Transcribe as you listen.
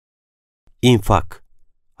İnfak,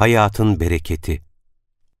 Hayatın Bereketi.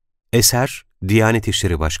 Eser, Diyanet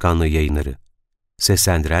İşleri Başkanlığı Yayınları.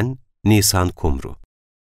 Seslendiren, Nisan Kumru.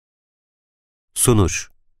 Sunuş,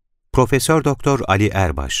 Profesör Doktor Ali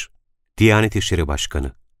Erbaş, Diyanet İşleri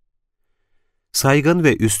Başkanı. Saygın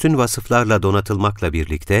ve üstün vasıflarla donatılmakla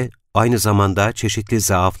birlikte, aynı zamanda çeşitli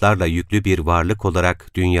zaaflarla yüklü bir varlık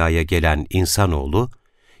olarak dünyaya gelen insanoğlu,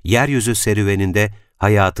 yeryüzü serüveninde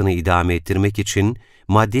hayatını idame ettirmek için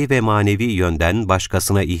maddi ve manevi yönden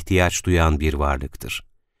başkasına ihtiyaç duyan bir varlıktır.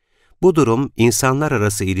 Bu durum, insanlar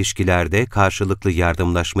arası ilişkilerde karşılıklı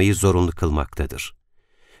yardımlaşmayı zorunlu kılmaktadır.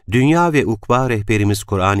 Dünya ve ukba rehberimiz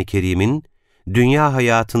Kur'an-ı Kerim'in, dünya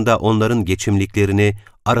hayatında onların geçimliklerini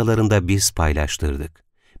aralarında biz paylaştırdık.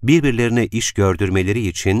 Birbirlerine iş gördürmeleri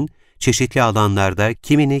için çeşitli alanlarda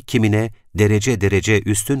kimini kimine derece derece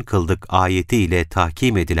üstün kıldık ayetiyle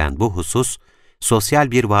tahkim edilen bu husus,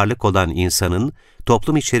 sosyal bir varlık olan insanın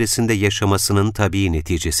toplum içerisinde yaşamasının tabii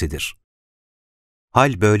neticesidir.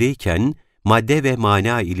 Hal böyleyken, madde ve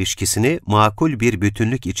mana ilişkisini makul bir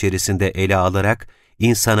bütünlük içerisinde ele alarak,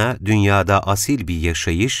 insana dünyada asil bir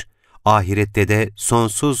yaşayış, ahirette de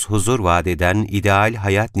sonsuz huzur vaat eden ideal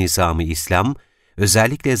hayat nizamı İslam,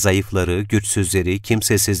 özellikle zayıfları, güçsüzleri,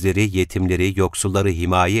 kimsesizleri, yetimleri, yoksulları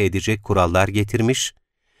himaye edecek kurallar getirmiş,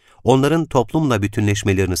 onların toplumla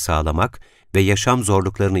bütünleşmelerini sağlamak ve yaşam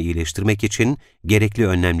zorluklarını iyileştirmek için gerekli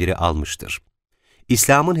önlemleri almıştır.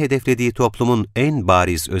 İslam'ın hedeflediği toplumun en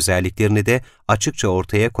bariz özelliklerini de açıkça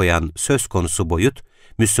ortaya koyan söz konusu boyut,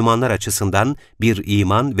 Müslümanlar açısından bir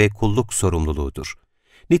iman ve kulluk sorumluluğudur.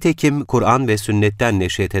 Nitekim Kur'an ve sünnetten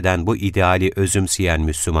neşet eden bu ideali özümseyen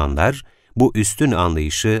Müslümanlar, bu üstün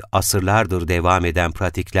anlayışı asırlardır devam eden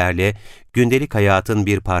pratiklerle gündelik hayatın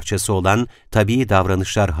bir parçası olan tabii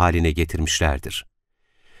davranışlar haline getirmişlerdir.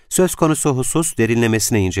 Söz konusu husus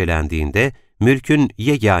derinlemesine incelendiğinde, mülkün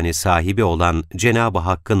yegane sahibi olan Cenab-ı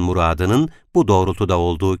Hakk'ın muradının bu doğrultuda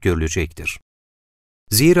olduğu görülecektir.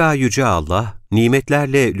 Zira Yüce Allah,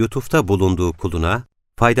 nimetlerle lütufta bulunduğu kuluna,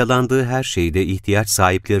 faydalandığı her şeyde ihtiyaç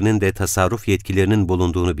sahiplerinin de tasarruf yetkilerinin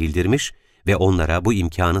bulunduğunu bildirmiş ve onlara bu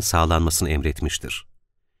imkânın sağlanmasını emretmiştir.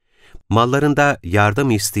 Mallarında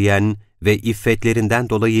yardım isteyen ve iffetlerinden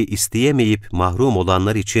dolayı isteyemeyip mahrum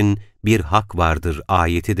olanlar için bir hak vardır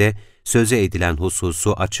ayeti de söze edilen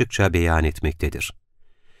hususu açıkça beyan etmektedir.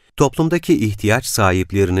 Toplumdaki ihtiyaç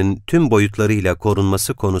sahiplerinin tüm boyutlarıyla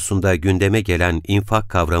korunması konusunda gündeme gelen infak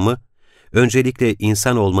kavramı, öncelikle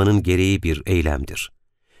insan olmanın gereği bir eylemdir.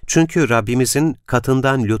 Çünkü Rabbimizin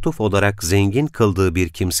katından lütuf olarak zengin kıldığı bir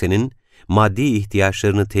kimsenin, maddi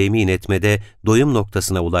ihtiyaçlarını temin etmede doyum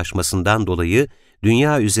noktasına ulaşmasından dolayı,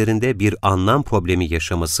 dünya üzerinde bir anlam problemi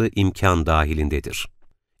yaşaması imkan dahilindedir.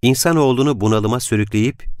 İnsanoğlunu bunalıma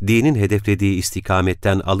sürükleyip, dinin hedeflediği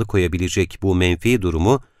istikametten alıkoyabilecek bu menfi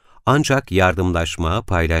durumu, ancak yardımlaşma,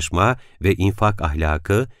 paylaşma ve infak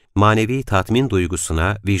ahlakı, manevi tatmin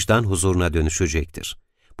duygusuna, vicdan huzuruna dönüşecektir.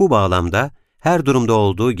 Bu bağlamda, her durumda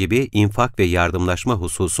olduğu gibi infak ve yardımlaşma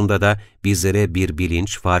hususunda da bizlere bir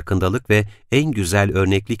bilinç, farkındalık ve en güzel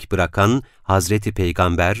örneklik bırakan Hazreti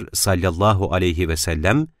Peygamber sallallahu aleyhi ve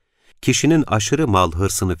sellem, kişinin aşırı mal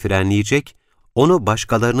hırsını frenleyecek, onu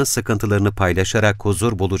başkalarının sıkıntılarını paylaşarak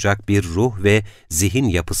huzur bulacak bir ruh ve zihin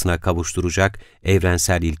yapısına kavuşturacak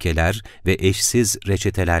evrensel ilkeler ve eşsiz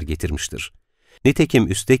reçeteler getirmiştir.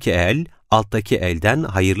 Nitekim üstteki el, alttaki elden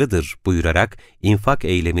hayırlıdır buyurarak infak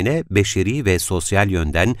eylemine beşeri ve sosyal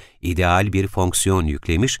yönden ideal bir fonksiyon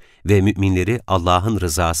yüklemiş ve müminleri Allah'ın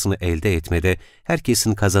rızasını elde etmede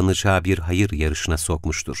herkesin kazanacağı bir hayır yarışına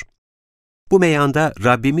sokmuştur. Bu meyanda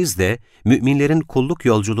Rabbimiz de müminlerin kulluk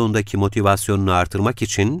yolculuğundaki motivasyonunu artırmak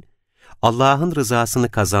için Allah'ın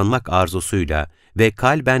rızasını kazanmak arzusuyla ve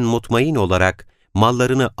kalben mutmain olarak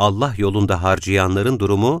mallarını Allah yolunda harcayanların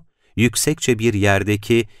durumu, yüksekçe bir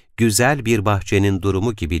yerdeki güzel bir bahçenin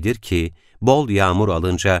durumu gibidir ki, bol yağmur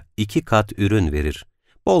alınca 2 kat ürün verir.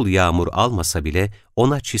 Bol yağmur almasa bile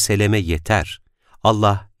ona çiseleme yeter.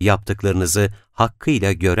 Allah yaptıklarınızı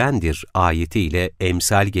hakkıyla görendir ayetiyle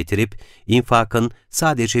emsal getirip, infakın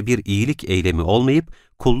sadece bir iyilik eylemi olmayıp,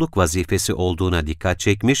 kulluk vazifesi olduğuna dikkat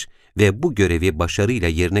çekmiş ve bu görevi başarıyla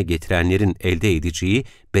yerine getirenlerin elde edeceği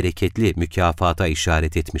bereketli mükafata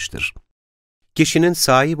işaret etmiştir. Kişinin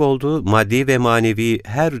sahip olduğu maddi ve manevi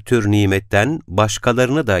her tür nimetten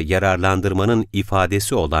başkalarını da yararlandırmanın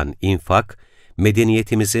ifadesi olan infak,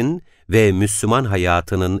 medeniyetimizin ve Müslüman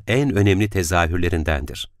hayatının en önemli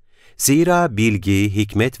tezahürlerindendir. Zira bilgi,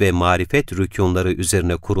 hikmet ve marifet rükûnları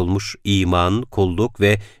üzerine kurulmuş iman, kulluk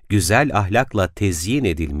ve güzel ahlakla tezyin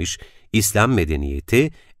edilmiş İslam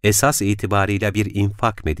medeniyeti, esas itibarıyla bir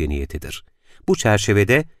infak medeniyetidir. Bu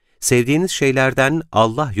çerçevede, sevdiğiniz şeylerden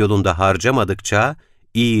Allah yolunda harcamadıkça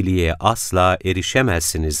iyiliğe asla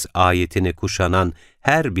erişemezsiniz ayetini kuşanan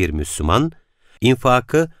her bir Müslüman,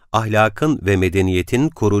 infakı ahlakın ve medeniyetin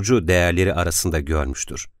korucu değerleri arasında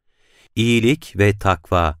görmüştür. İyilik ve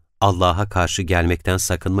takva, Allah'a karşı gelmekten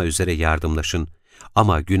sakınma üzere yardımlaşın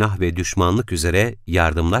ama günah ve düşmanlık üzere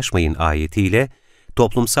yardımlaşmayın ayetiyle,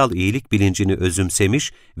 toplumsal iyilik bilincini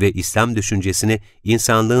özümsemiş ve İslam düşüncesini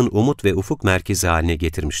insanlığın umut ve ufuk merkezi haline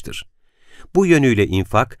getirmiştir. Bu yönüyle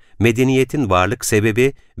infak, medeniyetin varlık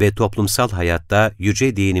sebebi ve toplumsal hayatta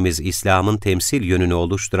yüce dinimiz İslam'ın temsil yönünü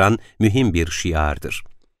oluşturan mühim bir şiardır.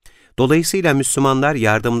 Dolayısıyla Müslümanlar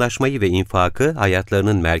yardımlaşmayı ve infakı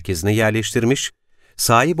hayatlarının merkezine yerleştirmiş,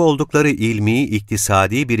 sahip oldukları ilmi,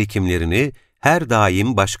 iktisadi birikimlerini her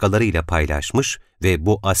daim başkalarıyla paylaşmış ve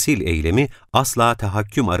bu asil eylemi asla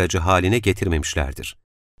tahakküm aracı haline getirmemişlerdir.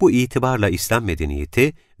 Bu itibarla İslam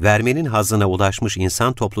medeniyeti, vermenin hazzına ulaşmış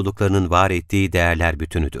insan topluluklarının var ettiği değerler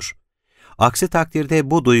bütünüdür. Aksi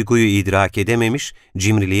takdirde bu duyguyu idrak edememiş,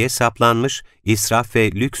 cimriliğe saplanmış, israf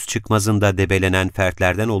ve lüks çıkmazında debelenen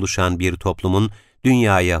fertlerden oluşan bir toplumun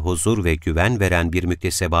dünyaya huzur ve güven veren bir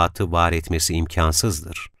müktesebatı var etmesi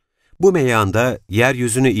imkansızdır. Bu meyanda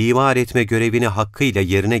yeryüzünü imar etme görevini hakkıyla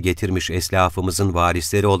yerine getirmiş eslafımızın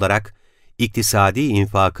varisleri olarak, iktisadi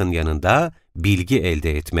infakın yanında bilgi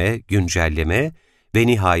elde etme, güncelleme ve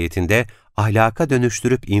nihayetinde ahlaka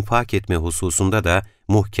dönüştürüp infak etme hususunda da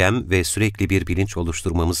muhkem ve sürekli bir bilinç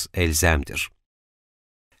oluşturmamız elzemdir.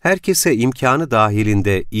 Herkese imkanı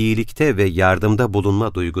dahilinde iyilikte ve yardımda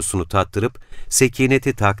bulunma duygusunu tattırıp,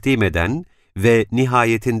 sekineti takdim eden ve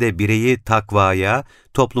nihayetinde bireyi takvaya,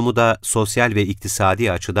 toplumu da sosyal ve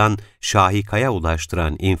iktisadi açıdan şahikaya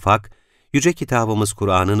ulaştıran infak, Yüce Kitabımız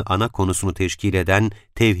Kur'an'ın ana konusunu teşkil eden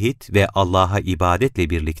tevhid ve Allah'a ibadetle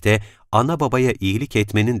birlikte ana babaya iyilik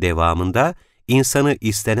etmenin devamında insanı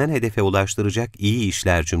istenen hedefe ulaştıracak iyi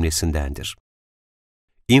işler cümlesindendir.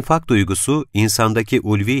 İnfak duygusu, insandaki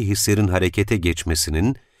ulvi hislerin harekete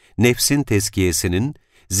geçmesinin, nefsin tezkiyesinin,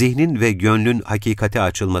 zihnin ve gönlün hakikate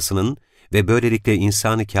açılmasının ve böylelikle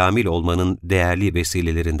insan-ı kâmil olmanın değerli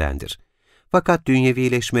vesilelerindendir. Fakat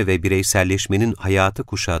dünyevileşme ve bireyselleşmenin hayatı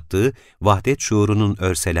kuşattığı, vahdet şuurunun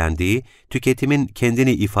örselendiği, tüketimin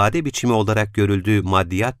kendini ifade biçimi olarak görüldüğü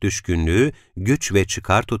maddiyat düşkünlüğü, güç ve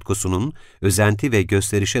çıkar tutkusunun, özenti ve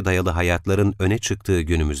gösterişe dayalı hayatların öne çıktığı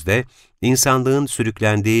günümüzde, insanlığın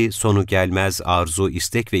sürüklendiği sonu gelmez arzu,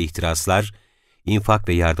 istek ve ihtiraslar, infak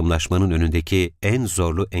ve yardımlaşmanın önündeki en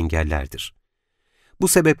zorlu engellerdir. Bu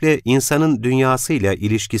sebeple insanın dünyasıyla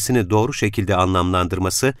ilişkisini doğru şekilde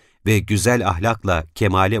anlamlandırması ve güzel ahlakla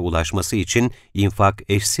kemale ulaşması için infak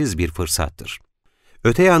eşsiz bir fırsattır.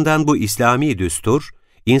 Öte yandan bu İslami düstur,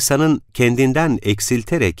 insanın kendinden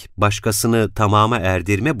eksilterek başkasını tamama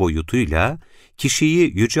erdirme boyutuyla,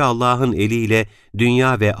 kişiyi Yüce Allah'ın eliyle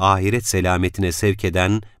dünya ve ahiret selametine sevk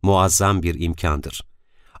eden muazzam bir imkandır.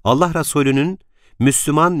 Allah Resulü'nün,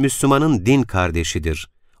 Müslüman, Müslümanın din kardeşidir,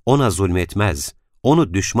 ona zulmetmez,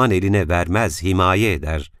 onu düşman eline vermez, himaye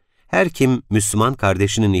eder. Her kim Müslüman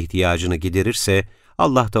kardeşinin ihtiyacını giderirse,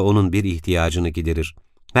 Allah da onun bir ihtiyacını giderir.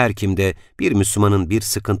 Her kim de bir Müslümanın bir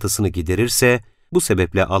sıkıntısını giderirse, bu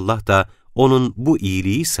sebeple Allah da onun bu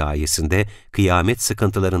iyiliği sayesinde kıyamet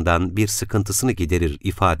sıkıntılarından bir sıkıntısını giderir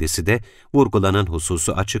ifadesi de vurgulanan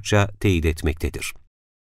hususu açıkça teyit etmektedir.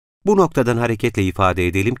 Bu noktadan hareketle ifade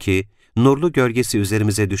edelim ki, nurlu gölgesi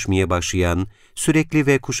üzerimize düşmeye başlayan, sürekli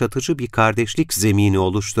ve kuşatıcı bir kardeşlik zemini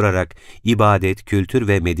oluşturarak ibadet, kültür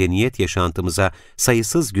ve medeniyet yaşantımıza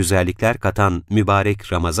sayısız güzellikler katan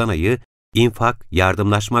mübarek Ramazan ayı, infak,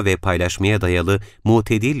 yardımlaşma ve paylaşmaya dayalı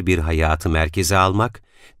mutedil bir hayatı merkeze almak,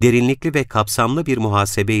 derinlikli ve kapsamlı bir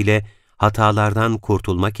muhasebe ile hatalardan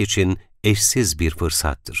kurtulmak için eşsiz bir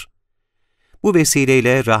fırsattır. Bu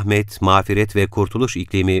vesileyle rahmet, mağfiret ve kurtuluş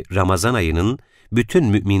iklimi Ramazan ayının, bütün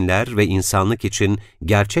müminler ve insanlık için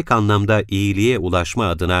gerçek anlamda iyiliğe ulaşma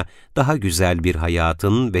adına daha güzel bir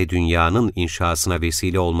hayatın ve dünyanın inşasına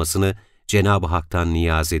vesile olmasını Cenab-ı Hak'tan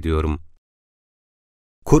niyaz ediyorum.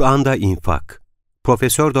 Kur'an'da İnfak.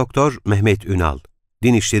 Profesör Doktor Mehmet Ünal,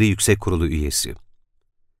 Din İşleri Yüksek Kurulu üyesi.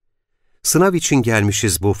 Sınav için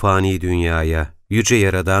gelmişiz bu fani dünyaya. Yüce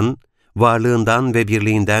Yaradan, varlığından ve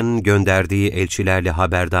birliğinden gönderdiği elçilerle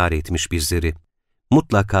haberdar etmiş bizleri.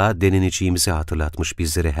 Mutlaka deneneceğimizi hatırlatmış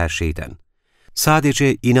bizlere her şeyden.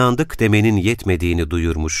 Sadece inandık demenin yetmediğini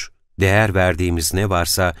duyurmuş, değer verdiğimiz ne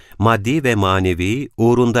varsa maddi ve manevi,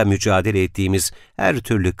 uğrunda mücadele ettiğimiz her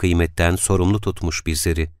türlü kıymetten sorumlu tutmuş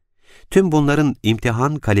bizleri. Tüm bunların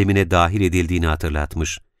imtihan kalemine dahil edildiğini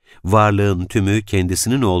hatırlatmış. Varlığın tümü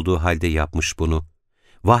kendisinin olduğu halde yapmış bunu.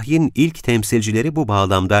 Vahyin ilk temsilcileri bu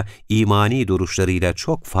bağlamda imani duruşlarıyla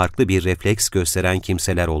çok farklı bir refleks gösteren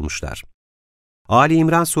kimseler olmuşlar. Ali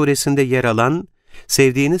İmran suresinde yer alan,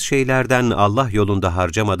 sevdiğiniz şeylerden Allah yolunda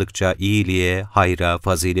harcamadıkça iyiliğe, hayra,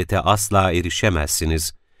 fazilete asla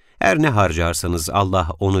erişemezsiniz. Her ne harcarsanız Allah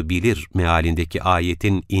onu bilir mealindeki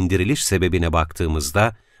ayetin indiriliş sebebine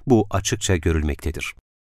baktığımızda bu açıkça görülmektedir.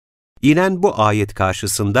 İnen bu ayet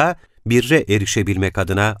karşısında birre erişebilmek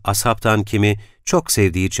adına ashabtan kimi çok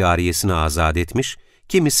sevdiği cariyesini azat etmiş,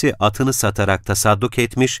 kimisi atını satarak tasadduk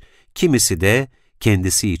etmiş, kimisi de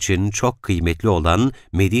kendisi için çok kıymetli olan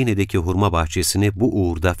Medine'deki hurma bahçesini bu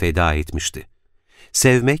uğurda feda etmişti.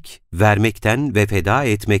 Sevmek, vermekten ve feda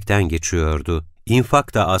etmekten geçiyordu.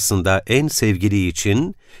 İnfak da aslında en sevgili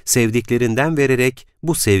için sevdiklerinden vererek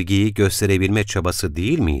bu sevgiyi gösterebilme çabası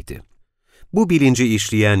değil miydi? Bu bilinci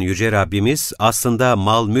işleyen Yüce Rabbimiz aslında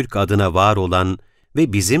mal mülk adına var olan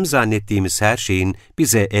ve bizim zannettiğimiz her şeyin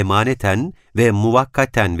bize emaneten ve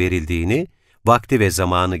muvakkaten verildiğini, vakti ve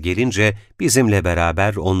zamanı gelince bizimle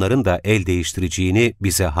beraber onların da el değiştireceğini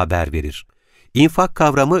bize haber verir. İnfak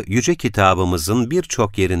kavramı Yüce Kitabımızın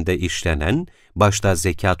birçok yerinde işlenen, başta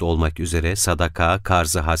zekat olmak üzere sadaka,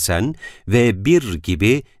 karz-ı hasen ve bir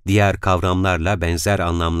gibi diğer kavramlarla benzer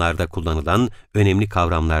anlamlarda kullanılan önemli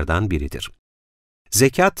kavramlardan biridir.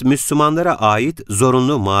 Zekat, Müslümanlara ait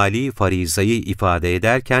zorunlu mali farizayı ifade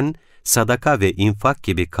ederken, sadaka ve infak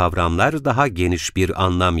gibi kavramlar daha geniş bir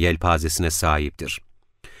anlam yelpazesine sahiptir.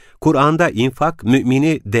 Kur'an'da infak,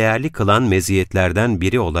 mümini değerli kılan meziyetlerden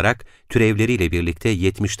biri olarak türevleriyle birlikte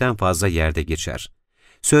 70'ten fazla yerde geçer.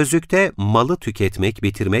 Sözlükte malı tüketmek,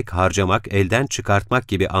 bitirmek, harcamak, elden çıkartmak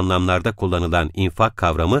gibi anlamlarda kullanılan infak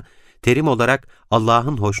kavramı, terim olarak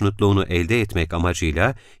Allah'ın hoşnutluğunu elde etmek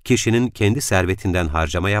amacıyla kişinin kendi servetinden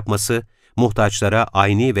harcama yapması, muhtaçlara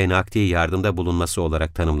ayni ve nakdi yardımda bulunması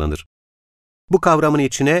olarak tanımlanır. Bu kavramın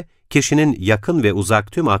içine kişinin yakın ve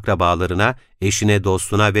uzak tüm akrabalarına, eşine,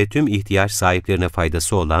 dostuna ve tüm ihtiyaç sahiplerine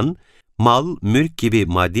faydası olan, mal, mülk gibi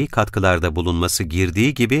maddi katkılarda bulunması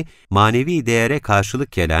girdiği gibi manevi değere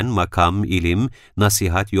karşılık gelen makam, ilim,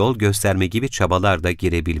 nasihat, yol gösterme gibi çabalar da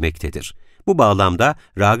girebilmektedir. Bu bağlamda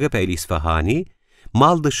Ragıp el-İsfahani,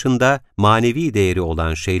 mal dışında manevi değeri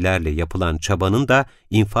olan şeylerle yapılan çabanın da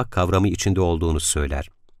infak kavramı içinde olduğunu söyler.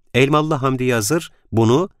 Elmalı Hamdi Yazır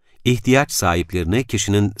bunu, ihtiyaç sahiplerine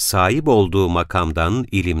kişinin sahip olduğu makamdan,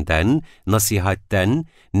 ilimden, nasihatten,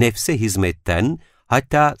 nefse hizmetten,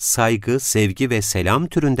 hatta saygı, sevgi ve selam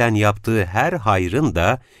türünden yaptığı her hayrın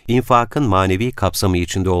da infakın manevi kapsamı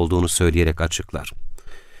içinde olduğunu söyleyerek açıklar.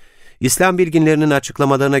 İslam bilginlerinin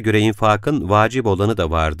açıklamalarına göre infakın vacip olanı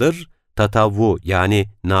da vardır, tatavvu yani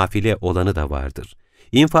nafile olanı da vardır.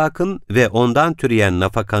 İnfakın ve ondan türeyen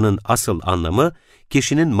nafakanın asıl anlamı,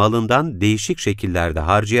 kişinin malından değişik şekillerde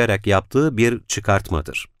harcayarak yaptığı bir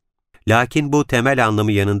çıkartmadır. Lakin bu temel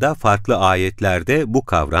anlamı yanında farklı ayetlerde bu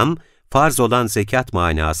kavram, farz olan zekat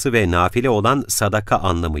manası ve nafile olan sadaka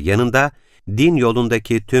anlamı yanında, din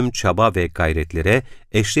yolundaki tüm çaba ve gayretlere,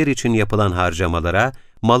 eşler için yapılan harcamalara,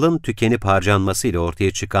 malın tükenip harcanmasıyla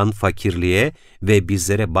ortaya çıkan fakirliğe ve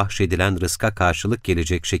bizlere bahşedilen rızka karşılık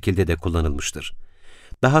gelecek şekilde de kullanılmıştır.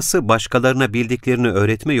 Dahası başkalarına bildiklerini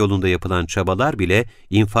öğretme yolunda yapılan çabalar bile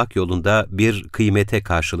infak yolunda bir kıymete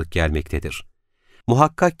karşılık gelmektedir.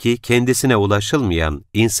 Muhakkak ki kendisine ulaşılmayan,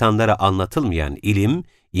 insanlara anlatılmayan ilim,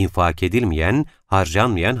 infak edilmeyen,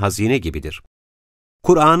 harcanmayan hazine gibidir.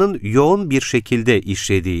 Kur'an'ın yoğun bir şekilde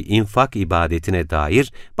işlediği infak ibadetine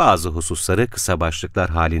dair bazı hususları kısa başlıklar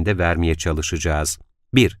halinde vermeye çalışacağız.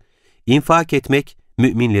 1. İnfak etmek,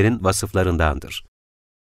 müminlerin vasıflarındandır.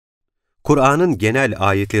 Kur'an'ın genel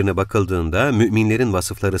ayetlerine bakıldığında müminlerin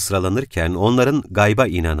vasıfları sıralanırken onların gayba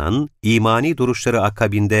inanan, imani duruşları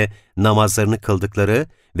akabinde namazlarını kıldıkları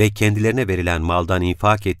ve kendilerine verilen maldan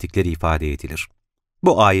infak ettikleri ifade edilir.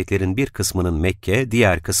 Bu ayetlerin bir kısmının Mekke,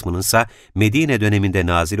 diğer kısmının ise Medine döneminde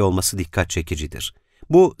nazil olması dikkat çekicidir.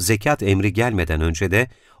 Bu zekat emri gelmeden önce de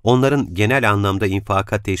onların genel anlamda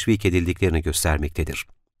infaka teşvik edildiklerini göstermektedir.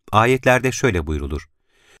 Ayetlerde şöyle buyrulur: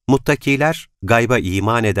 Muttakiler gayba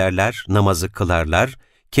iman ederler, namazı kılarlar,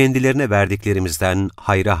 kendilerine verdiklerimizden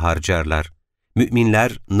hayra harcarlar.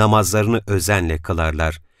 Müminler namazlarını özenle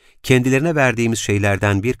kılarlar. Kendilerine verdiğimiz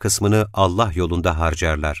şeylerden bir kısmını Allah yolunda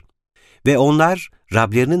harcarlar. Ve onlar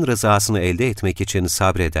Rablerinin rızasını elde etmek için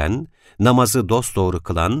sabreden, namazı dosdoğru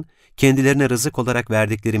kılan, kendilerine rızık olarak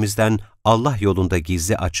verdiklerimizden Allah yolunda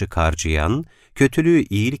gizli açık harcayan, kötülüğü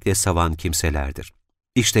iyilikle savan kimselerdir.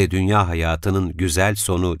 İşte dünya hayatının güzel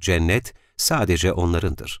sonu cennet sadece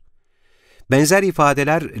onlarındır. Benzer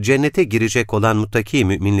ifadeler cennete girecek olan muttaki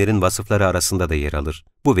müminlerin vasıfları arasında da yer alır.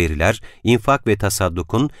 Bu veriler, infak ve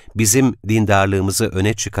tasaddukun bizim dindarlığımızı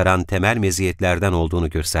öne çıkaran temel meziyetlerden olduğunu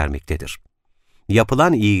göstermektedir.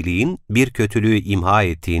 Yapılan iyiliğin bir kötülüğü imha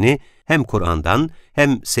ettiğini hem Kur'an'dan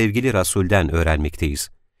hem sevgili Resul'den öğrenmekteyiz.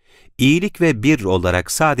 İyilik ve bir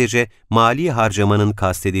olarak sadece mali harcamanın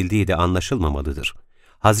kastedildiği de anlaşılmamalıdır.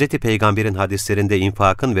 Hz. Peygamber'in hadislerinde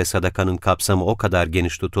infakın ve sadakanın kapsamı o kadar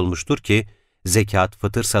geniş tutulmuştur ki, zekat,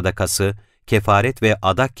 fıtır sadakası, kefaret ve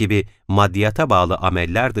adak gibi maddiyata bağlı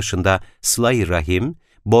ameller dışında sıla-i rahim,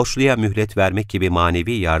 borçluya mühlet vermek gibi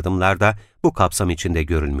manevi yardımlar da bu kapsam içinde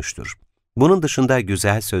görülmüştür. Bunun dışında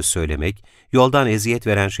güzel söz söylemek, yoldan eziyet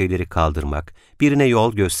veren şeyleri kaldırmak, birine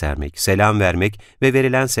yol göstermek, selam vermek ve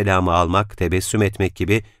verilen selamı almak, tebessüm etmek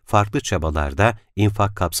gibi farklı çabalar da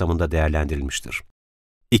infak kapsamında değerlendirilmiştir.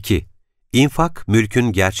 2. İnfak,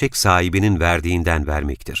 mülkün gerçek sahibinin verdiğinden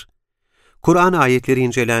vermektir. Kur'an ayetleri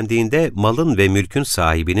incelendiğinde malın ve mülkün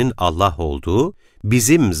sahibinin Allah olduğu,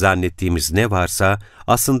 bizim zannettiğimiz ne varsa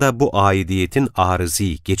aslında bu aidiyetin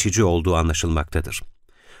arızi, geçici olduğu anlaşılmaktadır.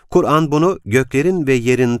 Kur'an bunu göklerin ve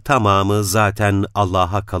yerin tamamı zaten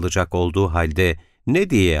Allah'a kalacak olduğu halde ne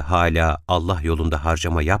diye hala Allah yolunda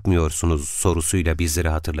harcama yapmıyorsunuz sorusuyla bizleri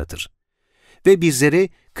hatırlatır. Ve bizleri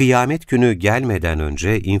kıyamet günü gelmeden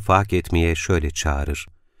önce infak etmeye şöyle çağırır.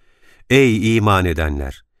 Ey iman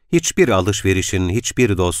edenler! Hiçbir alışverişin,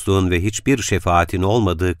 hiçbir dostluğun ve hiçbir şefaatin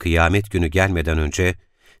olmadığı kıyamet günü gelmeden önce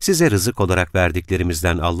size rızık olarak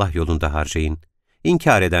verdiklerimizden Allah yolunda harcayın.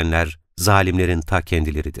 İnkâr edenler, zalimlerin ta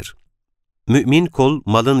kendileridir. Mümin kul,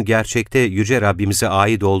 malın gerçekte Yüce Rabbimize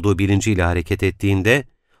ait olduğu bilinciyle hareket ettiğinde,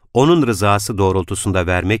 onun rızası doğrultusunda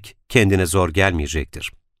vermek kendine zor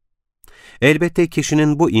gelmeyecektir. Elbette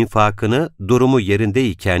kişinin bu infakını durumu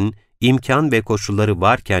yerindeyken, imkan ve koşulları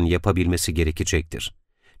varken yapabilmesi gerekecektir.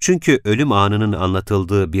 Çünkü ölüm anının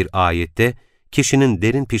anlatıldığı bir ayette, kişinin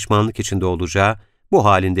derin pişmanlık içinde olacağı, bu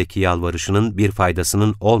halindeki yalvarışının bir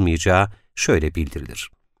faydasının olmayacağı şöyle bildirilir.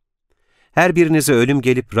 Her birinize ölüm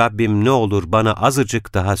gelip Rabbim ne olur bana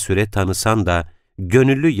azıcık daha süre tanısan da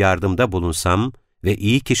gönüllü yardımda bulunsam ve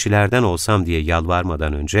iyi kişilerden olsam diye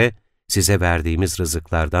yalvarmadan önce size verdiğimiz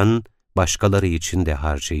rızıklardan başkaları için de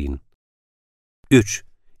harcayın. 3.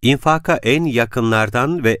 İnfaka en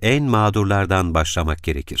yakınlardan ve en mağdurlardan başlamak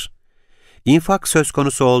gerekir. İnfak söz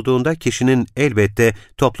konusu olduğunda kişinin elbette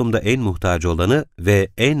toplumda en muhtaç olanı ve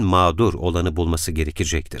en mağdur olanı bulması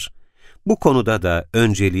gerekecektir. Bu konuda da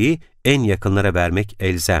önceliği en yakınlara vermek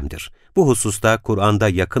elzemdir. Bu hususta Kur'an'da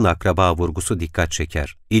yakın akraba vurgusu dikkat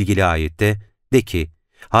çeker. İlgili ayette de ki,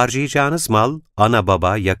 harcayacağınız mal, ana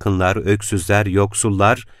baba, yakınlar, öksüzler,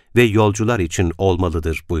 yoksullar ve yolcular için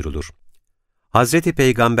olmalıdır buyrulur. Hazreti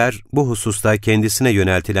Peygamber bu hususta kendisine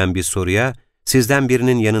yöneltilen bir soruya, sizden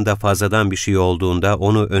birinin yanında fazladan bir şey olduğunda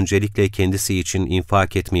onu öncelikle kendisi için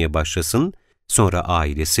infak etmeye başlasın, sonra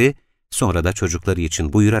ailesi, sonra da çocukları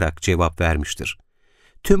için buyurarak cevap vermiştir.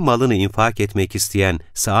 Tüm malını infak etmek isteyen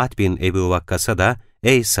Sa'd bin Ebu Vakkas'a da,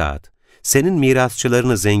 ''Ey Sa'd, senin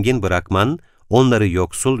mirasçılarını zengin bırakman, onları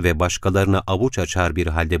yoksul ve başkalarına avuç açar bir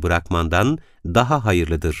halde bırakmandan daha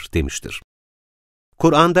hayırlıdır.'' demiştir.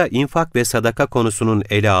 Kur'an'da infak ve sadaka konusunun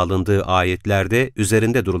ele alındığı ayetlerde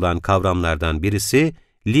üzerinde durulan kavramlardan birisi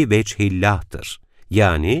li vechillah'tır.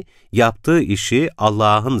 Yani yaptığı işi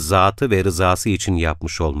Allah'ın zatı ve rızası için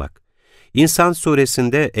yapmış olmak. İnsan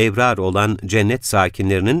suresinde evrar olan cennet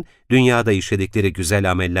sakinlerinin dünyada işledikleri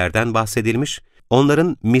güzel amellerden bahsedilmiş,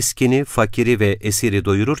 onların miskini, fakiri ve esiri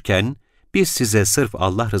doyururken, biz size sırf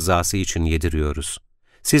Allah rızası için yediriyoruz.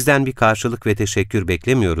 Sizden bir karşılık ve teşekkür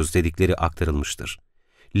beklemiyoruz dedikleri aktarılmıştır.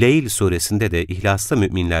 Leyl suresinde de ihlaslı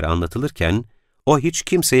müminler anlatılırken, o hiç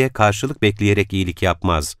kimseye karşılık bekleyerek iyilik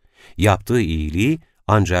yapmaz. Yaptığı iyiliği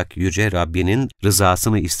ancak Yüce Rabbinin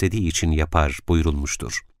rızasını istediği için yapar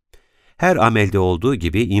buyurulmuştur. Her amelde olduğu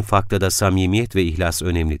gibi infakta da samimiyet ve ihlas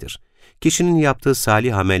önemlidir. Kişinin yaptığı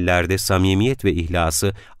salih amellerde samimiyet ve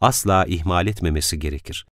ihlası asla ihmal etmemesi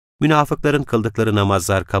gerekir. Münafıkların kıldıkları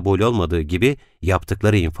namazlar kabul olmadığı gibi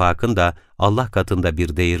yaptıkları infakın da Allah katında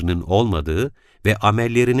bir değerinin olmadığı ve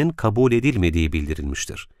amellerinin kabul edilmediği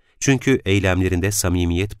bildirilmiştir. Çünkü eylemlerinde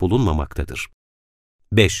samimiyet bulunmamaktadır.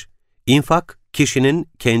 5. İnfak, kişinin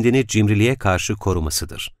kendini cimriliğe karşı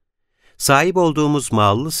korumasıdır. Sahip olduğumuz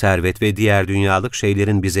mal, servet ve diğer dünyalık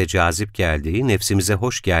şeylerin bize cazip geldiği, nefsimize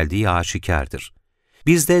hoş geldiği aşikardır.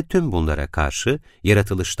 Bizde tüm bunlara karşı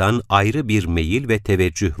yaratılıştan ayrı bir meyil ve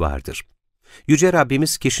teveccüh vardır. Yüce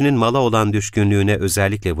Rabbimiz kişinin mala olan düşkünlüğüne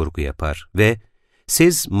özellikle vurgu yapar ve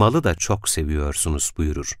siz malı da çok seviyorsunuz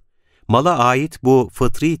buyurur. Mala ait bu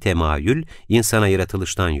fıtri temayül insana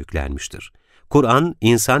yaratılıştan yüklenmiştir. Kur'an,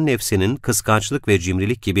 insan nefsinin kıskançlık ve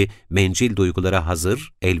cimrilik gibi bencil duygulara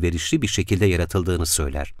hazır, elverişli bir şekilde yaratıldığını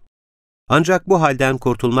söyler. Ancak bu halden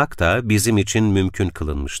kurtulmak da bizim için mümkün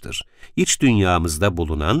kılınmıştır. İç dünyamızda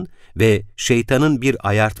bulunan ve şeytanın bir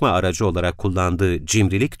ayartma aracı olarak kullandığı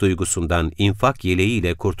cimrilik duygusundan infak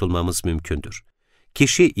yeleğiyle kurtulmamız mümkündür.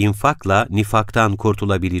 Kişi infakla nifaktan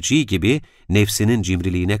kurtulabileceği gibi nefsinin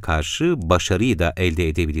cimriliğine karşı başarıyı da elde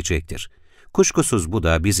edebilecektir. Kuşkusuz bu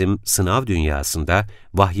da bizim sınav dünyasında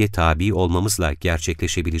vahye tabi olmamızla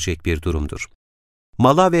gerçekleşebilecek bir durumdur.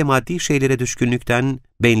 Mala ve maddi şeylere düşkünlükten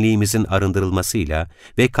benliğimizin arındırılmasıyla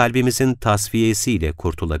ve kalbimizin tasfiyesiyle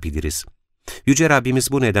kurtulabiliriz. Yüce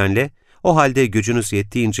Rabbimiz bu nedenle, o halde gücünüz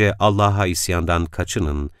yettiğince Allah'a isyandan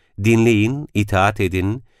kaçının, dinleyin, itaat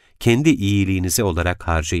edin, kendi iyiliğinize olarak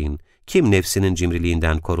harcayın. Kim nefsinin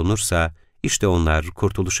cimriliğinden korunursa, işte onlar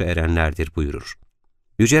kurtuluşa erenlerdir buyurur.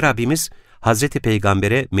 Yüce Rabbimiz, Hazreti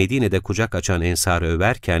Peygamber'e Medine'de kucak açan Ensar'ı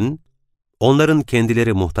överken, onların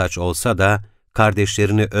kendileri muhtaç olsa da,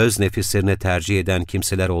 kardeşlerini öz nefislerine tercih eden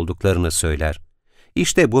kimseler olduklarını söyler.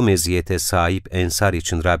 İşte bu meziyete sahip Ensar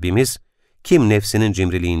için Rabbimiz, kim nefsinin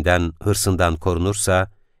cimriliğinden, hırsından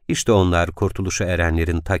korunursa, işte onlar kurtuluşa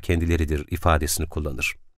erenlerin ta kendileridir ifadesini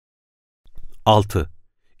kullanır. 6.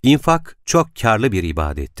 İnfak çok kârlı bir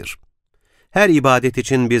ibadettir. Her ibadet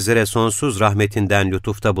için bizlere sonsuz rahmetinden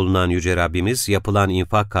lütufta bulunan Yüce Rabbimiz, yapılan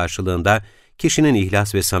infak karşılığında kişinin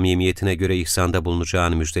ihlas ve samimiyetine göre ihsanda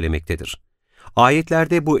bulunacağını müjdelemektedir.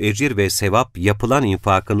 Ayetlerde bu ecir ve sevap yapılan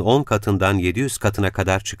infakın 10 katından 700 katına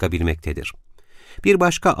kadar çıkabilmektedir. Bir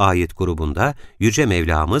başka ayet grubunda Yüce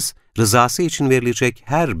Mevlamız, rızası için verilecek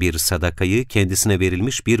her bir sadakayı kendisine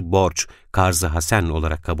verilmiş bir borç, karz-ı hasen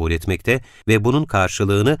olarak kabul etmekte ve bunun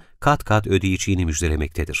karşılığını kat kat ödeyeceğini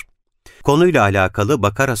müjdelemektedir. Konuyla alakalı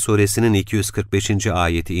Bakara suresinin 245.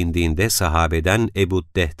 ayeti indiğinde sahabeden Ebu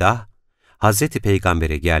Dehdah, Hazreti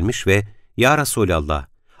Peygamber'e gelmiş ve ''Ya Resulallah,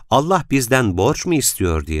 Allah bizden borç mu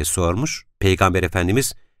istiyor?'' diye sormuş. Peygamber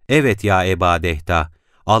Efendimiz, ''Evet ya Ebu Dehdah,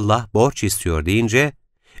 Allah borç istiyor.'' deyince,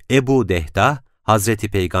 Ebu Dehdah,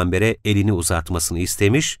 Hazreti Peygamber'e elini uzatmasını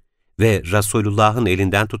istemiş ve Resulullah'ın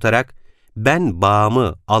elinden tutarak, ''Ben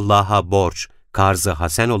bağımı Allah'a borç, karz-ı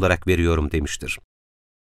hasen olarak veriyorum.'' demiştir.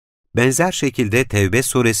 Benzer şekilde Tevbe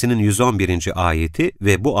suresinin 111. ayeti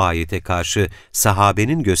ve bu ayete karşı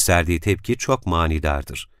sahabenin gösterdiği tepki çok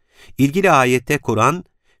manidardır. İlgili ayette Kur'an,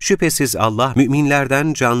 şüphesiz Allah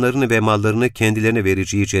müminlerden canlarını ve mallarını kendilerine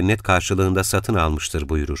vereceği cennet karşılığında satın almıştır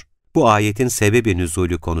buyurur. Bu ayetin sebebi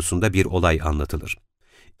nüzulü konusunda bir olay anlatılır.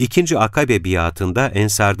 İkinci Akabe biatında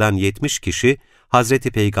Ensardan 70 kişi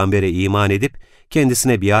Hazreti Peygamber'e iman edip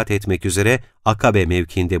kendisine biat etmek üzere Akabe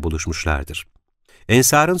mevkiinde buluşmuşlardır.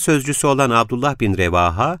 Ensar'ın sözcüsü olan Abdullah bin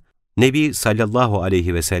Revaha, Nebi sallallahu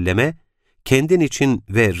aleyhi ve selleme, kendin için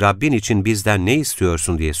ve Rabbin için bizden ne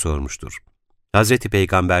istiyorsun diye sormuştur. Hazreti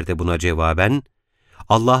Peygamber de buna cevaben,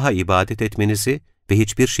 Allah'a ibadet etmenizi ve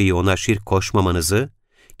hiçbir şeyi ona şirk koşmamanızı,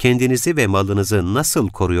 kendinizi ve malınızı nasıl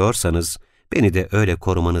koruyorsanız, beni de öyle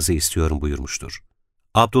korumanızı istiyorum buyurmuştur.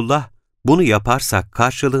 Abdullah, bunu yaparsak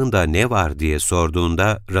karşılığında ne var diye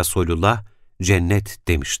sorduğunda Resulullah, cennet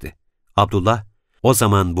demişti. Abdullah, o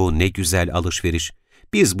zaman bu ne güzel alışveriş,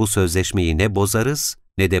 biz bu sözleşmeyi ne bozarız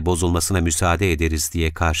ne de bozulmasına müsaade ederiz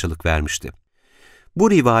diye karşılık vermişti.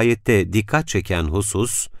 Bu rivayette dikkat çeken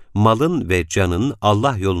husus, malın ve canın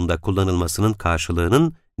Allah yolunda kullanılmasının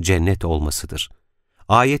karşılığının cennet olmasıdır.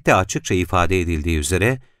 Ayette açıkça ifade edildiği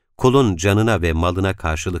üzere, kulun canına ve malına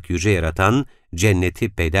karşılık yüce yaratan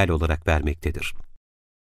cenneti bedel olarak vermektedir.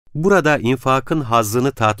 Burada infakın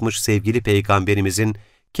hazzını tatmış sevgili Peygamberimizin,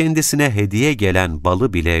 kendisine hediye gelen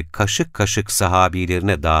balı bile kaşık kaşık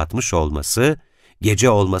sahabilerine dağıtmış olması, gece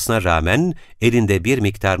olmasına rağmen elinde bir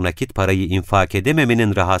miktar nakit parayı infak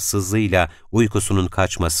edememenin rahatsızlığıyla uykusunun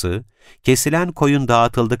kaçması, kesilen koyun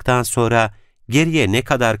dağıtıldıktan sonra geriye ne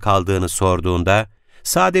kadar kaldığını sorduğunda,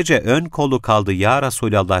 sadece ön kolu kaldı ya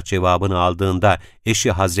Resulallah cevabını aldığında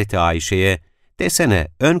eşi Hazreti Ayşe'ye, desene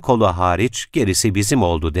ön kolu hariç gerisi bizim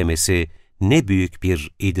oldu demesi ne büyük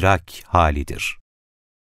bir idrak halidir.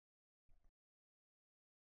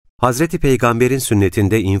 Hazreti Peygamber'in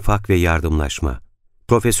sünnetinde infak ve yardımlaşma.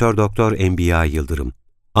 Profesör Doktor Enbiya Yıldırım,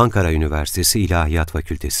 Ankara Üniversitesi İlahiyat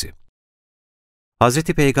Fakültesi.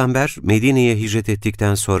 Hazreti Peygamber Medine'ye hicret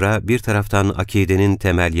ettikten sonra bir taraftan akidenin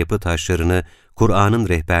temel yapı taşlarını Kur'an'ın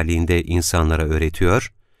rehberliğinde insanlara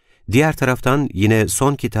öğretiyor, diğer taraftan yine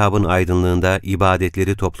son kitabın aydınlığında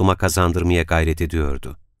ibadetleri topluma kazandırmaya gayret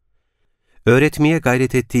ediyordu. Öğretmeye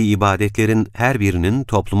gayret ettiği ibadetlerin her birinin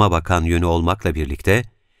topluma bakan yönü olmakla birlikte,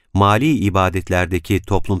 mali ibadetlerdeki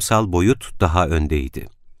toplumsal boyut daha öndeydi.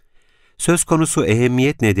 Söz konusu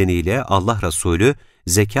ehemmiyet nedeniyle Allah Resulü,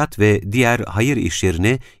 zekat ve diğer hayır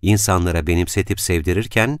işlerini insanlara benimsetip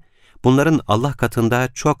sevdirirken, bunların Allah katında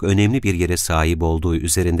çok önemli bir yere sahip olduğu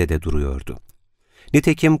üzerinde de duruyordu.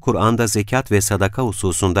 Nitekim Kur'an'da zekat ve sadaka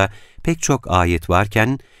hususunda pek çok ayet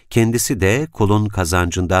varken, kendisi de kulun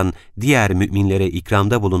kazancından diğer müminlere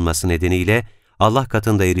ikramda bulunması nedeniyle, Allah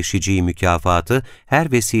katında erişeceği mükafatı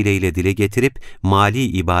her vesileyle dile getirip mali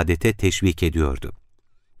ibadete teşvik ediyordu.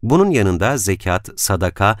 Bunun yanında zekat,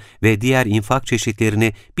 sadaka ve diğer infak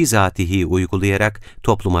çeşitlerini bizatihi uygulayarak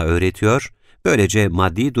topluma öğretiyor, böylece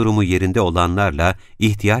maddi durumu yerinde olanlarla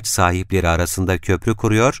ihtiyaç sahipleri arasında köprü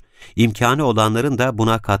kuruyor, imkanı olanların da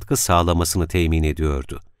buna katkı sağlamasını temin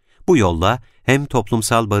ediyordu. Bu yolla hem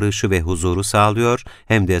toplumsal barışı ve huzuru sağlıyor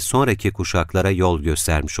hem de sonraki kuşaklara yol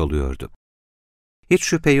göstermiş oluyordu. Hiç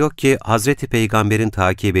şüphe yok ki Hazreti Peygamber'in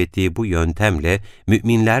takip ettiği bu yöntemle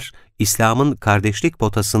müminler İslam'ın kardeşlik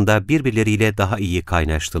potasında birbirleriyle daha iyi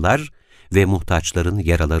kaynaştılar ve muhtaçların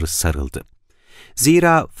yaraları sarıldı.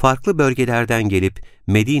 Zira farklı bölgelerden gelip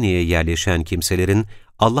Medine'ye yerleşen kimselerin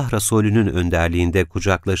Allah Resulü'nün önderliğinde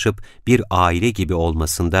kucaklaşıp bir aile gibi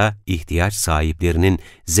olmasında ihtiyaç sahiplerinin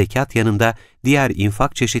zekat yanında diğer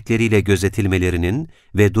infak çeşitleriyle gözetilmelerinin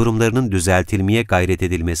ve durumlarının düzeltilmeye gayret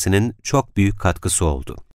edilmesinin çok büyük katkısı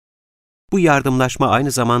oldu. Bu yardımlaşma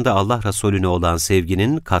aynı zamanda Allah Resulüne olan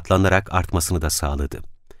sevginin katlanarak artmasını da sağladı.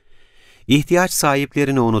 İhtiyaç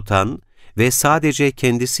sahiplerini unutan ve sadece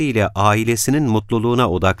kendisiyle ailesinin mutluluğuna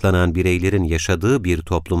odaklanan bireylerin yaşadığı bir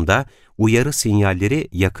toplumda uyarı sinyalleri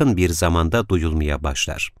yakın bir zamanda duyulmaya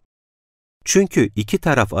başlar. Çünkü iki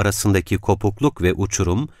taraf arasındaki kopukluk ve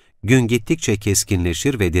uçurum gün gittikçe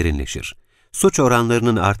keskinleşir ve derinleşir. Suç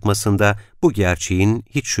oranlarının artmasında bu gerçeğin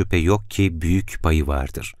hiç şüphe yok ki büyük payı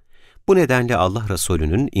vardır. Bu nedenle Allah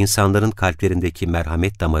Resulü'nün insanların kalplerindeki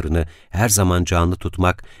merhamet damarını her zaman canlı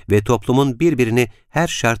tutmak ve toplumun birbirini her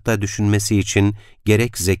şartta düşünmesi için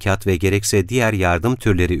gerek zekat ve gerekse diğer yardım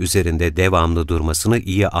türleri üzerinde devamlı durmasını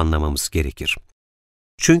iyi anlamamız gerekir.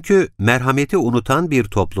 Çünkü merhameti unutan bir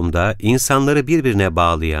toplumda insanları birbirine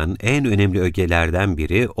bağlayan en önemli ögelerden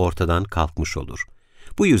biri ortadan kalkmış olur.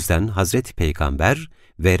 Bu yüzden Hazreti Peygamber,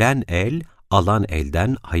 veren el, alan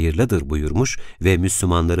elden hayırlıdır buyurmuş ve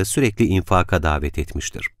Müslümanları sürekli infaka davet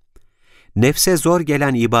etmiştir. Nefse zor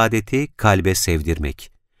gelen ibadeti kalbe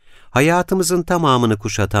sevdirmek. Hayatımızın tamamını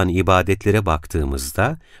kuşatan ibadetlere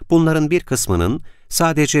baktığımızda, bunların bir kısmının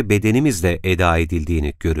sadece bedenimizle eda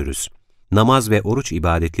edildiğini görürüz. Namaz ve oruç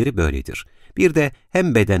ibadetleri böyledir. Bir de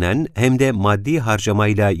hem bedenen hem de maddi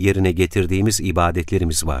harcamayla yerine getirdiğimiz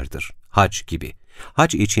ibadetlerimiz vardır. Hac gibi.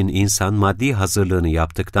 Hac için insan maddi hazırlığını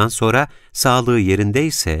yaptıktan sonra sağlığı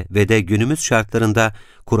yerindeyse ve de günümüz şartlarında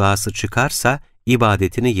kurası çıkarsa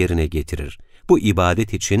ibadetini yerine getirir. Bu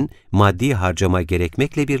ibadet için maddi harcama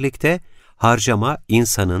gerekmekle birlikte harcama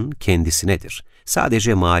insanın kendisinedir.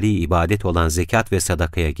 Sadece mali ibadet olan zekat ve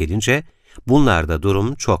sadakaya gelince bunlarda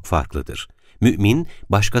durum çok farklıdır. Mümin,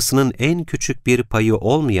 başkasının en küçük bir payı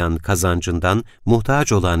olmayan kazancından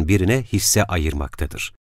muhtaç olan birine hisse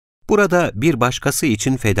ayırmaktadır. Burada bir başkası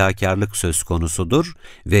için fedakarlık söz konusudur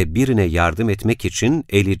ve birine yardım etmek için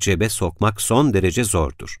eli cebe sokmak son derece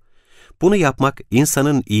zordur. Bunu yapmak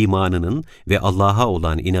insanın imanının ve Allah'a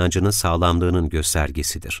olan inancının sağlamlığının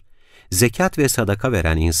göstergesidir. Zekat ve sadaka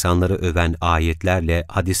veren insanları öven ayetlerle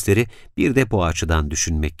hadisleri bir de bu açıdan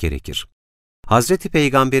düşünmek gerekir. Hazreti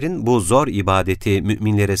Peygamber'in bu zor ibadeti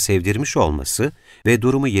müminlere sevdirmiş olması ve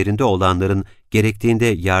durumu yerinde olanların gerektiğinde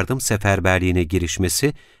yardım seferberliğine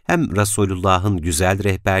girişmesi hem Resulullah'ın güzel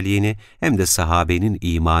rehberliğini hem de sahabenin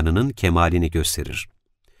imanının kemalini gösterir.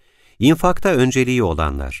 İnfakta önceliği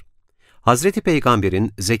olanlar. Hazreti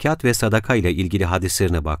Peygamber'in zekat ve sadaka ile ilgili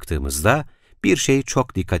hadislerine baktığımızda bir şey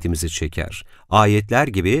çok dikkatimizi çeker. Ayetler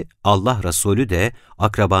gibi Allah Resulü de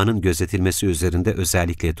akrabanın gözetilmesi üzerinde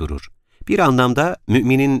özellikle durur. Bir anlamda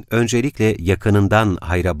müminin öncelikle yakınından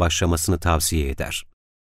hayra başlamasını tavsiye eder.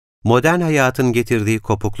 Modern hayatın getirdiği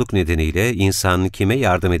kopukluk nedeniyle insan kime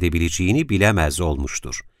yardım edebileceğini bilemez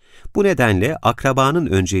olmuştur. Bu nedenle akrabanın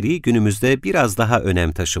önceliği günümüzde biraz daha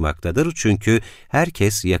önem taşımaktadır çünkü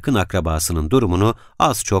herkes yakın akrabasının durumunu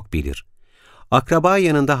az çok bilir. Akraba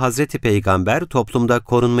yanında Hazreti Peygamber toplumda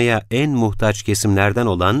korunmaya en muhtaç kesimlerden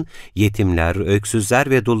olan yetimler, öksüzler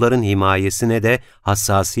ve dulların himayesine de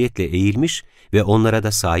hassasiyetle eğilmiş ve onlara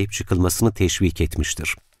da sahip çıkılmasını teşvik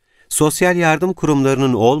etmiştir. Sosyal yardım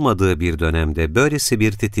kurumlarının olmadığı bir dönemde böylesi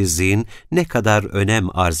bir titizliğin ne kadar önem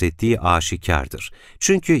arz ettiği aşikardır.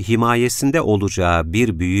 Çünkü himayesinde olacağı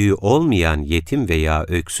bir büyüğü olmayan yetim veya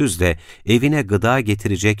öksüz de evine gıda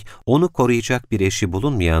getirecek, onu koruyacak bir eşi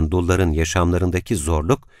bulunmayan dulların yaşamlarındaki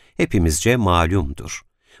zorluk hepimizce malumdur.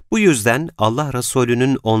 Bu yüzden Allah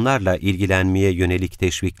Resulü'nün onlarla ilgilenmeye yönelik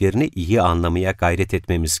teşviklerini iyi anlamaya gayret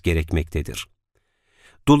etmemiz gerekmektedir.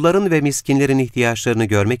 Dulların ve miskinlerin ihtiyaçlarını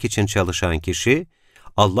görmek için çalışan kişi,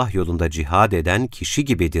 Allah yolunda cihad eden kişi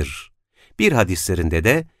gibidir. Bir hadislerinde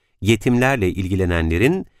de yetimlerle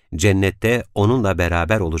ilgilenenlerin cennette onunla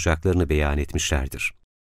beraber olacaklarını beyan etmişlerdir.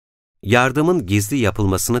 Yardımın gizli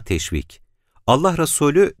yapılmasını teşvik. Allah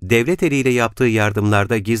Resulü, devlet eliyle yaptığı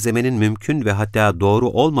yardımlarda gizlemenin mümkün ve hatta doğru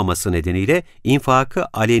olmaması nedeniyle infakı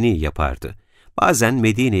aleni yapardı. Bazen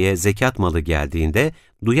Medine'ye zekat malı geldiğinde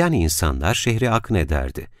duyan insanlar şehre akın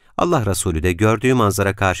ederdi. Allah Resulü de gördüğü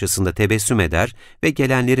manzara karşısında tebessüm eder ve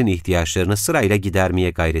gelenlerin ihtiyaçlarını sırayla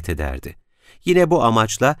gidermeye gayret ederdi. Yine bu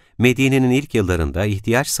amaçla Medine'nin ilk yıllarında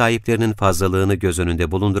ihtiyaç sahiplerinin fazlalığını göz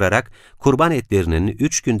önünde bulundurarak kurban etlerinin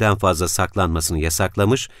 3 günden fazla saklanmasını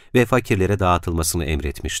yasaklamış ve fakirlere dağıtılmasını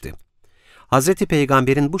emretmişti. Hz.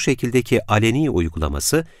 Peygamber'in bu şekildeki aleni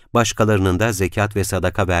uygulaması, başkalarının da zekat ve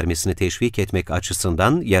sadaka vermesini teşvik etmek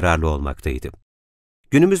açısından yararlı olmaktaydı.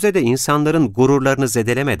 Günümüzde de insanların gururlarını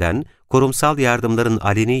zedelemeden kurumsal yardımların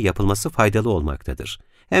aleni yapılması faydalı olmaktadır.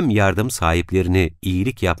 Hem yardım sahiplerini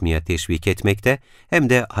iyilik yapmaya teşvik etmekte, hem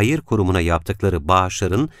de hayır kurumuna yaptıkları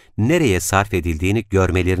bağışların nereye sarf edildiğini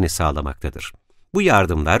görmelerini sağlamaktadır. Bu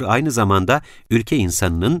yardımlar aynı zamanda ülke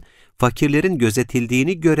insanının fakirlerin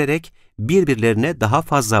gözetildiğini görerek birbirlerine daha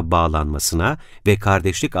fazla bağlanmasına ve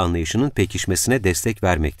kardeşlik anlayışının pekişmesine destek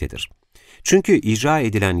vermektedir. Çünkü icra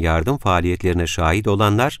edilen yardım faaliyetlerine şahit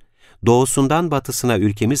olanlar, doğusundan batısına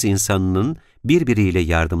ülkemiz insanının birbiriyle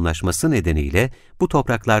yardımlaşması nedeniyle bu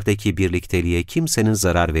topraklardaki birlikteliğe kimsenin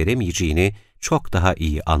zarar veremeyeceğini çok daha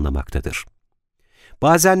iyi anlamaktadır.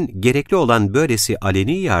 Bazen gerekli olan böylesi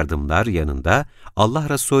aleni yardımlar yanında Allah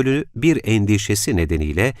Resulü bir endişesi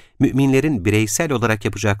nedeniyle müminlerin bireysel olarak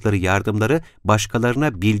yapacakları yardımları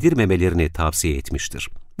başkalarına bildirmemelerini tavsiye etmiştir.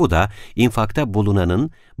 Bu da infakta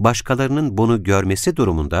bulunanın başkalarının bunu görmesi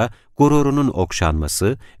durumunda gururunun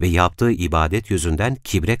okşanması ve yaptığı ibadet yüzünden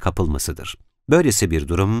kibre kapılmasıdır. Böylesi bir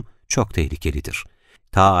durum çok tehlikelidir.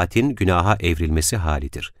 Taatin günaha evrilmesi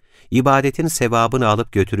halidir. İbadetin sevabını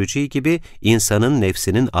alıp götüreceği gibi insanın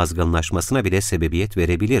nefsinin azgınlaşmasına bile sebebiyet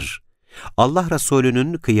verebilir. Allah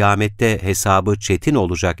Resulü'nün kıyamette hesabı çetin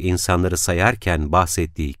olacak insanları sayarken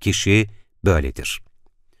bahsettiği kişi böyledir.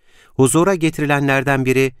 Huzura getirilenlerden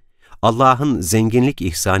biri, Allah'ın zenginlik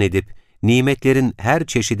ihsan edip nimetlerin her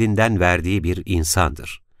çeşidinden verdiği bir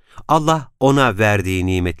insandır. Allah ona verdiği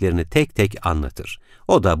nimetlerini tek tek anlatır.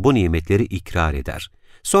 O da bu nimetleri ikrar eder.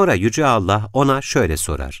 Sonra Yüce Allah ona şöyle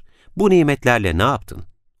sorar: bu nimetlerle ne yaptın?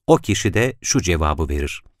 O kişi de şu cevabı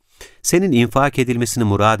verir: senin infak edilmesini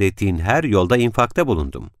murad ettiğin her yolda infakta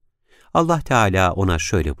bulundum. Allah Teala ona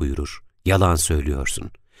şöyle buyurur: yalan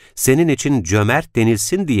söylüyorsun. Senin için cömert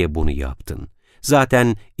denilsin diye bunu yaptın.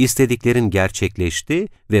 Zaten istediklerin gerçekleşti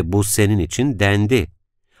ve bu senin için dendi.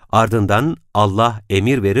 Ardından Allah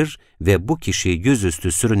emir verir ve bu kişi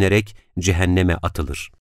yüzüstü sürünerek cehenneme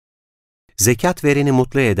atılır. Zekat vereni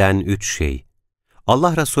mutlu eden 3 şey.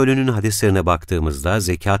 Allah Resulü'nün hadislerine baktığımızda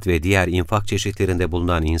zekat ve diğer infak çeşitlerinde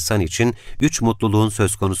bulunan insan için 3 mutluluğun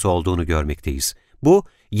söz konusu olduğunu görmekteyiz. Bu,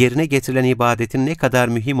 yerine getirilen ibadetin ne kadar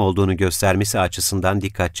mühim olduğunu göstermesi açısından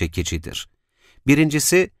dikkat çekicidir.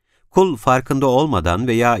 Birincisi, kul farkında olmadan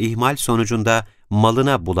veya ihmal sonucunda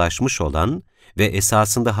malına bulaşmış olan ve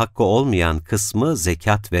esasında hakkı olmayan kısmı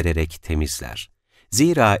zekat vererek temizler.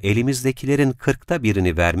 Zira elimizdekilerin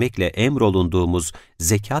 1/40'ını vermekle emrolunduğumuz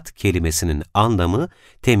zekat kelimesinin anlamı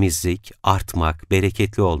temizlik, artmak,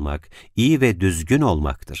 bereketli olmak, iyi ve düzgün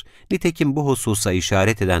olmaktır. Nitekim bu hususa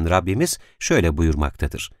işaret eden Rabbimiz şöyle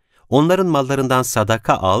buyurmaktadır: onların mallarından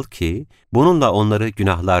sadaka al ki bununla onları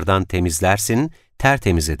günahlardan temizlersin,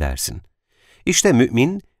 tertemiz edersin. İşte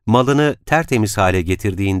mümin, malını tertemiz hale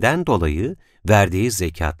getirdiğinden dolayı verdiği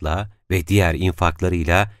zekatla ve diğer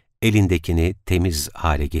infaklarıyla elindekini temiz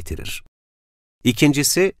hale getirir.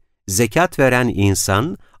 İkincisi, zekat veren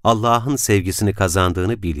insan Allah'ın sevgisini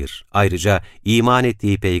kazandığını bilir. Ayrıca iman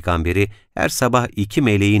ettiği peygamberi her sabah 2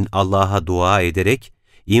 meleğin Allah'a dua ederek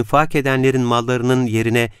infak edenlerin mallarının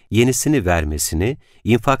yerine yenisini vermesini,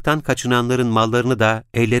 infaktan kaçınanların mallarını da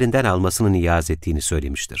ellerinden almasını niyaz ettiğini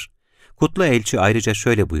söylemiştir. Kutlu elçi ayrıca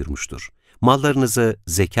şöyle buyurmuştur: mallarınızı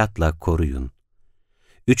zekatla koruyun.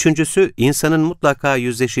 Üçüncüsü, insanın mutlaka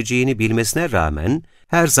yüzleşeceğini bilmesine rağmen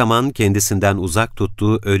her zaman kendisinden uzak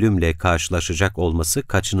tuttuğu ölümle karşılaşacak olması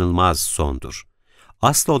kaçınılmaz sondur.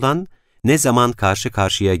 Asıl olan, ne zaman karşı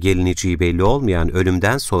karşıya gelineceği belli olmayan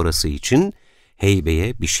ölümden sonrası için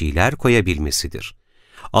heybeye bir şeyler koyabilmesidir.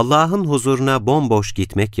 Allah'ın huzuruna bomboş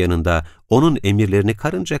gitmek yanında O'nun emirlerini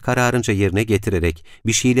karınca kararınca yerine getirerek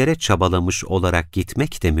bir şeylere çabalamış olarak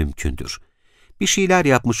gitmek de mümkündür. Bir şeyler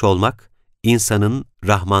yapmış olmak, insanın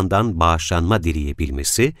Rahman'dan bağışlanma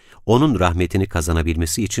dileyebilmesi, O'nun rahmetini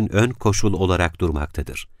kazanabilmesi için ön koşul olarak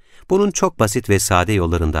durmaktadır. Bunun çok basit ve sade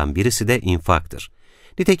yollarından birisi de infaktır.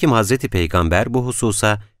 Nitekim Hazreti Peygamber bu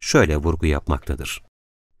hususa şöyle vurgu yapmaktadır.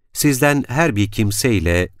 Sizden her bir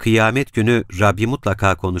kimseyle kıyamet günü Rabbi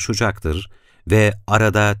mutlaka konuşacaktır ve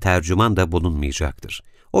arada tercüman da bulunmayacaktır.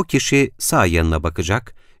 O kişi sağ yanına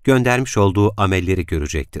bakacak, göndermiş olduğu amelleri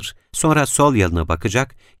görecektir. Sonra sol yanına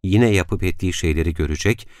bakacak, yine yapıp ettiği şeyleri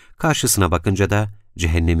görecek, karşısına bakınca da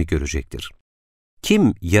cehennemi görecektir.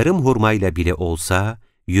 Kim yarım hurmayla bile olsa,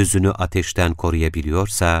 yüzünü ateşten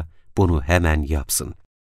koruyabiliyorsa, bunu hemen yapsın.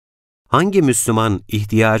 Hangi Müslüman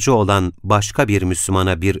ihtiyacı olan başka bir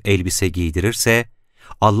Müslümana bir elbise giydirirse,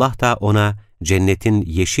 Allah da ona cennetin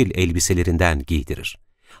yeşil elbiselerinden giydirir.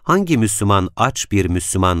 Hangi Müslüman aç bir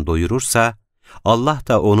Müslüman doyurursa, Allah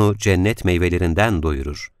da onu cennet meyvelerinden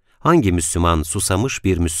doyurur. Hangi Müslüman susamış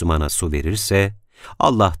bir Müslümana su verirse,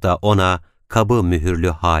 Allah da ona kabı mühürlü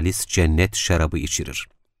halis cennet şarabı içirir.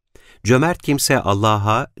 Cömert kimse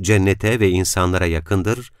Allah'a, cennete ve insanlara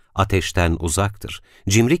yakındır, ateşten uzaktır.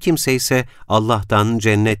 Cimri kimse ise Allah'tan,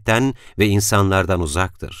 cennetten ve insanlardan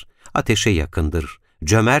uzaktır. Ateşe yakındır.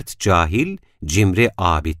 Cömert cahil, cimri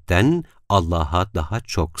abidden Allah'a daha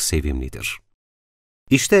çok sevimlidir.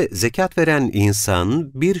 İşte zekat veren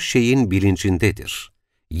insan bir şeyin bilincindedir.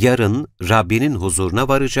 Yarın Rabbinin huzuruna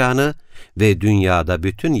varacağını ve dünyada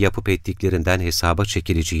bütün yapıp ettiklerinden hesaba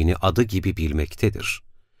çekileceğini adı gibi bilmektedir.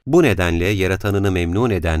 Bu nedenle yaratanını memnun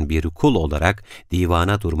eden bir kul olarak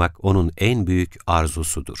divana durmak onun en büyük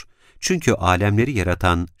arzusudur. Çünkü alemleri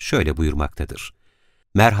yaratan şöyle buyurmaktadır.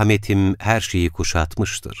 Merhametim her şeyi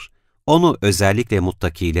kuşatmıştır. Onu özellikle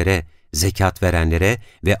muttakilere, zekat verenlere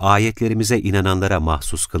ve ayetlerimize inananlara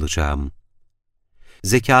mahsus kılacağım.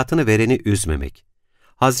 Zekatını vereni üzmemek.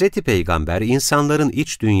 Hazreti Peygamber insanların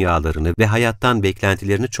iç dünyalarını ve hayattan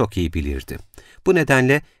beklentilerini çok iyi bilirdi. Bu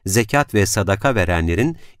nedenle zekat ve sadaka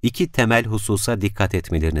verenlerin iki temel hususa dikkat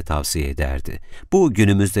etmelerini tavsiye ederdi. Bu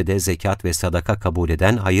günümüzde de zekat ve sadaka kabul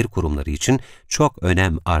eden hayır kurumları için çok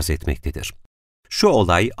önem arz etmektedir. Şu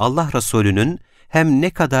olay Allah Resulü'nün hem ne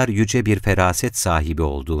kadar yüce bir feraset sahibi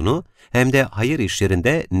olduğunu hem de hayır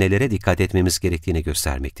işlerinde nelere dikkat etmemiz gerektiğini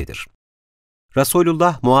göstermektedir.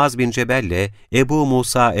 Resulullah Muaz bin Cebel'le Ebu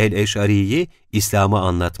Musa el-Eş'ari'yi İslam'ı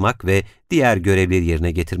anlatmak ve diğer görevleri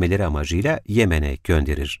yerine getirmeleri amacıyla Yemen'e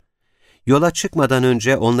gönderir. Yola çıkmadan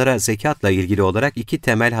önce onlara zekatla ilgili olarak iki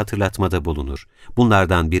temel hatırlatmada bulunur.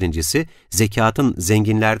 Bunlardan birincisi zekatın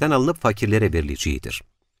zenginlerden alınıp fakirlere verileceğidir.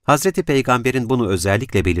 Hazreti Peygamber'in bunu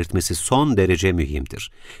özellikle belirtmesi son derece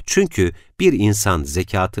mühimdir. Çünkü bir insan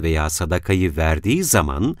zekatı veya sadakayı verdiği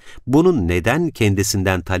zaman bunun neden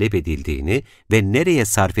kendisinden talep edildiğini ve nereye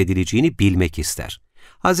sarf edileceğini bilmek ister.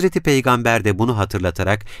 Hazreti Peygamber de bunu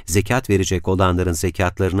hatırlatarak zekat verecek olanların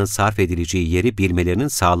zekatlarının sarf edileceği yeri bilmelerinin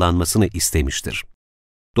sağlanmasını istemiştir.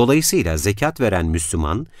 Dolayısıyla zekat veren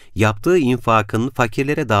Müslüman, yaptığı infakın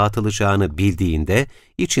fakirlere dağıtılacağını bildiğinde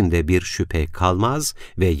içinde bir şüphe kalmaz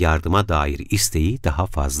ve yardıma dair isteği daha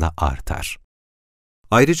fazla artar.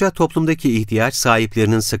 Ayrıca toplumdaki ihtiyaç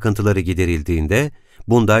sahiplerinin sıkıntıları giderildiğinde,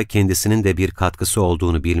 bunda kendisinin de bir katkısı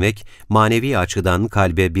olduğunu bilmek, manevi açıdan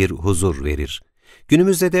kalbe bir huzur verir.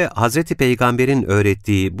 Günümüzde de Hazreti Peygamber'in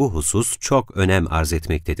öğrettiği bu husus çok önem arz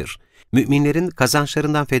etmektedir. Müminlerin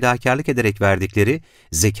kazançlarından fedakarlık ederek verdikleri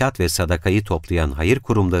zekat ve sadakayı toplayan hayır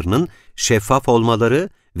kurumlarının şeffaf olmaları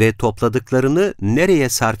ve topladıklarını nereye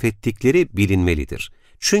sarf ettikleri bilinmelidir.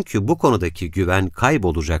 Çünkü bu konudaki güven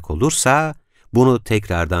kaybolacak olursa, bunu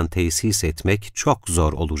tekrardan tesis etmek çok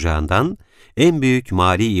zor olacağından, en büyük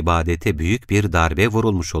mali ibadete büyük bir darbe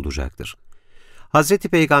vurulmuş olacaktır. Hazreti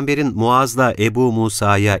Peygamber'in Muaz'la Ebu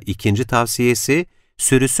Musa'ya ikinci tavsiyesi,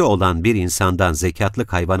 sürüsü olan bir insandan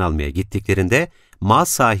zekatlık hayvan almaya gittiklerinde, mal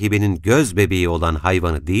sahibinin göz bebeği olan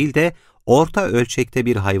hayvanı değil de, orta ölçekte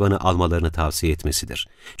bir hayvanı almalarını tavsiye etmesidir.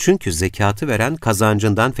 Çünkü zekatı veren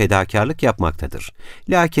kazancından fedakarlık yapmaktadır.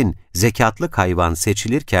 Lakin zekatlık hayvan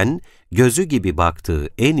seçilirken, gözü gibi baktığı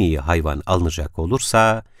en iyi hayvan alınacak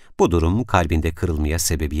olursa, bu durum kalbinde kırılmaya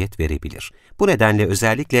sebebiyet verebilir. Bu nedenle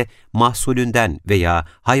özellikle mahsulünden veya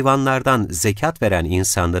hayvanlardan zekat veren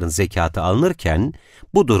insanların zekatı alınırken,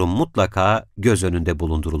 bu durum mutlaka göz önünde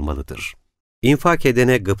bulundurulmalıdır. İnfak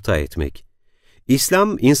edene gıpta etmek.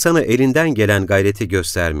 İslam, insanı elinden gelen gayreti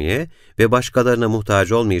göstermeye ve başkalarına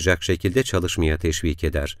muhtaç olmayacak şekilde çalışmaya teşvik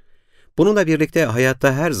eder. Bununla birlikte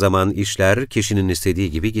hayatta her zaman işler kişinin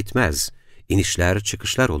istediği gibi gitmez. İnişler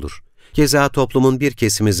çıkışlar olur. Keza toplumun bir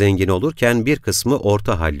kesimi zengin olurken bir kısmı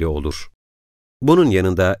orta halli olur. Bunun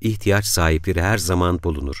yanında ihtiyaç sahipleri her zaman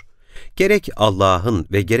bulunur. Gerek Allah'ın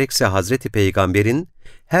ve gerekse Hazreti Peygamber'in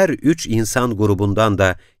her üç insan grubundan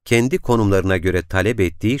da kendi konumlarına göre talep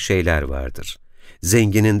ettiği şeyler vardır.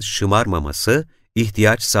 Zenginin şımarmaması,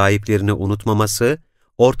 ihtiyaç sahiplerini unutmaması,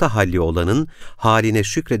 orta halli olanın haline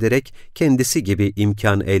şükrederek kendisi gibi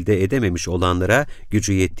imkan elde edememiş olanlara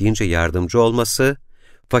gücü yettiğince yardımcı olması,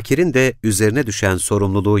 fakirin de üzerine düşen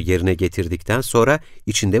sorumluluğu yerine getirdikten sonra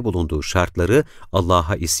içinde bulunduğu şartları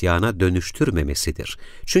Allah'a isyana dönüştürmemesidir.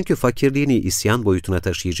 Çünkü fakirliğini isyan boyutuna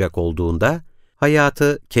taşıyacak olduğunda,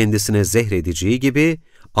 hayatı kendisine zehredeceği gibi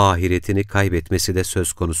ahiretini kaybetmesi de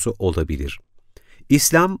söz konusu olabilir.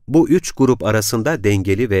 İslam, bu üç grup arasında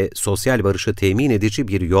dengeli ve sosyal barışı temin edici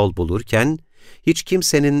bir yol bulurken, hiç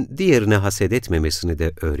kimsenin diğerine haset etmemesini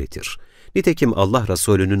de öğretir. Nitekim Allah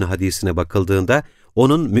Resulü'nün hadisine bakıldığında,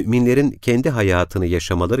 onun müminlerin kendi hayatını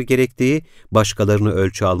yaşamaları gerektiği, başkalarını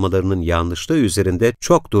ölçü almalarının yanlışlığı üzerinde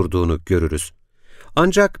çok durduğunu görürüz.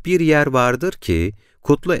 Ancak bir yer vardır ki,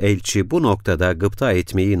 kutlu elçi bu noktada gıpta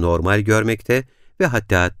etmeyi normal görmekte ve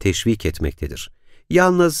hatta teşvik etmektedir.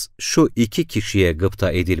 Yalnız şu iki kişiye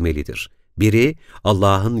gıpta edilmelidir. Biri,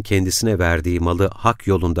 Allah'ın kendisine verdiği malı hak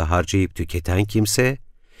yolunda harcayıp tüketen kimse,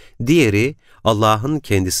 diğeri, Allah'ın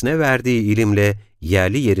kendisine verdiği ilimle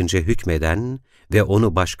yerli yerince hükmeden ve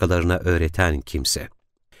onu başkalarına öğreten kimse.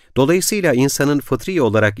 Dolayısıyla insanın fıtri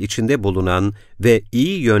olarak içinde bulunan ve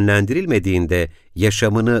iyi yönlendirilmediğinde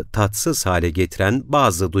yaşamını tatsız hale getiren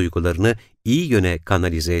bazı duygularını iyi yöne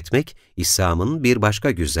kanalize etmek, İslam'ın bir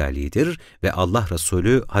başka güzelliğidir ve Allah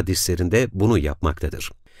Resulü hadislerinde bunu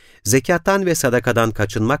yapmaktadır. Zekattan ve sadakadan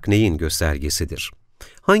kaçınmak neyin göstergesidir?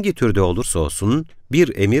 Hangi türde olursa olsun,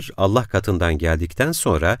 bir emir Allah katından geldikten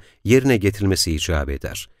sonra yerine getirilmesi icap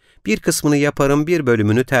eder. Bir kısmını yaparım, bir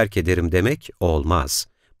bölümünü terk ederim demek olmaz.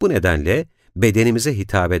 Bu nedenle bedenimize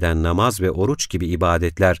hitap eden namaz ve oruç gibi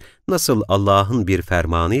ibadetler nasıl Allah'ın bir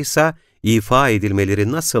fermanıysa, ifa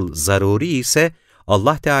edilmeleri nasıl zaruri ise,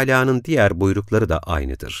 Allah Teala'nın diğer buyrukları da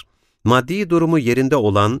aynıdır. Maddi durumu yerinde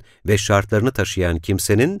olan ve şartlarını taşıyan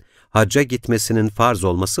kimsenin hacca gitmesinin farz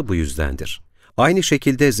olması bu yüzdendir. Aynı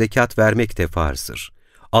şekilde zekat vermek de farzdır.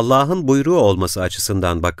 Allah'ın buyruğu olması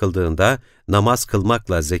açısından bakıldığında, namaz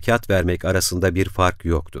kılmakla zekat vermek arasında bir fark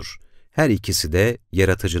yoktur. Her ikisi de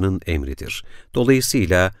yaratıcının emridir.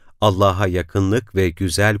 Dolayısıyla Allah'a yakınlık ve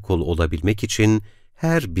güzel kul olabilmek için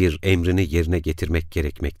her bir emrini yerine getirmek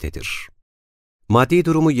gerekmektedir. Maddi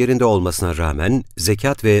durumu yerinde olmasına rağmen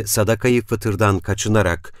zekat ve sadakayı fıtırdan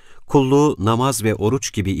kaçınarak kulluğu namaz ve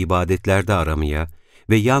oruç gibi ibadetlerde aramaya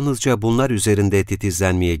ve yalnızca bunlar üzerinde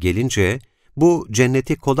titizlenmeye gelince, bu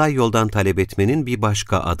cenneti kolay yoldan talep etmenin bir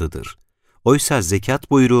başka adıdır. Oysa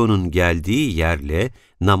zekat buyruğunun geldiği yerle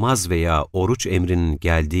namaz veya oruç emrinin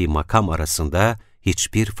geldiği makam arasında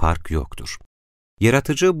hiçbir fark yoktur.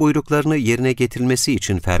 Yaratıcı buyruklarını yerine getirilmesi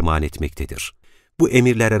için ferman etmektedir. Bu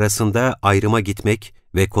emirler arasında ayrıma gitmek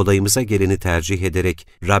ve kolayımıza geleni tercih ederek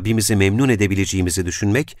Rabbimizi memnun edebileceğimizi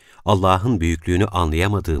düşünmek, Allah'ın büyüklüğünü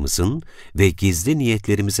anlayamadığımızın ve gizli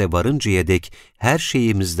niyetlerimize varıncaya dek her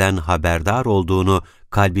şeyimizden haberdar olduğunu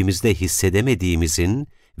kalbimizde hissedemediğimizin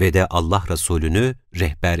ve de Allah Resulü'nü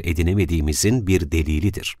rehber edinemediğimizin bir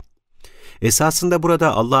delilidir. Esasında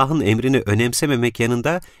burada Allah'ın emrini önemsememek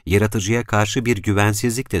yanında yaratıcıya karşı bir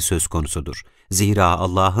güvensizlik de söz konusudur. Zira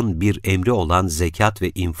Allah'ın bir emri olan zekat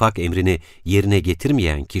ve infak emrini yerine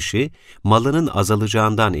getirmeyen kişi, malının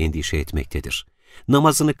azalacağından endişe etmektedir.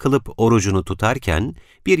 Namazını kılıp orucunu tutarken,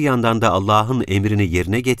 bir yandan da Allah'ın emrini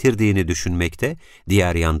yerine getirdiğini düşünmekte,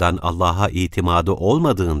 diğer yandan Allah'a itimadı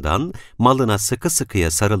olmadığından malına sıkı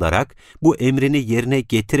sıkıya sarılarak bu emrini yerine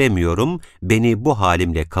getiremiyorum, beni bu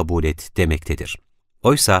halimle kabul et demektedir.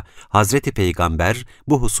 Oysa Hazreti Peygamber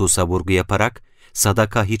bu hususa vurgu yaparak,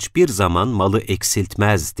 sadaka hiçbir zaman malı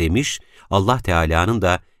eksiltmez demiş, Allah Teala'nın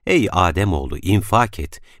da ey Ademoğlu infak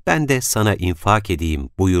et, ben de sana infak edeyim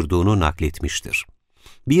buyurduğunu nakletmiştir.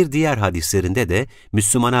 Bir diğer hadislerinde de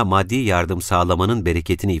Müslümana maddi yardım sağlamanın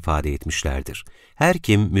bereketini ifade etmişlerdir. Her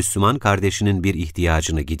kim Müslüman kardeşinin bir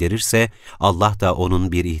ihtiyacını giderirse, Allah da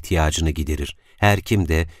onun bir ihtiyacını giderir. Her kim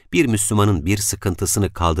de bir Müslümanın bir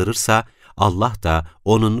sıkıntısını kaldırırsa, Allah da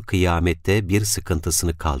onun kıyamette bir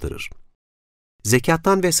sıkıntısını kaldırır.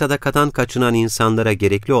 Zekattan ve sadakadan kaçınan insanlara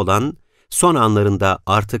gerekli olan, son anlarında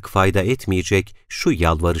artık fayda etmeyecek şu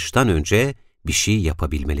yalvarıştan önce bir şey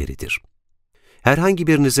yapabilmeleridir. Herhangi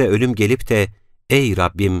birinize ölüm gelip de, ''Ey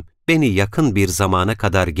Rabbim, beni yakın bir zamana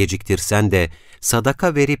kadar geciktirsen de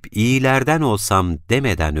sadaka verip iyilerden olsam.''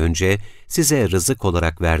 demeden önce size rızık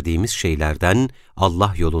olarak verdiğimiz şeylerden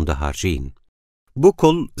Allah yolunda harcayın. Bu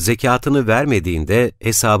kul zekatını vermediğinde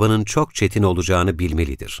hesabının çok çetin olacağını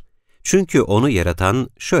bilmelidir. Çünkü onu yaratan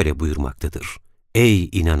şöyle buyurmaktadır: Ey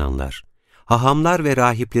inananlar! Hahamlar ve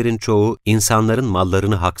rahiplerin çoğu insanların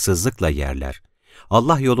mallarını haksızlıkla yerler.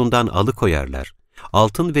 Allah yolundan alıkoyarlar.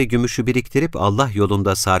 Altın ve gümüşü biriktirip Allah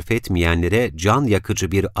yolunda sarf etmeyenlere can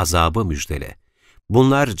yakıcı bir azabı müjdele.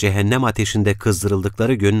 Bunlar cehennem ateşinde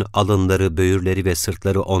kızdırıldıkları gün alınları, böğürleri ve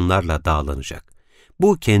sırtları onlarla dağlanacak.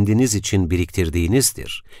 Bu kendiniz için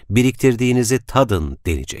biriktirdiğinizdir. Biriktirdiğinizi tadın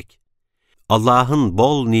denecek. Allah'ın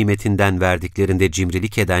bol nimetinden verdiklerinde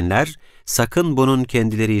cimrilik edenler, sakın bunun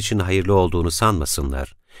kendileri için hayırlı olduğunu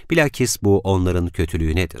sanmasınlar. Bilakis bu onların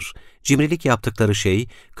kötülüğünedir. Cimrilik yaptıkları şey,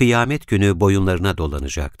 kıyamet günü boyunlarına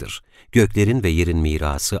dolanacaktır. Göklerin ve yerin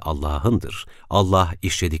mirası Allah'ındır. Allah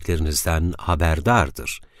işlediklerinizden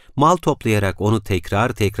haberdardır. Mal toplayarak onu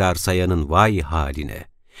tekrar tekrar sayanın vay haline.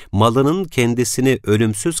 Malının kendisini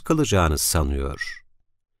ölümsüz kılacağını sanıyor.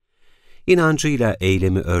 İnancıyla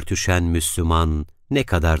eylemi örtüşen Müslüman ne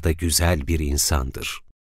kadar da güzel bir insandır.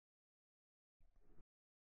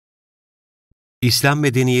 İslam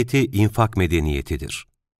medeniyeti infak medeniyetidir.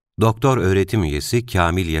 Doktor öğretim üyesi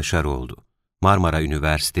Kamil Yaşaroğlu, Marmara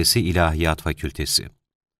Üniversitesi İlahiyat Fakültesi.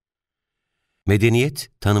 Medeniyet,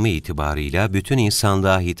 tanımı itibarıyla bütün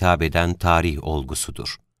insanlığa hitap eden tarih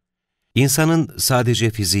olgusudur. İnsanın sadece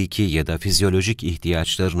fiziki ya da fizyolojik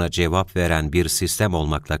ihtiyaçlarına cevap veren bir sistem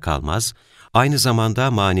olmakla kalmaz, aynı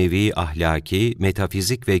zamanda manevi, ahlaki,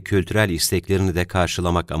 metafizik ve kültürel isteklerini de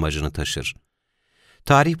karşılamak amacını taşır.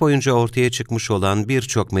 Tarih boyunca ortaya çıkmış olan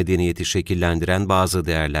birçok medeniyeti şekillendiren bazı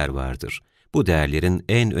değerler vardır. Bu değerlerin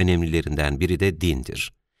en önemlilerinden biri de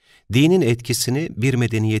dindir. Dinin etkisini bir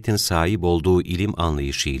medeniyetin sahip olduğu ilim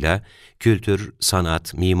anlayışıyla kültür,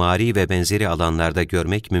 sanat, mimari ve benzeri alanlarda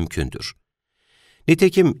görmek mümkündür.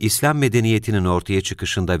 Nitekim İslam medeniyetinin ortaya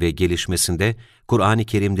çıkışında ve gelişmesinde Kur'an-ı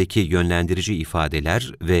Kerim'deki yönlendirici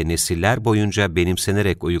ifadeler ve nesiller boyunca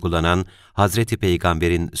benimsenerek uygulanan Hazreti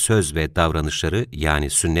Peygamber'in söz ve davranışları yani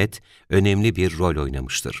sünnet önemli bir rol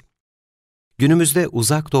oynamıştır. Günümüzde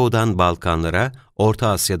Uzak Doğu'dan Balkanlara, Orta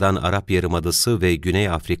Asya'dan Arap Yarımadası ve Güney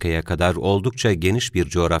Afrika'ya kadar oldukça geniş bir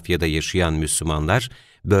coğrafyada yaşayan Müslümanlar,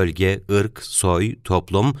 bölge, ırk, soy,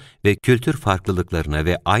 toplum ve kültür farklılıklarına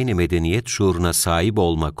ve aynı medeniyet şuuruna sahip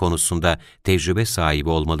olma konusunda tecrübe sahibi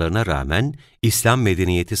olmalarına rağmen, İslam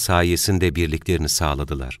medeniyeti sayesinde birliklerini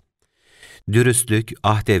sağladılar. Dürüstlük,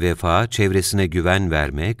 ahde vefa, çevresine güven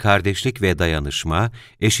verme, kardeşlik ve dayanışma,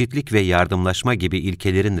 eşitlik ve yardımlaşma gibi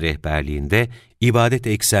ilkelerin rehberliğinde ibadet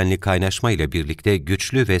eksenli kaynaşma ile birlikte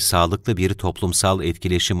güçlü ve sağlıklı bir toplumsal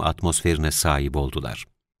etkileşim atmosferine sahip oldular.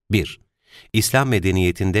 1. İslam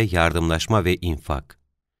medeniyetinde yardımlaşma ve infak.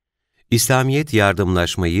 İslamiyet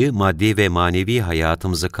yardımlaşmayı maddi ve manevi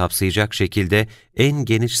hayatımızı kapsayacak şekilde en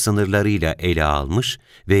geniş sınırlarıyla ele almış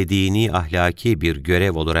ve dini ahlaki bir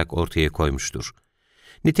görev olarak ortaya koymuştur.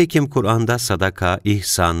 Nitekim Kur'an'da sadaka,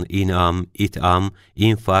 ihsan, inam, itam,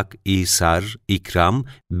 infak, isar, ikram,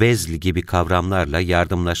 bezl gibi kavramlarla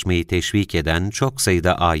yardımlaşmayı teşvik eden çok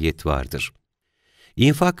sayıda ayet vardır.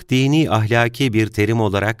 İnfak, dini ahlaki bir terim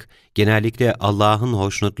olarak genellikle Allah'ın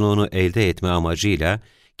hoşnutluğunu elde etme amacıyla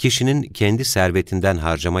kişinin kendi servetinden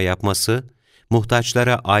harcama yapması,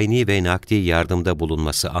 muhtaçlara ayni ve nakdi yardımda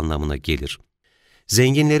bulunması anlamına gelir.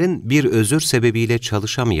 Zenginlerin bir özür sebebiyle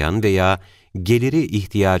çalışamayan veya geliri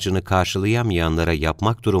ihtiyacını karşılayamayanlara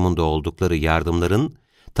yapmak durumunda oldukları yardımların,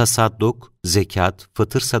 tasadduk, zekat,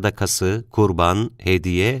 fıtır sadakası, kurban,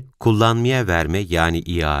 hediye, kullanmaya verme yani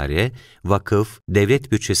iare, vakıf,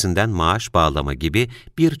 devlet bütçesinden maaş bağlama gibi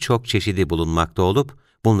birçok çeşidi bulunmakta olup,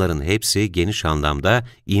 bunların hepsi geniş anlamda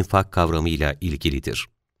infak kavramıyla ilgilidir.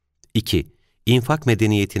 2. İnfak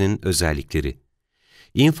medeniyetinin özellikleri.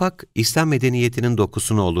 İnfak, İslam medeniyetinin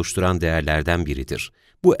dokusunu oluşturan değerlerden biridir.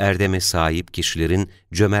 Bu erdeme sahip kişilerin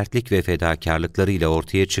cömertlik ve fedakarlıklarıyla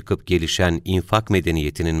ortaya çıkıp gelişen infak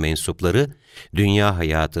medeniyetinin mensupları, dünya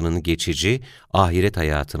hayatının geçici, ahiret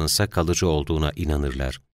hayatınınsa kalıcı olduğuna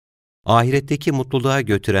inanırlar. Ahiretteki mutluluğa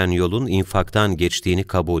götüren yolun infaktan geçtiğini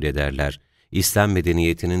kabul ederler. İslam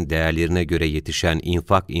medeniyetinin değerlerine göre yetişen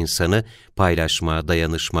infak insanı, paylaşma,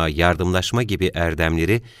 dayanışma, yardımlaşma gibi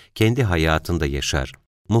erdemleri kendi hayatında yaşar.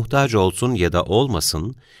 Muhtaç olsun ya da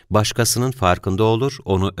olmasın, başkasının farkında olur,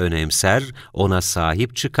 onu önemser, ona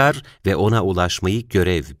sahip çıkar ve ona ulaşmayı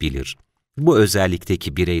görev bilir. Bu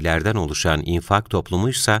özellikteki bireylerden oluşan infak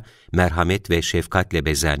toplumuysa, merhamet ve şefkatle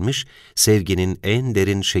bezenmiş, sevginin en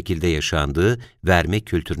derin şekilde yaşandığı, verme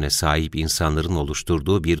kültürüne sahip insanların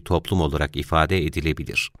oluşturduğu bir toplum olarak ifade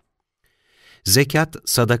edilebilir. Zekat,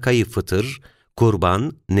 sadakayı fıtır,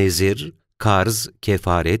 kurban, nezir, karz,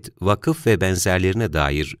 kefaret, vakıf ve benzerlerine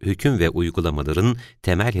dair hüküm ve uygulamaların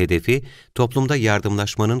temel hedefi toplumda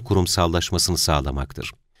yardımlaşmanın kurumsallaşmasını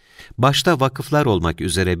sağlamaktır. Başta vakıflar olmak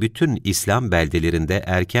üzere bütün İslam beldelerinde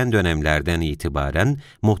erken dönemlerden itibaren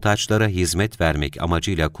muhtaçlara hizmet vermek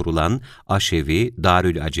amacıyla kurulan aşevi,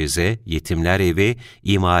 darül aceze, yetimler evi,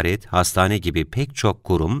 imaret, hastane gibi pek çok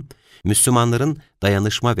kurum, Müslümanların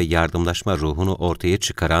dayanışma ve yardımlaşma ruhunu ortaya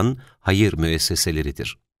çıkaran hayır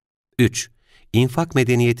müesseseleridir. 3. İnfak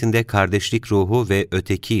medeniyetinde kardeşlik ruhu ve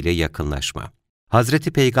ötekiyle yakınlaşma.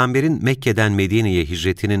 Hazreti Peygamber'in Mekke'den Medine'ye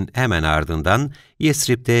hicretinin hemen ardından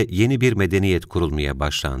Yesrib'de yeni bir medeniyet kurulmaya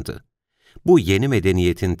başlandı. Bu yeni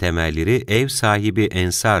medeniyetin temelleri ev sahibi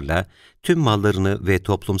Ensar'la tüm mallarını ve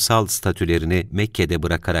toplumsal statülerini Mekke'de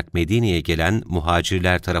bırakarak Medine'ye gelen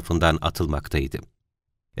muhacirler tarafından atılmaktaydı.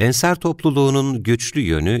 Ensar topluluğunun güçlü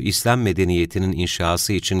yönü, İslam medeniyetinin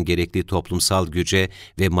inşası için gerekli toplumsal güce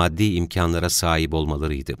ve maddi imkanlara sahip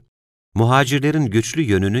olmalarıydı. Muhacirlerin güçlü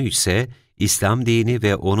yönünü ise, İslam dini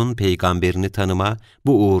ve onun peygamberini tanıma,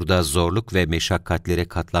 bu uğurda zorluk ve meşakkatlere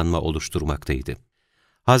katlanma oluşturmaktaydı.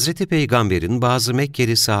 Hazreti Peygamber'in bazı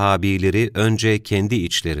Mekkeli sahabileri önce kendi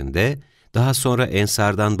içlerinde, daha sonra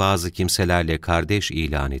Ensar'dan bazı kimselerle kardeş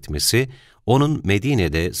ilan etmesi, onun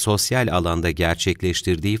Medine'de sosyal alanda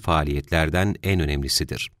gerçekleştirdiği faaliyetlerden en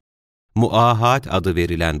önemlisidir. Muahat adı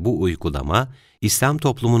verilen bu uygulama, İslam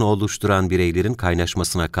toplumunu oluşturan bireylerin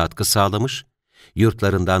kaynaşmasına katkı sağlamış,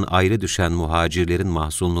 yurtlarından ayrı düşen muhacirlerin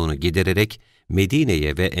mahzunluğunu gidererek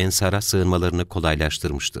Medine'ye ve Ensar'a sığınmalarını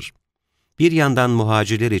kolaylaştırmıştır. Bir yandan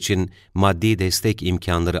muhacirler için maddi destek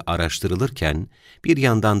imkanları araştırılırken, bir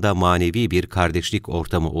yandan da manevi bir kardeşlik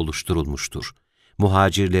ortamı oluşturulmuştur.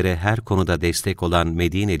 Muhacirlere her konuda destek olan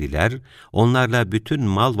Medineliler, onlarla bütün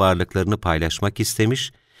mal varlıklarını paylaşmak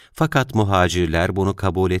istemiş, fakat muhacirler bunu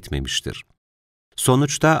kabul etmemiştir.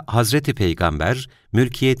 Sonuçta Hazreti Peygamber,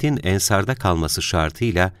 mülkiyetin Ensar'da kalması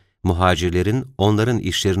şartıyla muhacirlerin onların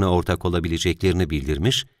işlerine ortak olabileceklerini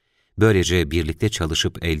bildirmiş, böylece birlikte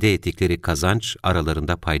çalışıp elde ettikleri kazanç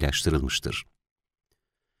aralarında paylaştırılmıştır.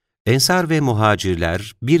 Ensar ve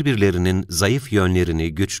muhacirler birbirlerinin zayıf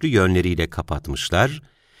yönlerini güçlü yönleriyle kapatmışlar,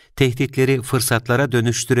 tehditleri fırsatlara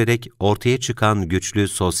dönüştürerek ortaya çıkan güçlü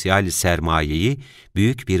sosyal sermayeyi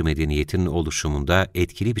büyük bir medeniyetin oluşumunda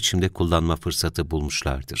etkili biçimde kullanma fırsatı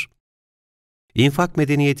bulmuşlardır. İnfak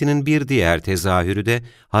medeniyetinin bir diğer tezahürü de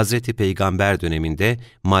Hazreti Peygamber döneminde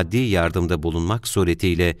maddi yardımda bulunmak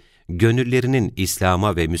suretiyle gönüllerinin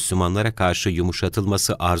İslam'a ve Müslümanlara karşı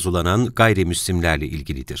yumuşatılması arzulanan gayrimüslimlerle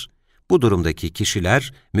ilgilidir. Bu durumdaki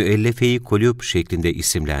kişiler müellefe-i kulûb şeklinde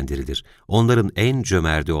isimlendirilir. Onların en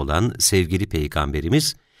cömerti olan sevgili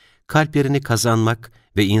Peygamberimiz, kalplerini kazanmak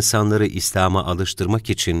ve insanları İslam'a alıştırmak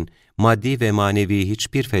için maddi ve manevi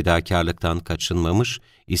hiçbir fedakarlıktan kaçınmamış,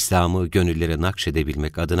 İslam'ı gönüllere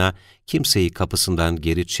nakşedebilmek adına kimseyi kapısından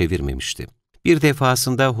geri çevirmemişti. Bir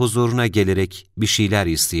defasında huzuruna gelerek bir şeyler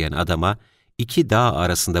isteyen adama, 2 dağ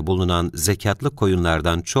arasında bulunan zekatlı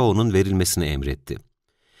koyunlardan çoğunun verilmesini emretti.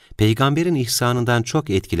 Peygamberin ihsanından çok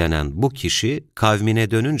etkilenen bu kişi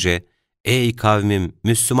kavmine dönünce, "Ey kavmim,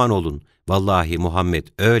 Müslüman olun, vallahi Muhammed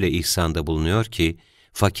öyle ihsanda bulunuyor ki,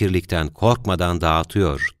 fakirlikten korkmadan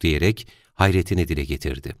dağıtıyor" diyerek hayretini dile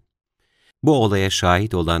getirdi. Bu olaya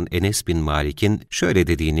şahit olan Enes bin Malik'in şöyle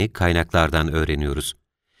dediğini kaynaklardan öğreniyoruz.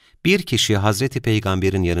 Bir kişi Hazreti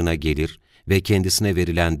Peygamber'in yanına gelir ve kendisine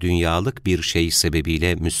verilen dünyalık bir şey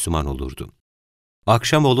sebebiyle Müslüman olurdu.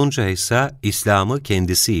 Akşam olunca ise İslam'ı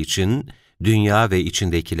kendisi için dünya ve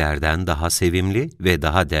içindekilerden daha sevimli ve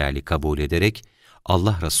daha değerli kabul ederek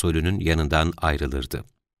Allah Resulü'nün yanından ayrılırdı.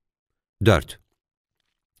 4.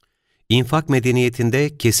 İnfak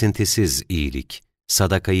medeniyetinde kesintisiz iyilik,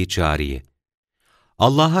 sadaka-i câriye.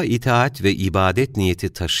 Allah'a itaat ve ibadet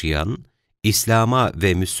niyeti taşıyan, İslam'a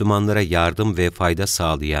ve Müslümanlara yardım ve fayda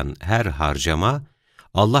sağlayan her harcama,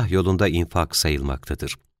 Allah yolunda infak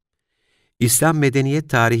sayılmaktadır. İslam medeniyet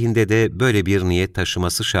tarihinde de böyle bir niyet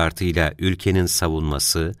taşıması şartıyla ülkenin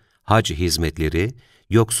savunması, hac hizmetleri,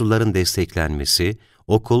 yoksulların desteklenmesi,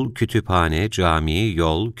 okul, kütüphane, cami,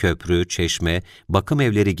 yol, köprü, çeşme, bakım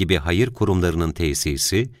evleri gibi hayır kurumlarının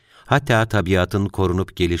tesisi, hatta tabiatın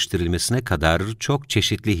korunup geliştirilmesine kadar çok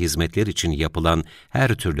çeşitli hizmetler için yapılan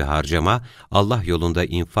her türlü harcama Allah yolunda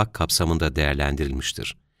infak kapsamında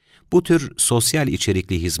değerlendirilmiştir. Bu tür sosyal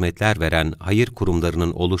içerikli hizmetler veren hayır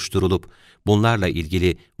kurumlarının oluşturulup bunlarla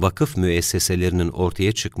ilgili vakıf müesseselerinin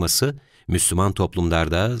ortaya çıkması, Müslüman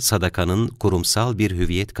toplumlarda sadakanın kurumsal bir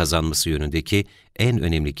hüviyet kazanması yönündeki en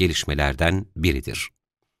önemli gelişmelerden biridir.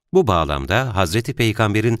 Bu bağlamda Hazreti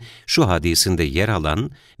Peygamber'in şu hadisinde yer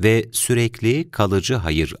alan ve sürekli kalıcı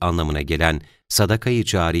hayır anlamına gelen sadaka-i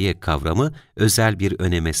cariye kavramı özel bir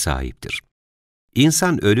öneme sahiptir.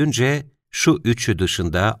 İnsan ölünce şu üçü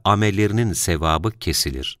dışında amellerinin sevabı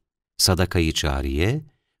kesilir. Sadaka-i cariye,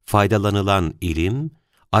 faydalanılan ilim,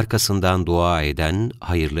 arkasından dua eden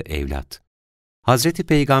hayırlı evlat. Hazreti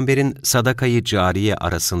Peygamber'in sadaka-i cariye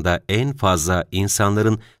arasında en fazla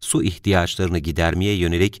insanların su ihtiyaçlarını gidermeye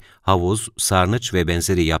yönelik havuz, sarnıç ve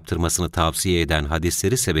benzeri yaptırmasını tavsiye eden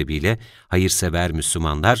hadisleri sebebiyle hayırsever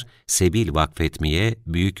Müslümanlar sebil vakfetmeye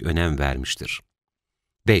büyük önem vermiştir.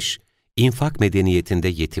 5. İnfak medeniyetinde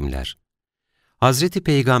yetimler. Hazreti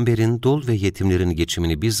Peygamber'in dul ve yetimlerin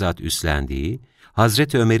geçimini bizzat üstlendiği,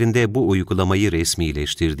 Hazreti Ömer'in de bu uygulamayı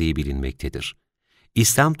resmileştirdiği bilinmektedir.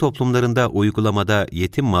 İslam toplumlarında uygulamada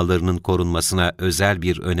yetim mallarının korunmasına özel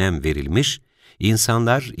bir önem verilmiş,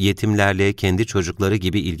 insanlar yetimlerle kendi çocukları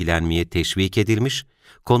gibi ilgilenmeye teşvik edilmiş,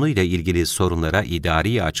 konuyla ilgili sorunlara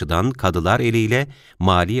idari açıdan kadılar eliyle,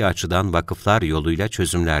 mali açıdan vakıflar yoluyla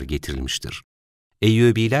çözümler getirilmiştir.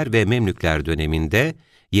 Eyyubiler ve Memlükler döneminde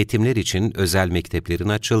yetimler için özel mekteplerin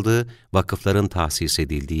açıldığı, vakıfların tahsis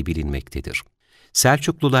edildiği bilinmektedir.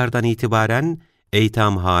 Selçuklulardan itibaren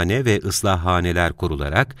eytamhane ve ıslahhaneler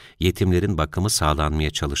kurularak yetimlerin bakımı sağlanmaya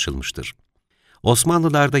çalışılmıştır.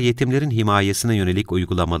 Osmanlılarda yetimlerin himayesine yönelik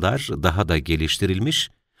uygulamalar daha da geliştirilmiş,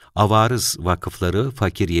 avarız vakıfları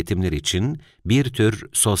fakir yetimler için bir tür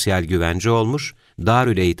sosyal güvence olmuş,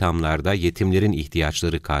 darül eytamlarda yetimlerin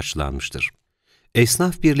ihtiyaçları karşılanmıştır.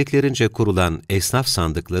 Esnaf birliklerince kurulan esnaf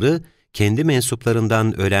sandıkları, kendi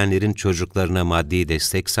mensuplarından ölenlerin çocuklarına maddi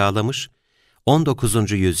destek sağlamış,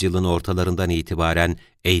 19. yüzyılın ortalarından itibaren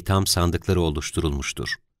eytam sandıkları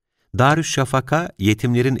oluşturulmuştur. Darüşşafaka,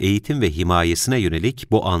 yetimlerin eğitim ve himayesine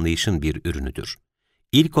yönelik bu anlayışın bir ürünüdür.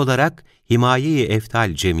 İlk olarak Himaye-i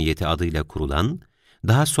Eftal Cemiyeti adıyla kurulan,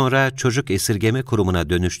 daha sonra Çocuk Esirgeme Kurumu'na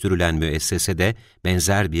dönüştürülen müessese de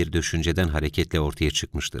benzer bir düşünceden hareketle ortaya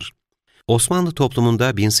çıkmıştır. Osmanlı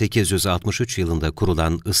toplumunda 1863 yılında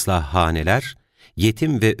kurulan ıslahhaneler,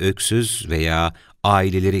 yetim ve öksüz veya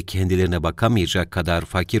aileleri kendilerine bakamayacak kadar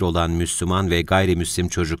fakir olan Müslüman ve gayrimüslim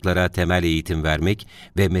çocuklara temel eğitim vermek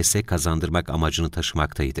ve meslek kazandırmak amacını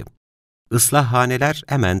taşımaktaydı. Islahhaneler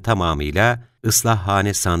hemen tamamıyla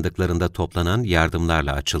ıslahhane sandıklarında toplanan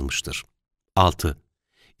yardımlarla açılmıştır. 6.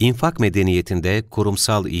 İnfak medeniyetinde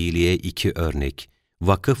kurumsal iyiliğe iki örnek,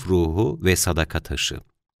 vakıf ruhu ve sadaka taşı.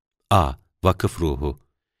 A. Vakıf ruhu.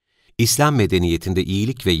 İslam medeniyetinde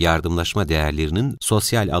iyilik ve yardımlaşma değerlerinin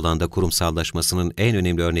sosyal alanda kurumsallaşmasının en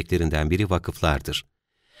önemli örneklerinden biri vakıflardır.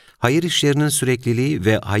 Hayır işlerinin sürekliliği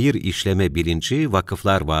ve hayır işleme bilinci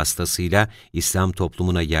vakıflar vasıtasıyla İslam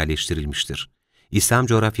toplumuna yerleştirilmiştir. İslam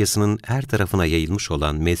coğrafyasının her tarafına yayılmış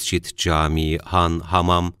olan mescit, cami, han,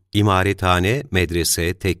 hamam, imarethane,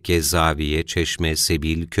 medrese, tekke, zaviye, çeşme,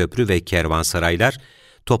 sebil, köprü ve kervansaraylar,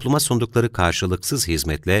 topluma sundukları karşılıksız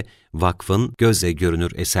hizmetle vakfın gözle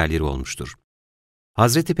görünür eserleri olmuştur.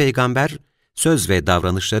 Hazreti Peygamber, söz ve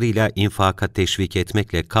davranışlarıyla infaka teşvik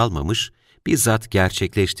etmekle kalmamış, bizzat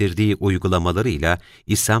gerçekleştirdiği uygulamalarıyla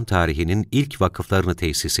İslam tarihinin ilk vakıflarını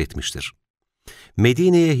tesis etmiştir.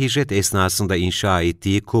 Medine'ye hicret esnasında inşa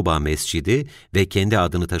ettiği Kuba Mescidi ve kendi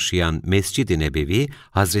adını taşıyan Mescid-i Nebevi,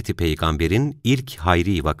 Hazreti Peygamber'in ilk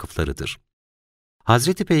hayri vakıflarıdır.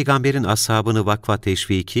 Hazreti Peygamber'in ashabını vakfa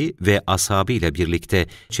teşviki ve ashabıyla birlikte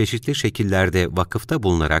çeşitli şekillerde vakıfta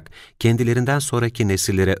bulunarak kendilerinden sonraki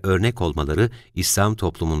nesillere örnek olmaları İslam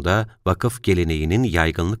toplumunda vakıf geleneğinin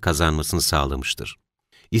yaygınlık kazanmasını sağlamıştır.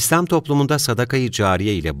 İslam toplumunda sadaka-i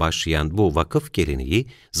cariye ile başlayan bu vakıf geleneği,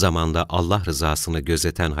 zamanla Allah rızasını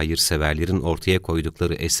gözeten hayırseverlerin ortaya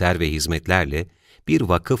koydukları eser ve hizmetlerle bir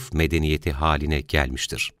vakıf medeniyeti haline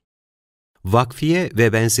gelmiştir. Vakfiye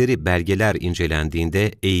ve benzeri belgeler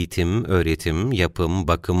incelendiğinde eğitim, öğretim, yapım,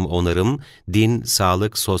 bakım, onarım, din,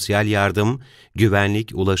 sağlık, sosyal yardım,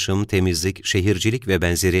 güvenlik, ulaşım, temizlik, şehircilik ve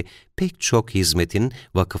benzeri pek çok hizmetin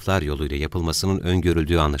vakıflar yoluyla yapılmasının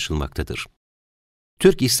öngörüldüğü anlaşılmaktadır.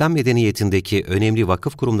 Türk İslam medeniyetindeki önemli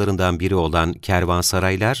vakıf kurumlarından biri olan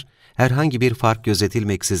kervansaraylar, herhangi bir fark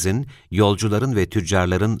gözetilmeksizin yolcuların ve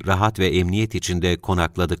tüccarların rahat ve emniyet içinde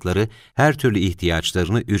konakladıkları her türlü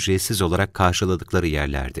ihtiyaçlarını ücretsiz olarak karşıladıkları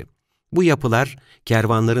yerlerdi. Bu yapılar,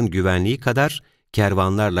 kervanların güvenliği kadar,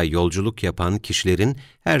 kervanlarla yolculuk yapan kişilerin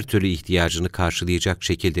her türlü ihtiyacını karşılayacak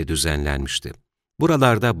şekilde düzenlenmişti.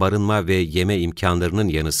 Buralarda barınma ve yeme imkanlarının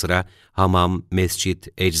yanı sıra hamam, mescit,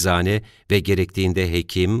 eczane ve gerektiğinde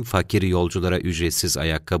hekim, fakir yolculara ücretsiz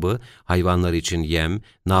ayakkabı, hayvanlar için yem,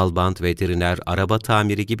 nalbant, veteriner, araba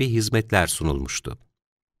tamiri gibi hizmetler sunulmuştu.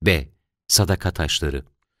 B. Sadaka taşları.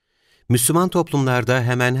 Müslüman toplumlarda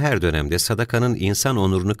hemen her dönemde sadakanın insan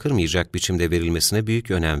onurunu kırmayacak biçimde verilmesine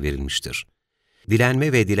büyük önem verilmiştir.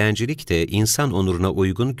 Dilenme ve dilencilik de insan onuruna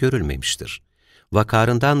uygun görülmemiştir.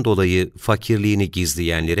 Vakarından dolayı fakirliğini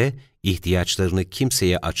gizleyenlere, ihtiyaçlarını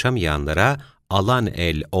kimseye açamayanlara alan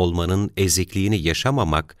el olmanın ezikliğini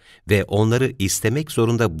yaşamamak ve onları istemek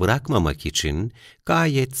zorunda bırakmamak için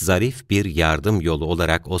gayet zarif bir yardım yolu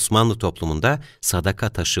olarak Osmanlı toplumunda sadaka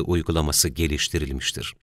taşı uygulaması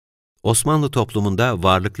geliştirilmiştir. Osmanlı toplumunda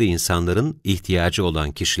varlıklı insanların ihtiyacı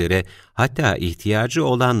olan kişilere, hatta ihtiyacı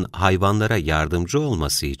olan hayvanlara yardımcı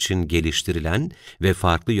olması için geliştirilen ve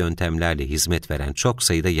farklı yöntemlerle hizmet veren çok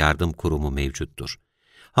sayıda yardım kurumu mevcuttur.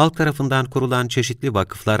 Halk tarafından kurulan çeşitli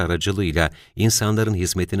vakıflar aracılığıyla insanların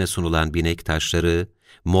hizmetine sunulan binek taşları,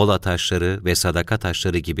 mola taşları ve sadaka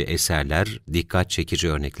taşları gibi eserler dikkat çekici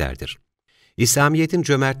örneklerdir. İslamiyet'in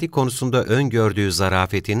cömertlik konusunda öngördüğü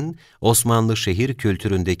zarafetin, Osmanlı şehir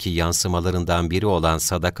kültüründeki yansımalarından biri olan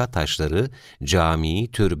sadaka taşları,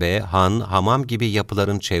 cami, türbe, han, hamam gibi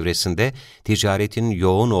yapıların çevresinde, ticaretin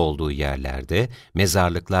yoğun olduğu yerlerde,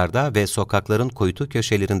 mezarlıklarda ve sokakların kuytu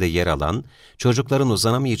köşelerinde yer alan, çocukların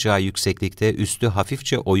uzanamayacağı yükseklikte üstü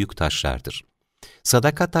hafifçe oyuk taşlardır.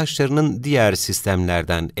 Sadaka taşlarının diğer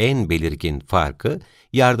sistemlerden en belirgin farkı,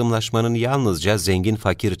 yardımlaşmanın yalnızca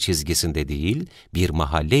zengin-fakir çizgisinde değil, bir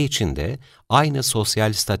mahalle içinde aynı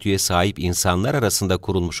sosyal statüye sahip insanlar arasında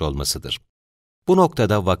kurulmuş olmasıdır. Bu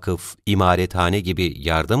noktada vakıf, imarethane gibi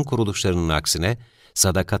yardım kuruluşlarının aksine,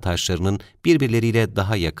 sadaka taşlarının birbirleriyle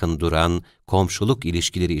daha yakın duran, komşuluk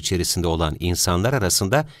ilişkileri içerisinde olan insanlar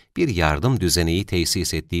arasında bir yardım düzeneği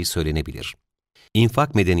tesis ettiği söylenebilir.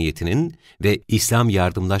 İnfak medeniyetinin ve İslam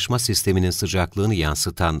yardımlaşma sisteminin sıcaklığını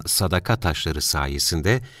yansıtan sadaka taşları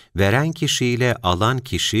sayesinde veren kişiyle alan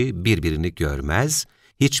kişi birbirini görmez,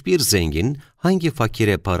 hiçbir zengin hangi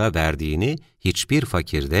fakire para verdiğini, hiçbir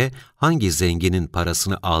fakir de hangi zenginin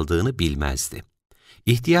parasını aldığını bilmezdi.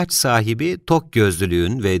 İhtiyaç sahibi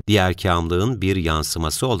tokgözlülüğün ve diğerkâmlığın bir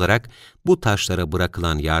yansıması olarak bu taşlara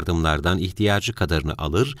bırakılan yardımlardan ihtiyacı kadarını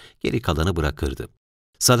alır, geri kalanı bırakırdı.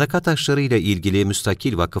 Sadaka taşlarıyla ilgili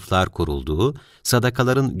müstakil vakıflar kurulduğu,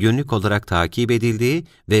 sadakaların günlük olarak takip edildiği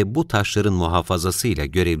ve bu taşların muhafazasıyla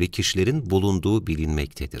görevli kişilerin bulunduğu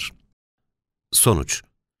bilinmektedir. Sonuç: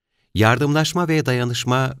 yardımlaşma ve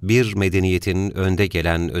dayanışma bir medeniyetin önde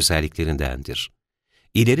gelen özelliklerindendir.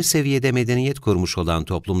 İleri seviyede medeniyet kurmuş olan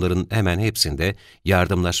toplumların hemen hepsinde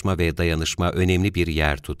yardımlaşma ve dayanışma önemli bir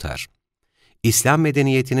yer tutar. İslam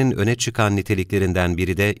medeniyetinin öne çıkan niteliklerinden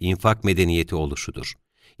biri de infak medeniyeti oluşudur.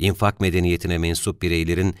 İnfak medeniyetine mensup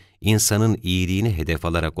bireylerin insanın iyiliğini hedef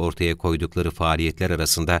alarak ortaya koydukları faaliyetler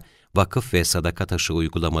arasında vakıf ve sadaka taşı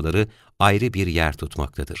uygulamaları ayrı bir yer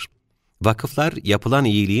tutmaktadır. Vakıflar yapılan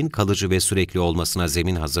iyiliğin kalıcı ve sürekli olmasına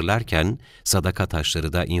zemin hazırlarken, sadaka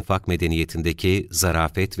taşları da infak medeniyetindeki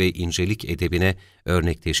zarafet ve incelik edebine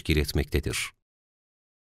örnek teşkil etmektedir.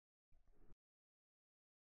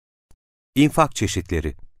 İnfak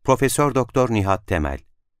çeşitleri. Profesör Doktor Nihat Temel,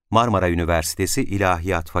 Marmara Üniversitesi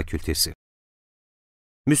İlahiyat Fakültesi.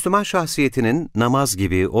 Müslüman şahsiyetinin namaz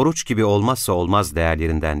gibi, oruç gibi olmazsa olmaz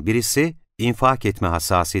değerlerinden birisi, infak etme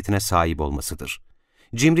hassasiyetine sahip olmasıdır.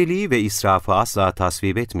 Cimriliği ve israfı asla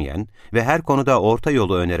tasvip etmeyen ve her konuda orta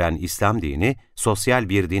yolu öneren İslam dini, sosyal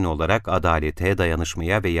bir din olarak adalete,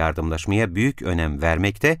 dayanışmaya ve yardımlaşmaya büyük önem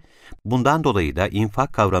vermekte, bundan dolayı da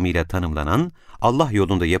infak kavramıyla tanımlanan, Allah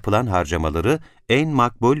yolunda yapılan harcamaları en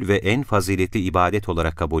makbul ve en faziletli ibadet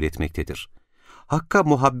olarak kabul etmektedir. Hakka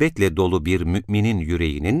muhabbetle dolu bir müminin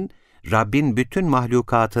yüreğinin, Rabbin bütün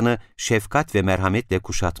mahlukatını şefkat ve merhametle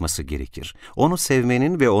kuşatması gerekir. Onu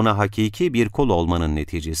sevmenin ve ona hakiki bir kul olmanın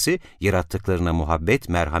neticesi, yarattıklarına muhabbet,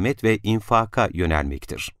 merhamet ve infaka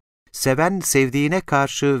yönelmektir. Seven, sevdiğine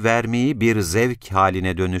karşı vermeyi bir zevk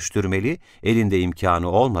haline dönüştürmeli, elinde imkanı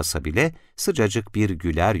olmasa bile sıcacık bir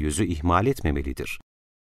güler yüzü ihmal etmemelidir.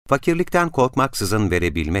 Fakirlikten korkmaksızın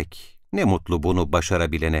verebilmek, ne mutlu bunu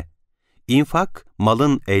başarabilene. İnfak,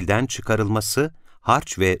 malın elden çıkarılması,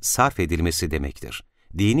 harç ve sarf edilmesi demektir.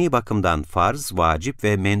 Dini bakımdan farz, vacip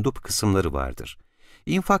ve mendup kısımları vardır.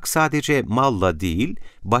 İnfak sadece malla değil,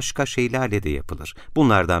 başka şeylerle de yapılır.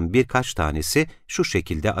 Bunlardan birkaç tanesi şu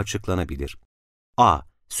şekilde açıklanabilir. A.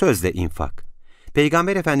 Sözle infak.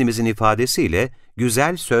 Peygamber Efendimizin ifadesiyle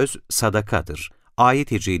güzel söz sadakadır.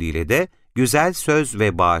 Ayet-i celiyle de güzel söz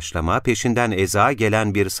ve bağışlama peşinden eza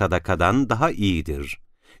gelen bir sadakadan daha iyidir.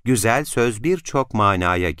 Güzel söz birçok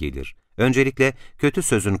manaya gelir. Öncelikle kötü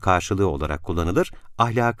sözün karşılığı olarak kullanılır,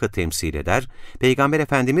 ahlakı temsil eder. Peygamber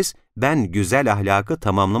Efendimiz, ben güzel ahlakı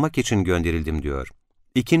tamamlamak için gönderildim diyor.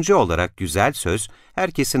 İkinci olarak güzel söz,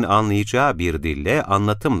 herkesin anlayacağı bir dille,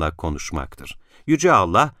 anlatımla konuşmaktır. Yüce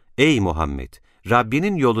Allah, Ey Muhammed!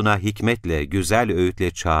 Rabbinin yoluna hikmetle, güzel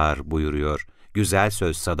öğütle çağır buyuruyor. Güzel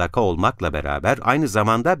söz sadaka olmakla beraber aynı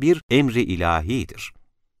zamanda bir emri ilahidir.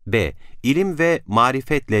 B. İlim ve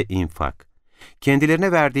marifetle infak.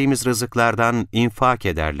 Kendilerine verdiğimiz rızıklardan infak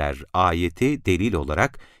ederler ayeti delil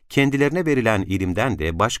olarak, kendilerine verilen ilimden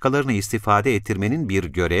de başkalarını istifade ettirmenin bir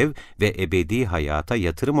görev ve ebedi hayata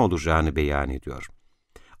yatırım olacağını beyan ediyor.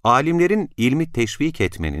 Alimlerin ilmi teşvik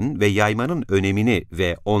etmenin ve yaymanın önemini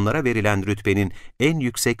ve onlara verilen rütbenin en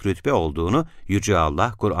yüksek rütbe olduğunu Yüce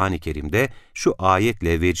Allah Kur'an-ı Kerim'de şu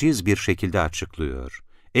ayetle veciz bir şekilde açıklıyor.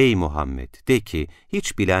 Ey Muhammed! De ki,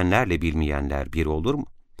 hiç bilenlerle bilmeyenler bir olur mu?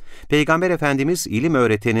 Peygamber Efendimiz ilim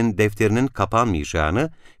öğretenin defterinin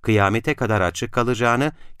kapanmayacağını, kıyamete kadar açık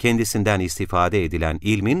kalacağını, kendisinden istifade edilen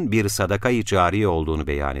ilmin bir sadaka-i cariye olduğunu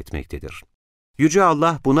beyan etmektedir. Yüce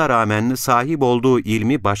Allah buna rağmen sahip olduğu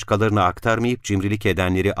ilmi başkalarına aktarmayıp cimrilik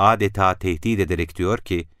edenleri adeta tehdit ederek diyor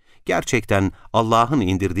ki, gerçekten Allah'ın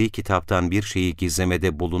indirdiği kitaptan bir şeyi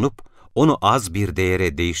gizlemede bulunup, onu az bir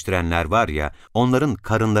değere değiştirenler var ya, onların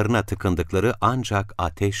karınlarına tıkındıkları ancak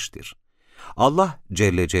ateştir. Allah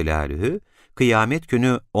Celle Celaluhu, kıyamet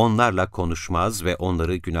günü onlarla konuşmaz ve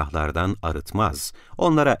onları günahlardan arıtmaz.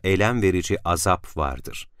 Onlara elem verici azap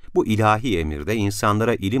vardır. Bu ilahi emirde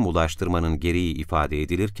insanlara ilim ulaştırmanın gereği ifade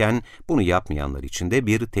edilirken, bunu yapmayanlar için de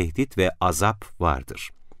bir tehdit ve azap vardır.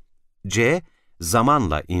 C.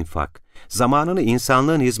 Zamanla infak. Zamanını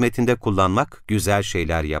insanlığın hizmetinde kullanmak, güzel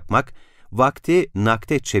şeyler yapmak, vakti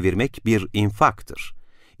nakde çevirmek bir infaktır.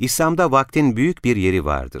 İslam'da vaktin büyük bir yeri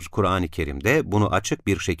vardır. Kur'an-ı Kerim'de bunu açık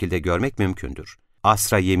bir şekilde görmek mümkündür.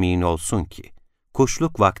 Asra yemin olsun ki,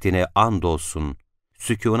 kuşluk vaktine andolsun,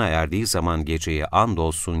 sükûna erdiği zaman geceye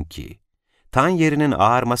andolsun ki, tan yerinin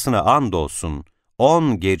ağarmasına andolsun,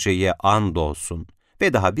 10 geceye andolsun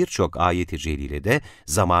ve daha birçok ayet-i celilede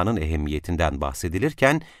zamanın ehemmiyetinden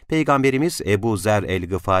bahsedilirken, Peygamberimiz Ebu Zer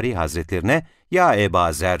el-Gıfari Hazretlerine, "Ya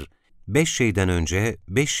Eba Zer, 5 şeyden önce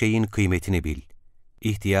 5 şeyin kıymetini bil.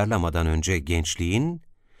 İhtiyarlamadan önce gençliğin,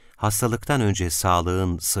 hastalıktan önce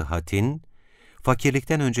sağlığın, sıhhatin,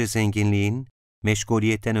 fakirlikten önce zenginliğin,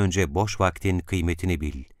 meşguliyetten önce boş vaktin kıymetini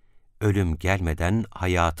bil. Ölüm gelmeden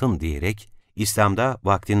hayatın" diyerek, İslam'da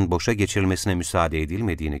vaktin boşa geçirilmesine müsaade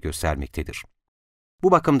edilmediğini göstermektedir.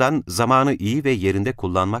 Bu bakımdan zamanı iyi ve yerinde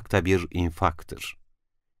kullanmak da bir infaktır.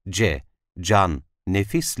 C. Can,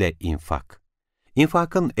 nefisle infak.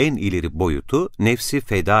 İnfakın en ileri boyutu, nefsi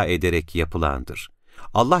feda ederek yapılandır.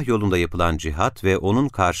 Allah yolunda yapılan cihat ve onun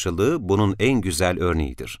karşılığı bunun en güzel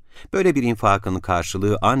örneğidir. Böyle bir infakın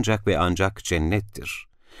karşılığı ancak ve ancak cennettir.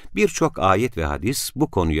 Birçok ayet ve hadis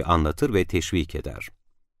bu konuyu anlatır ve teşvik eder.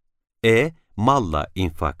 Malla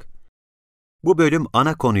infak. Bu bölüm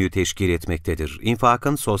ana konuyu teşkil etmektedir.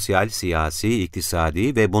 İnfakın sosyal, siyasi,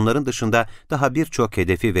 iktisadi ve bunların dışında daha birçok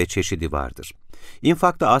hedefi ve çeşidi vardır.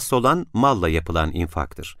 İnfakta asıl olan malla yapılan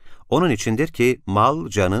infaktır. Onun içindir ki mal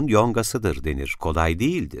canın yongasıdır denir. Kolay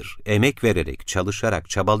değildir. Emek vererek, çalışarak,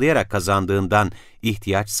 çabalayarak kazandığından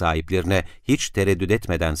ihtiyaç sahiplerine hiç tereddüt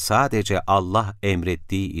etmeden sadece Allah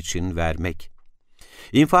emrettiği için vermek.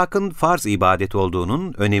 İnfakın farz ibadet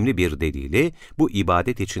olduğunun önemli bir delili, bu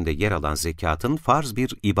ibadet içinde yer alan zekatın farz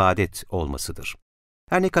bir ibadet olmasıdır.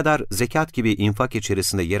 Her ne kadar zekat gibi infak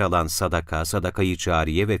içerisinde yer alan sadaka, sadaka-i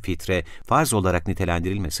cariye ve fitre farz olarak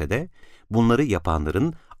nitelendirilmese de, bunları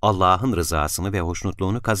yapanların Allah'ın rızasını ve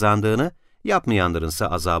hoşnutluğunu kazandığını, yapmayanların ise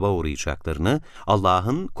azaba uğrayacaklarını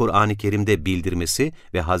Allah'ın Kur'an-ı Kerim'de bildirmesi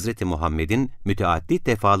ve Hz. Muhammed'in müteaddit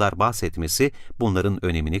defalar bahsetmesi bunların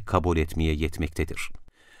önemini kabul etmeye yetmektedir.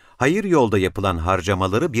 Hayır yolda yapılan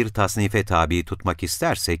harcamaları bir tasnife tabi tutmak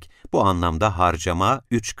istersek, bu anlamda harcama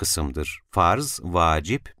 3 kısımdır. Farz,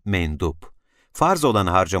 vacip, mendup. Farz olan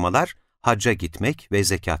harcamalar, hacca gitmek ve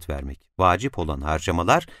zekat vermek. Vacip olan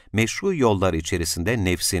harcamalar, meşru yollar içerisinde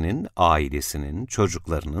nefsinin, ailesinin,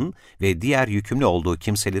 çocuklarının ve diğer yükümlü olduğu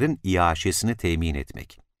kimselerin iaşesini temin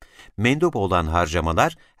etmek. Mendup olan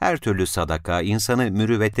harcamalar, her türlü sadaka, insanı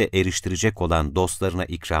mürüvvete eriştirecek olan dostlarına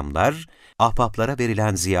ikramlar, ahbaplara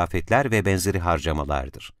verilen ziyafetler ve benzeri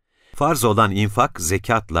harcamalardır. Farz olan infak,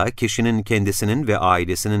 zekatla kişinin kendisinin ve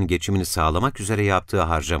ailesinin geçimini sağlamak üzere yaptığı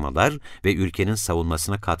harcamalar ve ülkenin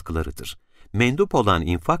savunmasına katkılarıdır. Mendup olan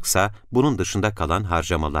infaksa bunun dışında kalan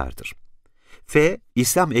harcamalardır.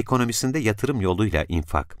 İslam ekonomisinde yatırım yoluyla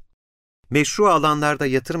infak. Meşru alanlarda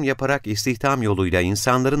yatırım yaparak istihdam yoluyla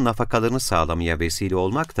insanların nafakalarını sağlamaya vesile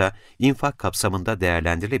olmak da infak kapsamında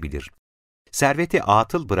değerlendirilebilir. Serveti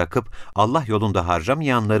atıl bırakıp Allah yolunda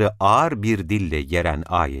harcamayanları ağır bir dille yeren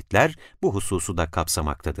ayetler bu hususu da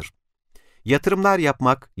kapsamaktadır. Yatırımlar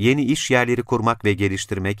yapmak, yeni iş yerleri kurmak ve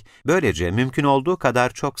geliştirmek, böylece mümkün olduğu kadar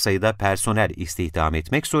çok sayıda personel istihdam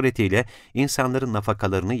etmek suretiyle insanların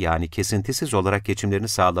nafakalarını yani kesintisiz olarak geçimlerini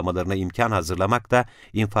sağlamalarına imkan hazırlamak da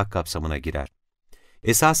infak kapsamına girer.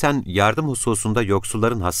 Esasen yardım hususunda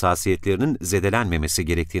yoksulların hassasiyetlerinin zedelenmemesi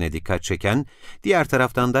gerektiğine dikkat çeken, diğer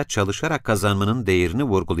taraftan da çalışarak kazanmanın değerini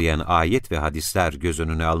vurgulayan ayet ve hadisler göz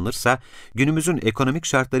önüne alınırsa, günümüzün ekonomik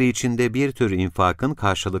şartları içinde bir tür infakın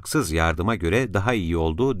karşılıksız yardıma göre daha iyi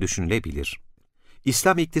olduğu düşünülebilir.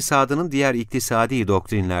 İslam iktisadının diğer iktisadi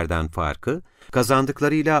doktrinlerden farkı,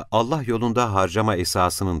 kazandıklarıyla Allah yolunda harcama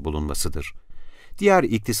esasının bulunmasıdır. Diğer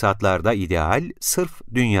iktisatlarda ideal sırf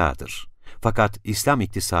dünyadır. Fakat İslam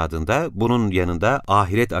iktisadında bunun yanında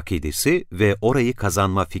ahiret akidesi ve orayı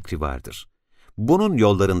kazanma fikri vardır. Bunun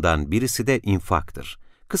yollarından birisi de infaktır.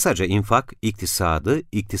 Kısaca infak, iktisadı,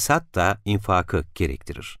 iktisat da infakı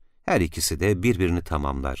gerektirir. Her ikisi de birbirini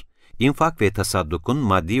tamamlar. İnfak ve tasaddukun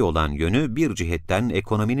maddi olan yönü bir cihetten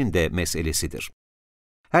ekonominin de meselesidir.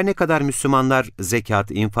 Her ne kadar Müslümanlar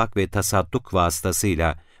zekat, infak ve tasadduk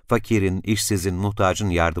vasıtasıyla fakirin, işsizin, muhtacın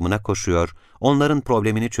yardımına koşuyor, onların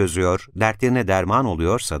problemini çözüyor, dertlerine derman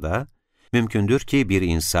oluyorsa da, mümkündür ki bir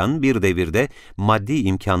insan bir devirde maddi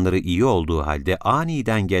imkanları iyi olduğu halde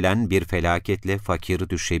aniden gelen bir felaketle fakir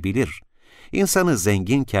düşebilir. İnsanı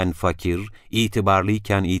zenginken fakir,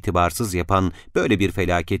 itibarlıyken itibarsız yapan böyle bir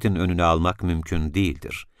felaketin önünü almak mümkün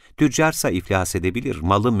değildir. Tüccarsa iflas edebilir,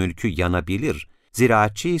 malı mülkü yanabilir,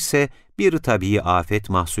 ziraatçı ise bir tabii afet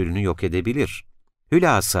mahsulünü yok edebilir.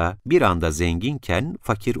 Hülasa bir anda zenginken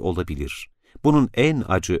fakir olabilir. Bunun en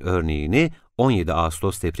acı örneğini 17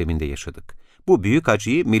 Ağustos depreminde yaşadık. Bu büyük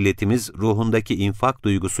acıyı milletimiz ruhundaki infak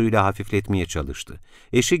duygusuyla hafifletmeye çalıştı.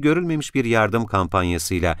 Eşi görülmemiş bir yardım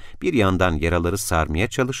kampanyasıyla bir yandan yaraları sarmaya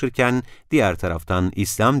çalışırken, diğer taraftan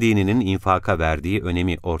İslam dininin infaka verdiği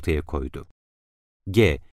önemi ortaya koydu.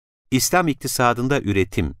 G. İslam iktisadında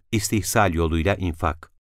üretim, istihsal yoluyla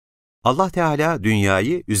infak. Allah Teala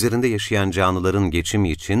dünyayı üzerinde yaşayan canlıların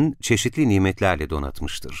geçimi için çeşitli nimetlerle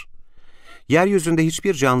donatmıştır. Yeryüzünde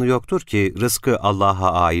hiçbir canlı yoktur ki rızkı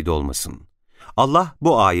Allah'a ait olmasın. Allah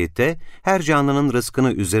bu ayette her canlının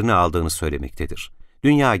rızkını üzerine aldığını söylemektedir.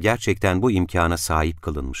 Dünya gerçekten bu imkana sahip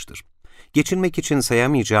kılınmıştır. Geçinmek için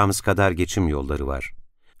sayamayacağımız kadar geçim yolları var.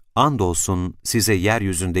 Andolsun size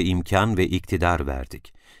yeryüzünde imkan ve iktidar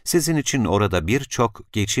verdik. Sizin için orada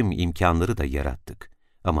birçok geçim imkanları da yarattık.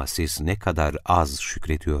 Ama siz ne kadar az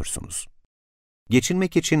şükrediyorsunuz.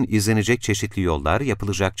 Geçinmek için izlenecek çeşitli yollar,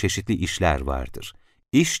 yapılacak çeşitli işler vardır.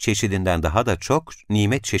 İş çeşidinden daha da çok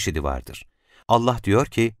nimet çeşidi vardır. Allah diyor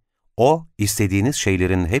ki, O, istediğiniz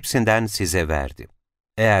şeylerin hepsinden size verdi.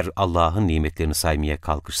 Eğer Allah'ın nimetlerini saymaya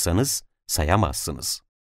kalkışsanız, sayamazsınız.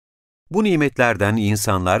 Bu nimetlerden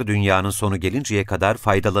insanlar dünyanın sonu gelinceye kadar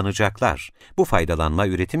faydalanacaklar. Bu faydalanma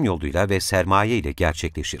üretim yoluyla ve sermaye ile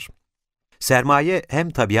gerçekleşir. Sermaye hem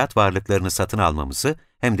tabiat varlıklarını satın almamızı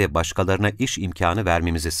hem de başkalarına iş imkanı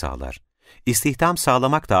vermemizi sağlar. İstihdam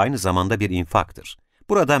sağlamak da aynı zamanda bir infaktır.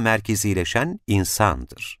 Burada merkezileşen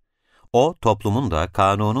insandır. O, toplumun da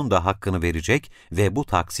kanunun da hakkını verecek ve bu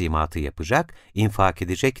taksimatı yapacak, infak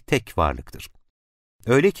edecek tek varlıktır.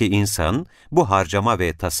 Öyle ki insan, bu harcama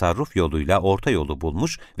ve tasarruf yoluyla orta yolu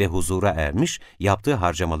bulmuş ve huzura ermiş, yaptığı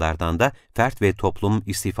harcamalardan da fert ve toplum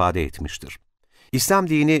istifade etmiştir. İslam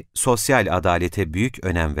dini, sosyal adalete büyük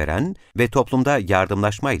önem veren ve toplumda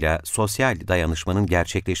yardımlaşmayla sosyal dayanışmanın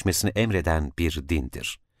gerçekleşmesini emreden bir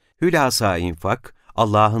dindir. Hülasa infak,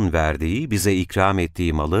 Allah'ın verdiği, bize ikram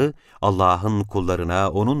ettiği malı, Allah'ın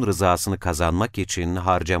kullarına O'nun rızasını kazanmak için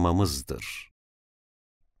harcamamızdır.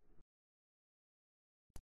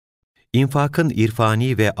 İnfakın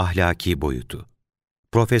irfani ve ahlaki boyutu.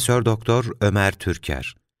 Profesör Doktor Ömer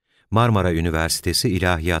Türker, Marmara Üniversitesi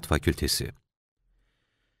İlahiyat Fakültesi.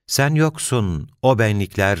 Sen yoksun, o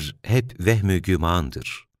benlikler hep vehmü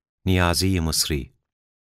gümandır. Niyazi Mısri.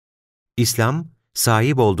 İslam,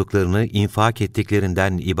 sahip olduklarını infak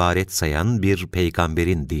ettiklerinden ibaret sayan bir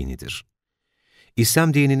peygamberin dinidir.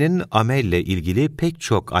 İslam dininin amelle ilgili pek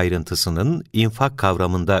çok ayrıntısının infak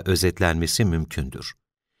kavramında özetlenmesi mümkündür.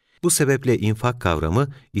 Bu sebeple infak kavramı,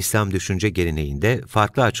 İslam düşünce geleneğinde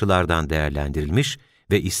farklı açılardan değerlendirilmiş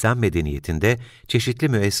ve İslam medeniyetinde çeşitli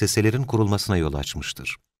müesseselerin kurulmasına yol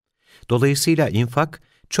açmıştır. Dolayısıyla infak,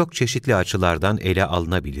 çok çeşitli açılardan ele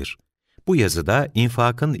alınabilir. Bu yazıda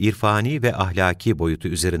infakın irfani ve ahlaki boyutu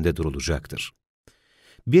üzerinde durulacaktır.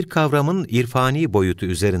 Bir kavramın irfani boyutu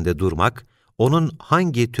üzerinde durmak, onun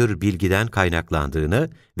hangi tür bilgiden kaynaklandığını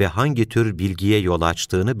ve hangi tür bilgiye yol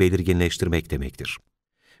açtığını belirginleştirmek demektir.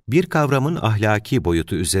 Bir kavramın ahlaki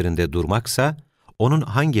boyutu üzerinde durmaksa, onun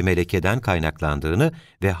hangi melekeden kaynaklandığını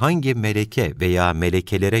ve hangi meleke veya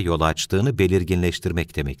melekelere yol açtığını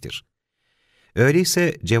belirginleştirmek demektir.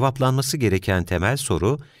 Öyleyse cevaplanması gereken temel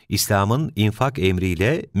soru, İslam'ın infak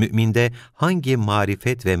emriyle müminde hangi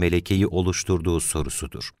marifet ve melekeyi oluşturduğu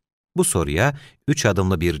sorusudur. Bu soruya 3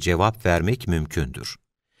 adımlı bir cevap vermek mümkündür.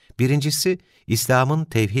 Birincisi, İslam'ın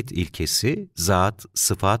tevhid ilkesi, zat,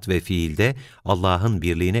 sıfat ve fiilde Allah'ın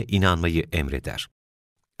birliğine inanmayı emreder.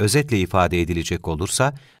 Özetle ifade edilecek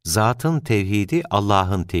olursa, zatın tevhidi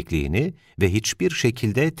Allah'ın tekliğini ve hiçbir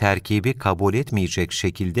şekilde terkibi kabul etmeyecek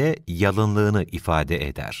şekilde yalınlığını ifade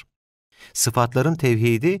eder. Sıfatların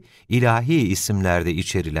tevhidi, ilahi isimlerde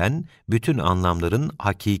içerilen bütün anlamların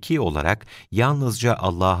hakiki olarak yalnızca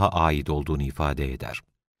Allah'a ait olduğunu ifade eder.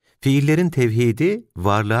 Fiillerin tevhidi,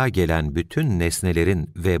 varlığa gelen bütün nesnelerin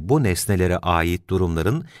ve bu nesnelere ait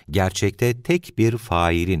durumların gerçekte tek bir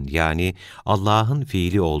failin yani Allah'ın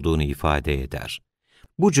fiili olduğunu ifade eder.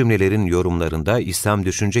 Bu cümlelerin yorumlarında İslam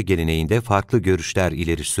düşünce geleneğinde farklı görüşler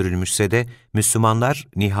ileri sürülmüşse de Müslümanlar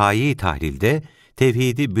nihai tahlilde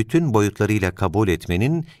tevhidi bütün boyutlarıyla kabul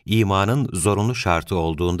etmenin imanın zorunlu şartı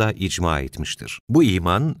olduğunda icma etmiştir. Bu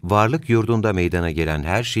iman, varlık yurdunda meydana gelen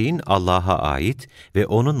her şeyin Allah'a ait ve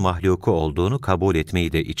O'nun mahluku olduğunu kabul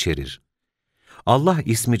etmeyi de içerir. Allah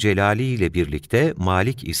ismi celali ile birlikte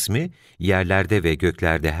Malik ismi, yerlerde ve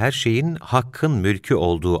göklerde her şeyin Hakk'ın mülkü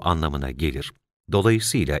olduğu anlamına gelir.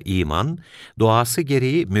 Dolayısıyla iman, doğası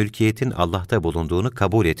gereği mülkiyetin Allah'ta bulunduğunu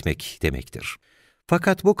kabul etmek demektir.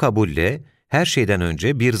 Fakat bu kabulle, her şeyden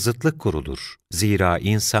önce bir zıtlık kurulur. Zira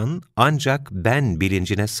insan ancak ben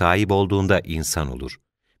bilincine sahip olduğunda insan olur.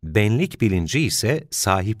 Benlik bilinci ise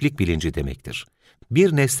sahiplik bilinci demektir.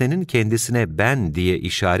 Bir nesnenin kendisine ben diye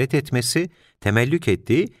işaret etmesi, temellük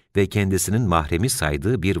ettiği ve kendisinin mahremi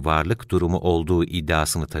saydığı bir varlık durumu olduğu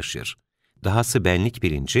iddiasını taşır. Dahası benlik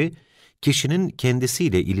bilinci, kişinin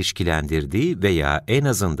kendisiyle ilişkilendirdiği veya en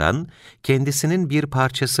azından kendisinin bir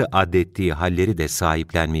parçası adettiği halleri de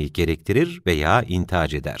sahiplenmeyi gerektirir veya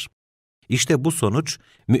intihac eder. İşte bu sonuç,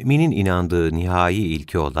 müminin inandığı nihai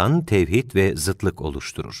ilke olan tevhid ve zıtlık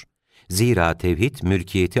oluşturur. Zira tevhid,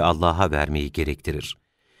 mülkiyeti Allah'a vermeyi gerektirir.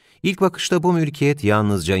 İlk bakışta bu mülkiyet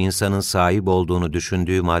yalnızca insanın sahip olduğunu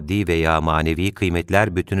düşündüğü maddi veya manevi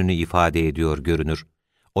kıymetler bütününü ifade ediyor görünür.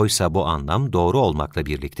 Oysa bu anlam doğru olmakla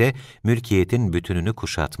birlikte mülkiyetin bütününü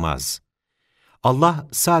kuşatmaz. Allah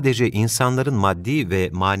sadece insanların maddi ve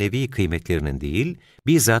manevi kıymetlerinin değil,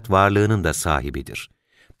 bizzat varlığının da sahibidir.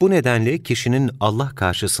 Bu nedenle kişinin Allah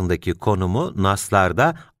karşısındaki konumu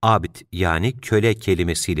naslarda abd yani köle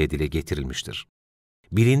kelimesiyle dile getirilmiştir.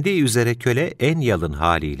 Bilindiği üzere köle en yalın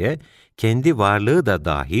haliyle kendi varlığı da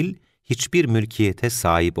dahil hiçbir mülkiyete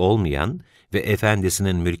sahip olmayan ve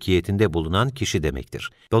efendisinin mülkiyetinde bulunan kişi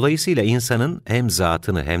demektir. Dolayısıyla insanın hem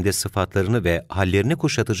zatını hem de sıfatlarını ve hallerini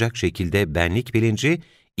kuşatacak şekilde benlik bilinci,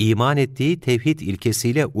 iman ettiği tevhid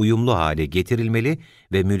ilkesiyle uyumlu hale getirilmeli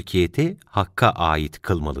ve mülkiyeti Hakk'a ait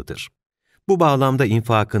kılmalıdır. Bu bağlamda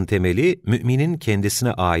infakın temeli, müminin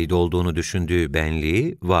kendisine ait olduğunu düşündüğü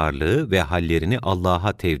benliği, varlığı ve hallerini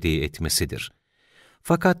Allah'a tevdi etmesidir.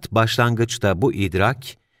 Fakat başlangıçta bu idrak,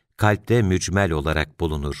 kalpte mücmel olarak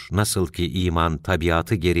bulunur. Nasıl ki iman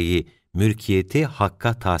tabiatı gereği mülkiyeti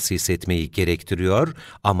Hakk'a tahsis etmeyi gerektiriyor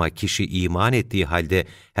ama kişi iman ettiği halde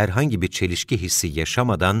herhangi bir çelişki hissi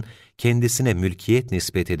yaşamadan kendisine mülkiyet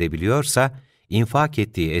nispet edebiliyorsa, infak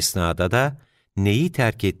ettiği esnada da neyi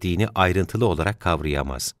terk ettiğini ayrıntılı olarak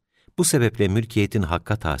kavrayamaz. Bu sebeple mülkiyetin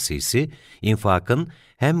Hakk'a tahsisi, infakın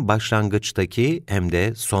hem başlangıçtaki hem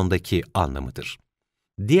de sondaki anlamıdır.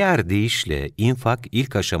 Diğer deyişle infak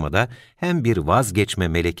ilk aşamada hem bir vazgeçme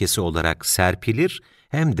melekesi olarak serpilir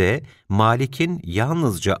hem de Malik'in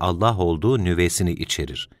yalnızca Allah olduğu nüvesini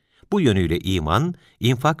içerir. Bu yönüyle iman,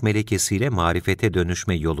 infak melekesiyle marifete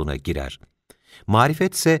dönüşme yoluna girer.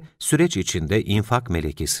 Marifet ise süreç içinde infak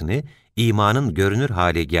melekesini, imanın görünür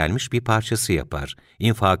hale gelmiş bir parçası yapar.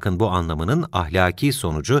 İnfakın bu anlamının ahlaki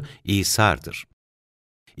sonucu İsa'dır.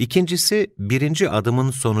 İkincisi, birinci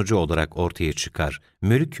adımın sonucu olarak ortaya çıkar.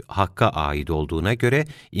 Mülk, Hakk'a ait olduğuna göre,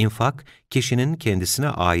 infak, kişinin kendisine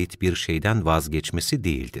ait bir şeyden vazgeçmesi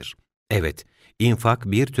değildir. Evet,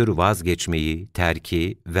 infak bir tür vazgeçmeyi,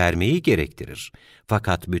 terki, vermeyi gerektirir.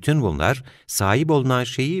 Fakat bütün bunlar, sahip olunan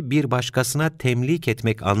şeyi bir başkasına temlik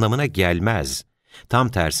etmek anlamına gelmez. Tam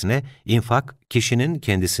tersine, infak, kişinin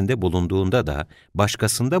kendisinde bulunduğunda da,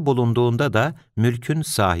 başkasında bulunduğunda da mülkün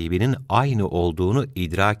sahibinin aynı olduğunu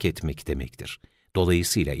idrak etmek demektir.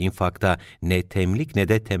 Dolayısıyla infakta ne temlik ne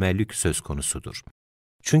de temellük söz konusudur.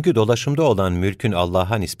 Çünkü dolaşımda olan mülkün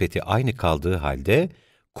Allah'a nispeti aynı kaldığı halde,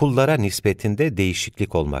 kullara nispetinde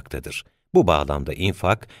değişiklik olmaktadır. Bu bağlamda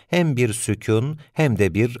infak hem bir sükûn hem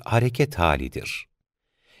de bir hareket halidir.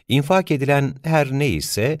 İnfak edilen her ne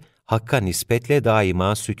ise Hakk'a nispetle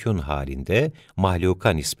daima sükûn halinde, mahluka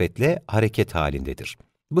nispetle hareket halindedir.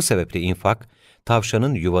 Bu sebeple infak,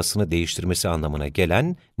 tavşanın yuvasını değiştirmesi anlamına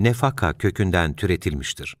gelen nefaka kökünden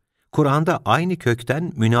türetilmiştir. Kur'an'da aynı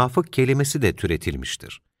kökten münafık kelimesi de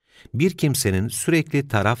türetilmiştir. Bir kimsenin sürekli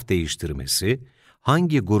taraf değiştirmesi,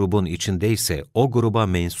 hangi grubun içindeyse o gruba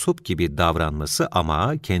mensup gibi davranması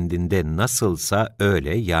ama kendinde nasılsa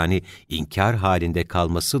öyle yani inkâr halinde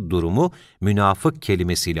kalması durumu münafık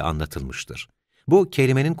kelimesiyle anlatılmıştır. Bu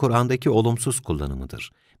kelimenin Kur'an'daki olumsuz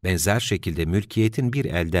kullanımıdır. Benzer şekilde mülkiyetin bir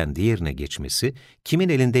elden diğerine geçmesi, kimin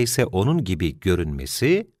elindeyse onun gibi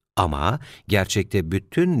görünmesi ama gerçekte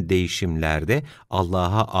bütün değişimlerde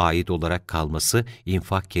Allah'a ait olarak kalması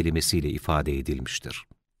infak kelimesiyle ifade edilmiştir.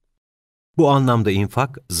 Bu anlamda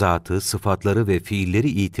infak, zatı, sıfatları ve fiilleri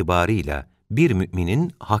itibarıyla bir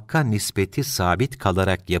müminin Hakk'a nispeti sabit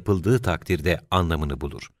kalarak yapıldığı takdirde anlamını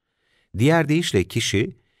bulur. Diğer deyişle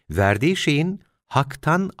kişi, verdiği şeyin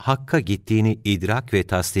Hak'tan Hakk'a gittiğini idrak ve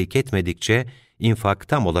tasdik etmedikçe infak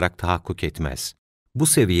tam olarak tahakkuk etmez. Bu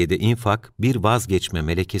seviyede infak bir vazgeçme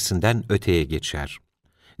melekesinden öteye geçer.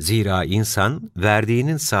 Zira insan,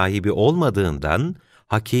 verdiğinin sahibi olmadığından,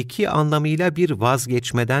 hakiki anlamıyla bir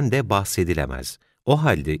vazgeçmeden de bahsedilemez. O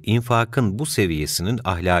halde infakın bu seviyesinin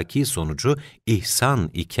ahlaki sonucu ihsan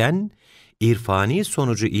iken, irfani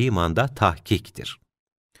sonucu imanda tahkiktir.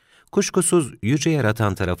 Kuşkusuz yüce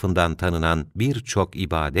yaratan tarafından tanınan birçok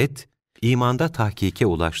ibadet, imanda tahkike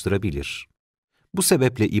ulaştırabilir. Bu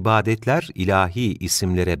sebeple ibadetler ilahi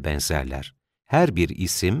isimlere benzerler. Her bir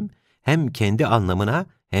isim hem kendi anlamına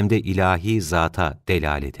hem de ilahi zata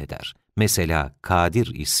delalet eder. Mesela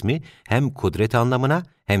Kadir ismi hem kudret anlamına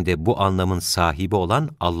hem de bu anlamın sahibi olan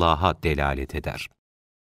Allah'a delalet eder.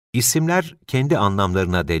 İsimler kendi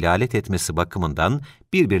anlamlarına delalet etmesi bakımından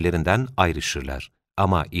birbirlerinden ayrışırlar.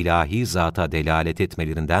 Ama ilahi zata delalet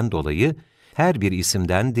etmelerinden dolayı her bir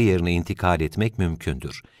isimden diğerine intikal etmek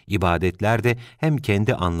mümkündür. İbadetler de hem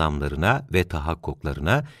kendi anlamlarına ve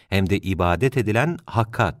tahakkuklarına hem de ibadet edilen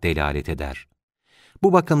Hakk'a delalet eder.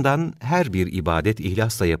 Bu bakımdan her bir ibadet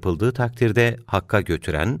ihlasla yapıldığı takdirde Hakk'a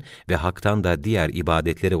götüren ve Hak'tan da diğer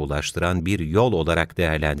ibadetlere ulaştıran bir yol olarak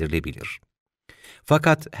değerlendirilebilir.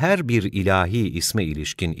 Fakat her bir ilahi isme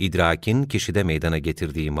ilişkin idrakin kişide meydana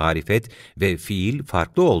getirdiği marifet ve fiil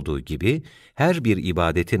farklı olduğu gibi, her bir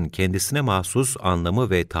ibadetin kendisine mahsus anlamı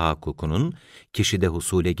ve tahakkukunun kişide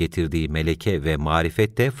husule getirdiği meleke ve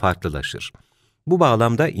marifet de farklılaşır. Bu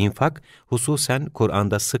bağlamda infak, hususen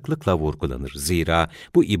Kur'an'da sıklıkla vurgulanır. Zira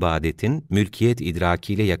bu ibadetin mülkiyet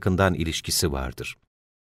idrakiyle yakından ilişkisi vardır.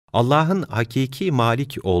 Allah'ın hakiki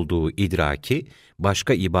malik olduğu idraki,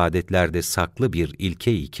 başka ibadetlerde saklı bir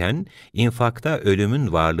ilke iken, infakta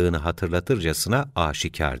ölümün varlığını hatırlatırcasına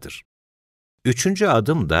aşikardır. Üçüncü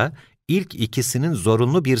adım da, ilk ikisinin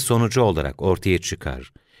zorunlu bir sonucu olarak ortaya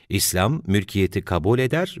çıkar. İslam, mülkiyeti kabul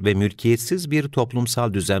eder ve mülkiyetsiz bir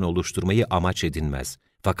toplumsal düzen oluşturmayı amaç edinmez.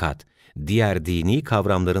 Fakat diğer dini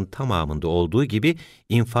kavramların tamamında olduğu gibi,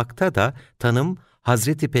 infakta da tanım,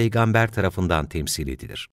 Hazreti Peygamber tarafından temsil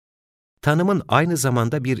edilir. Tanımın aynı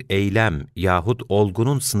zamanda bir eylem yahut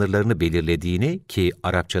olgunun sınırlarını belirlediğini ki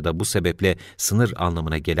Arapçada bu sebeple sınır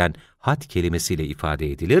anlamına gelen had kelimesiyle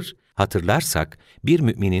ifade edilir, hatırlarsak bir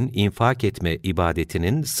müminin infak etme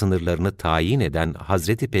ibadetinin sınırlarını tayin eden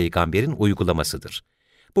Hazreti Peygamber'in uygulamasıdır.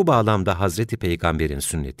 Bu bağlamda Hazreti Peygamber'in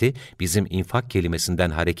sünneti, bizim infak kelimesinden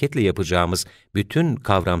hareketle yapacağımız bütün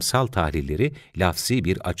kavramsal tahlilleri lafsi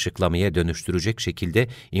bir açıklamaya dönüştürecek şekilde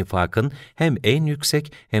infakın hem en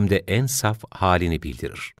yüksek hem de en saf halini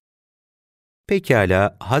bildirir.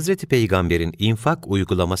 Pekala, Hazreti Peygamber'in infak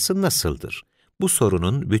uygulaması nasıldır? Bu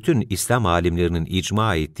sorunun bütün İslam alimlerinin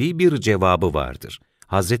icma ettiği bir cevabı vardır.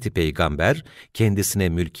 Hazreti Peygamber, kendisine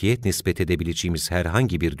mülkiyet nispet edebileceğimiz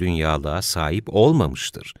herhangi bir dünyalığa sahip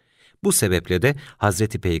olmamıştır. Bu sebeple de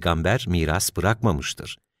Hazreti Peygamber miras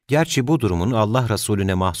bırakmamıştır. Gerçi bu durumun Allah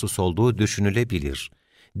Resulüne mahsus olduğu düşünülebilir.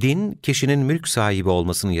 Din, kişinin mülk sahibi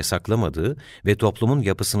olmasını yasaklamadığı ve toplumun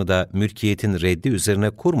yapısını da mülkiyetin reddi üzerine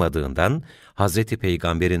kurmadığından, Hazreti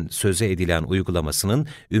Peygamber'in söze edilen uygulamasının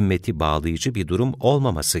ümmeti bağlayıcı bir durum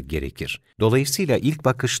olmaması gerekir. Dolayısıyla ilk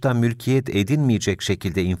bakışta mülkiyet edinmeyecek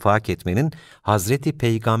şekilde infak etmenin Hazreti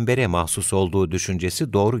Peygamber'e mahsus olduğu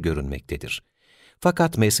düşüncesi doğru görünmektedir.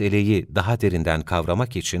 Fakat meseleyi daha derinden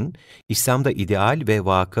kavramak için, İslam'da ideal ve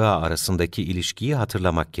vakıa arasındaki ilişkiyi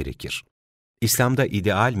hatırlamak gerekir. İslam'da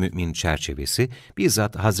ideal mümin çerçevesi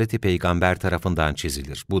bizzat Hazreti Peygamber tarafından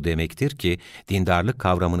çizilir. Bu demektir ki dindarlık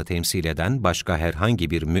kavramını temsil eden başka herhangi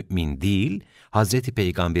bir mümin değil, Hazreti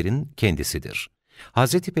Peygamber'in kendisidir.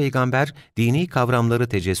 Hazreti Peygamber dini kavramları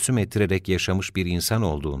tecessüm ettirerek yaşamış bir insan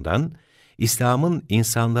olduğundan, İslam'ın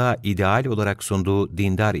insanlığa ideal olarak sunduğu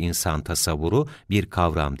dindar insan tasavvuru bir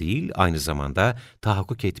kavram değil, aynı zamanda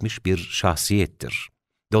tahakkuk etmiş bir şahsiyettir.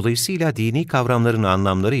 Dolayısıyla dini kavramların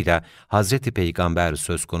anlamlarıyla Hazreti Peygamber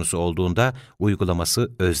söz konusu olduğunda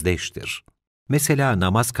uygulaması özdeştir. Mesela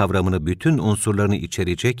namaz kavramını bütün unsurlarını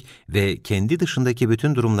içerecek ve kendi dışındaki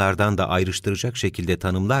bütün durumlardan da ayrıştıracak şekilde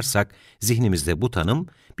tanımlarsak, zihnimizde bu tanım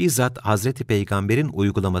bizzat Hazreti Peygamber'in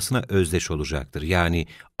uygulamasına özdeş olacaktır. Yani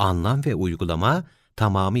anlam ve uygulama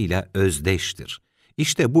tamamıyla özdeştir.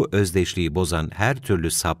 İşte bu özdeşliği bozan her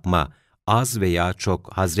türlü sapma, az veya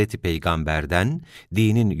çok Hazreti Peygamber'den,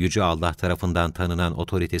 dinin Yüce Allah tarafından tanınan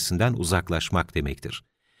otoritesinden uzaklaşmak demektir.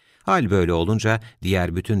 Hal böyle olunca,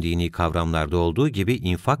 diğer bütün dini kavramlarda olduğu gibi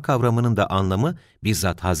infak kavramının da anlamı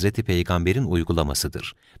bizzat Hazreti Peygamber'in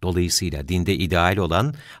uygulamasıdır. Dolayısıyla dinde ideal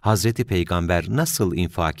olan, Hazreti Peygamber nasıl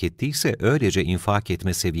infak ettiyse öylece infak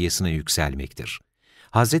etme seviyesine yükselmektir.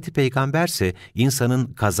 Hazreti Peygamber ise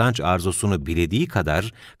insanın kazanç arzusunu bilediği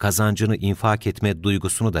kadar kazancını infak etme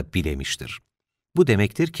duygusunu da bilemiştir. Bu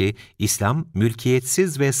demektir ki İslam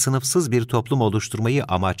mülkiyetsiz ve sınıfsız bir toplum oluşturmayı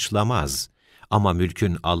amaçlamaz. Ama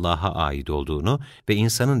mülkün Allah'a ait olduğunu ve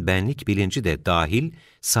insanın benlik bilinci de dahil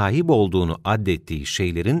sahip olduğunu addettiği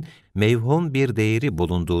şeylerin mevhum bir değeri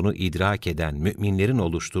bulunduğunu idrak eden müminlerin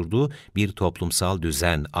oluşturduğu bir toplumsal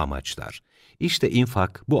düzen amaçlar. İşte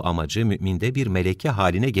infak bu amacı müminde bir meleke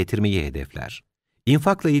haline getirmeyi hedefler.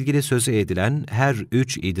 İnfakla ilgili sözü edilen her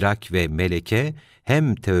üç idrak ve meleke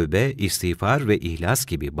hem tövbe, istiğfar ve ihlas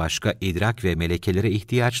gibi başka idrak ve melekelere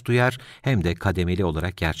ihtiyaç duyar hem de kademeli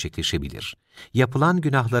olarak gerçekleşebilir. Yapılan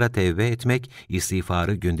günahlara tevbe etmek,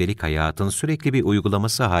 istiğfarı gündelik hayatın sürekli bir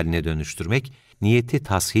uygulaması haline dönüştürmek, niyeti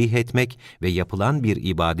tasih etmek ve yapılan bir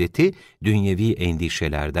ibadeti dünyevi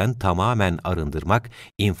endişelerden tamamen arındırmak,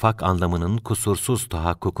 infak anlamının kusursuz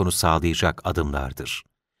tahakkukunu sağlayacak adımlardır.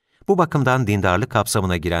 Bu bakımdan dindarlık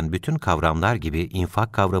kapsamına giren bütün kavramlar gibi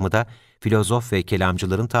infak kavramı da filozof ve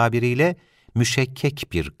kelamcıların tabiriyle müşekkek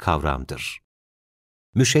bir kavramdır.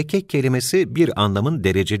 Müşekkek kelimesi bir anlamın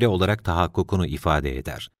dereceli olarak tahakkukunu ifade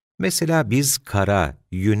eder. Mesela biz kara,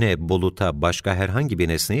 yüne, buluta, başka herhangi bir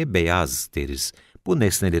nesneye beyaz deriz. Bu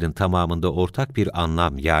nesnelerin tamamında ortak bir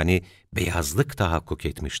anlam yani beyazlık tahakkuk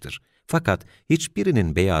etmiştir. Fakat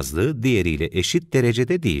hiçbirinin beyazlığı diğeriyle eşit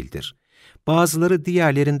derecede değildir. Bazıları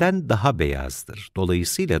diğerlerinden daha beyazdır.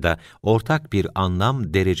 Dolayısıyla da ortak bir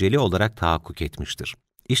anlam dereceli olarak tahakkuk etmiştir.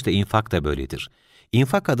 İşte infak da böyledir.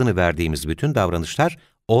 İnfak adını verdiğimiz bütün davranışlar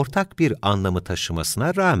ortak bir anlamı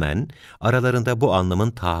taşımasına rağmen aralarında bu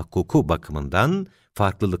anlamın tahakkuku bakımından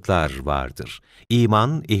farklılıklar vardır.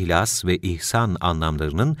 İman, ihlas ve ihsan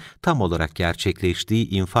anlamlarının tam olarak gerçekleştiği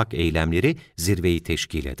infak eylemleri zirveyi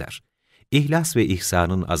teşkil eder. İhlas ve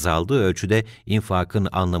ihsanın azaldığı ölçüde infakın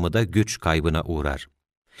anlamı da güç kaybına uğrar.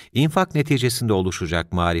 İnfak neticesinde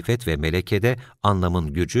oluşacak marifet ve melekede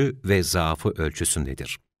anlamın gücü ve zaafı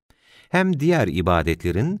ölçüsündedir. Hem diğer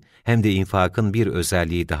ibadetlerin hem de infakın bir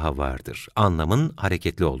özelliği daha vardır, anlamın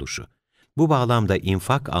hareketli oluşu. Bu bağlamda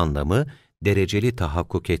infak anlamı, dereceli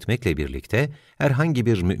tahakkuk etmekle birlikte herhangi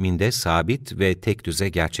bir müminde sabit ve tek düze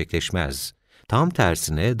gerçekleşmez. Tam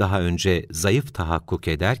tersine daha önce zayıf tahakkuk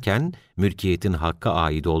ederken, mülkiyetin Hakk'a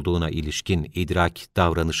ait olduğuna ilişkin idrak,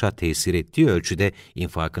 davranışa tesir ettiği ölçüde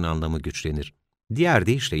infakın anlamı güçlenir. Diğer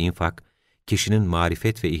deyişle infak, kişinin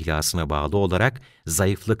marifet ve ihlasına bağlı olarak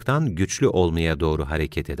zayıflıktan güçlü olmaya doğru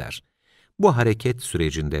hareket eder. Bu hareket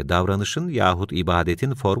sürecinde davranışın yahut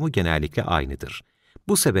ibadetin formu genellikle aynıdır.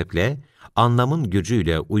 Bu sebeple anlamın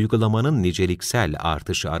gücüyle uygulamanın niceliksel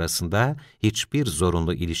artışı arasında hiçbir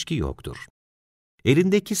zorunlu ilişki yoktur.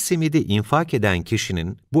 Elindeki simidi infak eden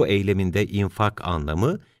kişinin bu eyleminde infak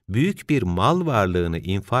anlamı, büyük bir mal varlığını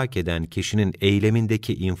infak eden kişinin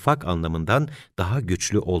eylemindeki infak anlamından daha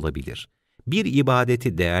güçlü olabilir. Bir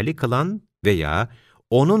ibadeti değerli kılan veya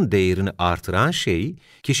onun değerini artıran şey,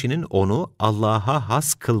 kişinin onu Allah'a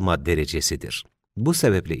has kılma derecesidir. Bu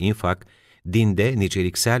sebeple infak, dinde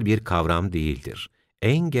niceliksel bir kavram değildir.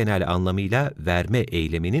 En genel anlamıyla verme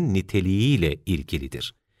eyleminin niteliğiyle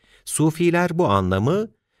ilgilidir. Sufiler bu anlamı,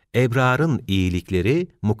 ebrarın iyilikleri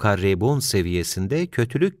mukarrebun seviyesinde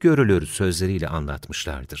kötülük görülür sözleriyle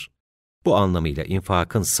anlatmışlardır. Bu anlamıyla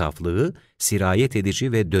infakın saflığı, sirayet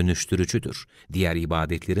edici ve dönüştürücüdür. Diğer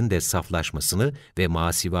ibadetlerin de saflaşmasını ve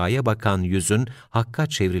masivaya bakan yüzün hakka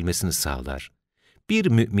çevrilmesini sağlar. Bir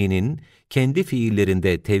müminin kendi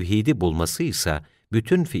fiillerinde tevhidi bulması ise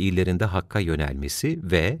bütün fiillerinde Hakk'a yönelmesi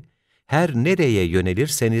ve her nereye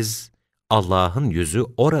yönelirseniz Allah'ın yüzü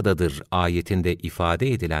oradadır ayetinde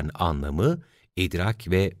ifade edilen anlamı idrak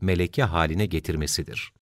ve meleke haline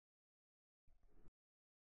getirmesidir.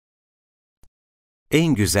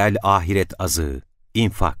 En güzel ahiret azığı,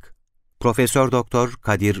 İnfak. Profesör Doktor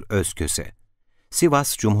Kadir Özköse.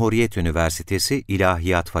 Sivas Cumhuriyet Üniversitesi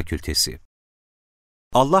İlahiyat Fakültesi.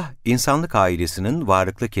 Allah, insanlık ailesinin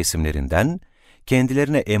varlıklı kesimlerinden,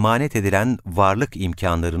 kendilerine emanet edilen varlık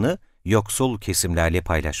imkanlarını yoksul kesimlerle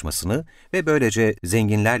paylaşmasını ve böylece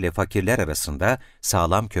zenginlerle fakirler arasında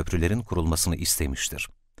sağlam köprülerin kurulmasını istemiştir.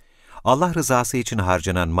 Allah rızası için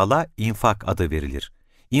harcanan mala infak adı verilir.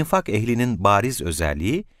 İnfak ehlinin bariz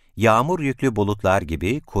özelliği, yağmur yüklü bulutlar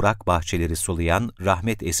gibi kurak bahçeleri sulayan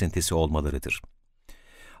rahmet esintisi olmalarıdır.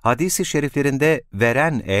 Hadis-i şeriflerinde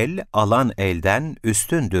veren el, alan elden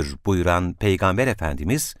üstündür buyuran Peygamber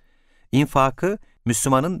Efendimiz, infakı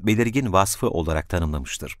Müslümanın belirgin vasfı olarak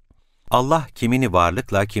tanımlamıştır. Allah kimini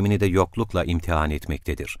varlıkla, kimini de yoklukla imtihan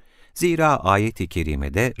etmektedir. Zira ayet-i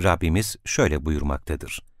kerimede Rabbimiz şöyle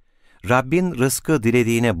buyurmaktadır. Rabbin rızkı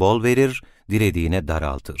dilediğine bol verir, dilediğine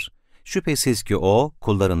daraltır. Şüphesiz ki O,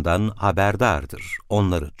 kullarından haberdardır,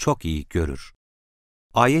 onları çok iyi görür.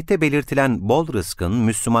 Ayette belirtilen bol rızkın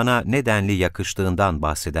Müslümana nedenli yakıştığından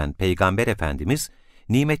bahseden Peygamber Efendimiz,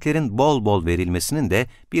 nimetlerin bol bol verilmesinin de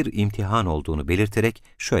bir imtihan olduğunu belirterek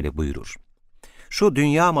şöyle buyurur. Şu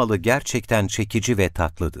dünya malı gerçekten çekici ve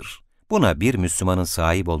tatlıdır. Buna bir Müslümanın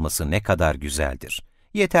sahip olması ne kadar güzeldir.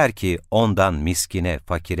 Yeter ki ondan miskine,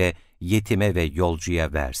 fakire, yetime ve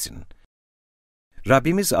yolcuya versin.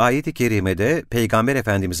 Rabbimiz ayet-i kerimede Peygamber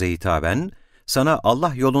Efendimiz'e hitaben, sana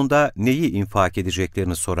Allah yolunda neyi infak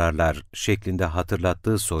edeceklerini sorarlar şeklinde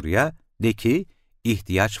hatırlattığı soruya, de ki,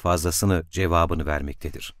 ihtiyaç fazlasını cevabını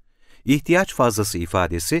vermektedir. İhtiyaç fazlası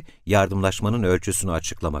ifadesi, yardımlaşmanın ölçüsünü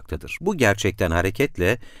açıklamaktadır. Bu gerçekten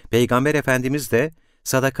hareketle, Peygamber Efendimiz de,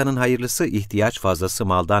 sadakanın hayırlısı ihtiyaç fazlası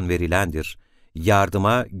maldan verilendir.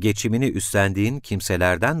 Yardıma, geçimini üstlendiğin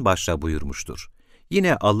kimselerden başla buyurmuştur.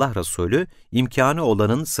 Yine Allah Resulü, imkanı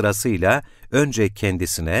olanın sırasıyla önce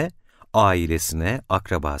kendisine, ailesine,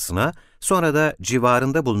 akrabasına, sonra da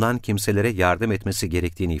civarında bulunan kimselere yardım etmesi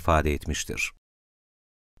gerektiğini ifade etmiştir.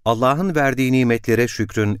 Allah'ın verdiği nimetlere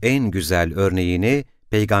şükrün en güzel örneğini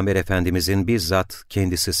Peygamber Efendimizin bizzat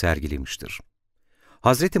kendisi sergilemiştir.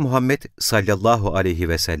 Hz. Muhammed sallallahu aleyhi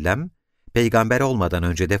ve sellem, peygamber olmadan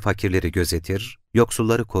önce de fakirleri gözetir,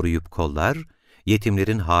 yoksulları koruyup kollar,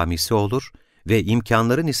 yetimlerin hamisi olur ve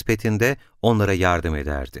imkanları nispetinde onlara yardım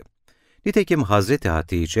ederdi. Nitekim Hazreti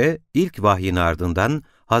Hatice, ilk vahyin ardından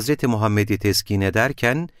Hazreti Muhammed'i teskin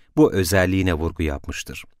ederken bu özelliğine vurgu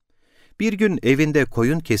yapmıştır. Bir gün evinde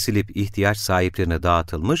koyun kesilip ihtiyaç sahiplerine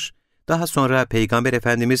dağıtılmış, daha sonra Peygamber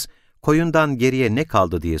Efendimiz koyundan geriye ne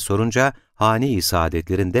kaldı diye sorunca, hane-i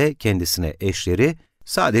saadetlerinde kendisine eşleri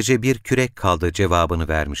sadece bir kürek kaldı cevabını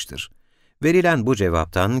vermiştir. Verilen bu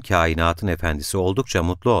cevaptan kainatın efendisi oldukça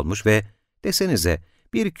mutlu olmuş ve desenize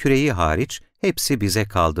bir küreği hariç hepsi bize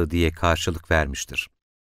kaldı diye karşılık vermiştir.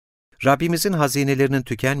 Rabbimizin hazinelerinin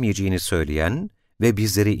tükenmeyeceğini söyleyen ve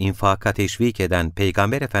bizleri infaka teşvik eden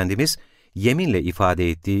Peygamber Efendimiz, yeminle ifade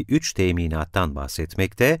ettiği 3 teminattan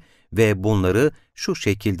bahsetmekte ve bunları şu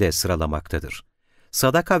şekilde sıralamaktadır.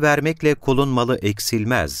 Sadaka vermekle kulun malı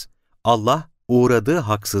eksilmez. Allah, uğradığı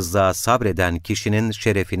haksızlığa sabreden kişinin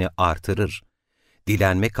şerefini artırır.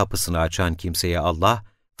 Dilenme kapısını açan kimseye Allah,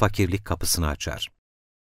 fakirlik kapısını açar.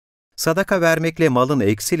 Sadaka vermekle malın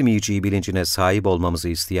eksilmeyeceği bilincine sahip olmamızı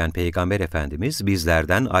isteyen Peygamber Efendimiz,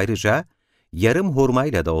 bizlerden ayrıca yarım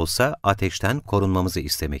hurmayla da olsa ateşten korunmamızı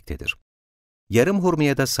istemektedir. Yarım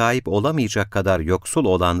hurmaya da sahip olamayacak kadar yoksul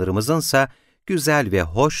olanlarımızınsa güzel ve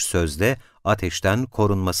hoş sözle ateşten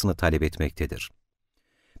korunmasını talep etmektedir.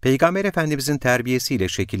 Peygamber Efendimizin terbiyesiyle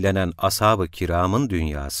şekillenen ashab-ı kiramın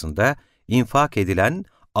dünyasında infak edilen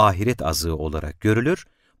ahiret azığı olarak görülür,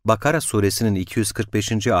 Bakara suresinin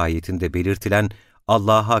 245. ayetinde belirtilen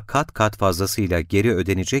Allah'a kat kat fazlasıyla geri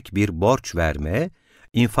ödenecek bir borç verme,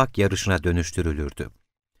 infak yarışına dönüştürülürdü.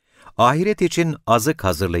 Ahiret için azık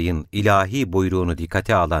hazırlayın ilahi buyruğunu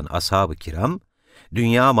dikkate alan ashab-ı kiram,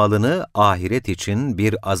 dünya malını ahiret için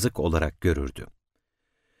bir azık olarak görürdü.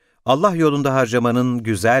 Allah yolunda harcamanın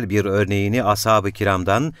güzel bir örneğini ashab-ı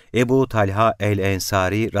kiramdan Ebu Talha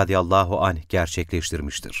el-Ensari radıyallahu anh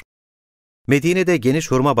gerçekleştirmiştir. Medine'de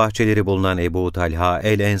geniş hurma bahçeleri bulunan Ebu Talha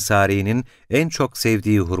el-Ensari'nin en çok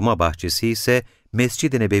sevdiği hurma bahçesi ise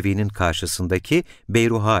Mescid-i Nebevi'nin karşısındaki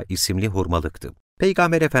Beyruha isimli hurmalıktı.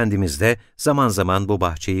 Peygamber Efendimiz de zaman zaman bu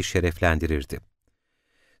bahçeyi şereflendirirdi.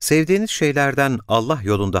 Sevdiğiniz şeylerden Allah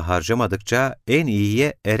yolunda harcamadıkça en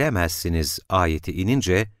iyiye eremezsiniz ayeti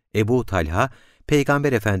inince Ebu Talha,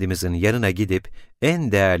 Peygamber Efendimizin yanına gidip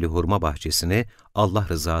en değerli hurma bahçesini Allah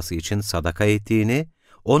rızası için sadaka ettiğini,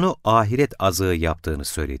 onu ahiret azığı yaptığını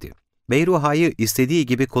söyledi. Beyruha'yı istediği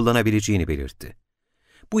gibi kullanabileceğini belirtti.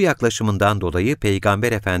 Bu yaklaşımından dolayı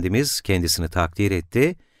Peygamber Efendimiz kendisini takdir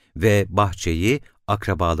etti ve bahçeyi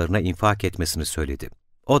akrabalarına infak etmesini söyledi.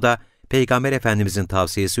 O da Peygamber Efendimizin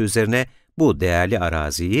tavsiyesi üzerine bu değerli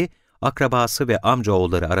araziyi akrabası ve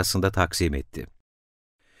amcaoğulları arasında taksim etti.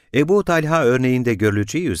 Ebu Talha örneğinde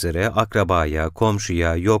görüleceği üzere akrabaya,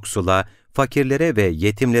 komşuya, yoksula, fakirlere ve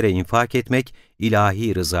yetimlere infak etmek,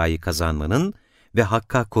 ilahi rızayı kazanmanın ve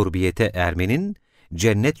hakka kurbiyete ermenin,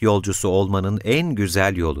 cennet yolcusu olmanın en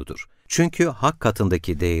güzel yoludur. Çünkü hak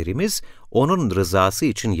katındaki değerimiz, onun rızası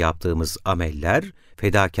için yaptığımız ameller,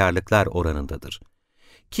 fedakarlıklar oranındadır.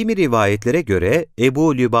 Kimi rivayetlere göre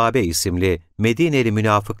Ebu Lübabe isimli Medineli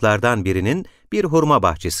münafıklardan birinin bir hurma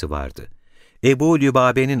bahçesi vardı. Ebu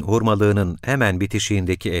Lübabe'nin hurmalığının hemen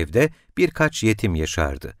bitişiğindeki evde birkaç yetim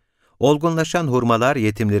yaşardı. Olgunlaşan hurmalar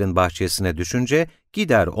yetimlerin bahçesine düşünce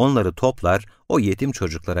gider onları toplar, o yetim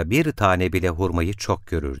çocuklara bir tane bile hurmayı çok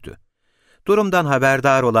görürdü. Durumdan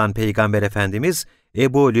haberdar olan Peygamber Efendimiz,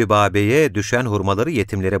 Ebu Lübabe'ye düşen hurmaları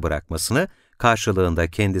yetimlere bırakmasını,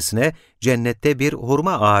 karşılığında kendisine cennette bir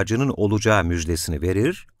hurma ağacının olacağı müjdesini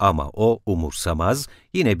verir ama o umursamaz,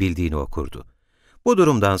 yine bildiğini okurdu. Bu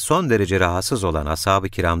durumdan son derece rahatsız olan ashab-ı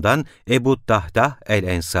kiramdan Ebu Dahdah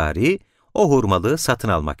el-Ensari, o hurmalığı satın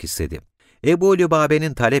almak istedi. Ebu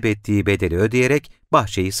Lübabe'nin talep ettiği bedeli ödeyerek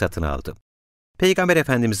bahçeyi satın aldı. Peygamber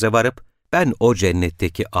Efendimiz'e varıp, ben o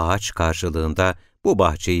cennetteki ağaç karşılığında bu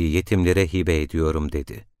bahçeyi yetimlere hibe ediyorum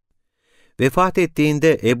dedi. Vefat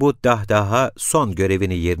ettiğinde Ebu Dahdah'a son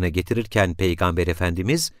görevini yerine getirirken Peygamber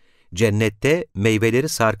Efendimiz, cennette meyveleri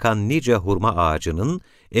sarkan nice hurma ağacının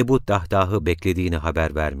Ebu Dahdah'ı beklediğini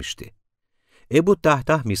haber vermişti. Ebu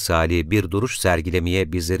Dahdah misali bir duruş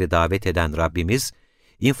sergilemeye bizleri davet eden Rabbimiz,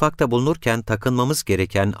 infakta bulunurken takınmamız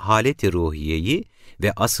gereken halet-i ruhiyeyi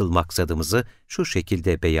ve asıl maksadımızı şu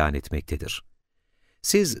şekilde beyan etmektedir.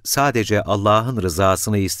 Siz sadece Allah'ın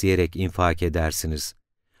rızasını isteyerek infak edersiniz.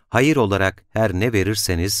 Hayır olarak her ne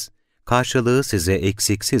verirseniz, karşılığı size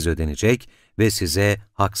eksiksiz ödenecek ve size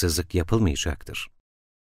haksızlık yapılmayacaktır.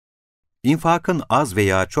 İnfakın az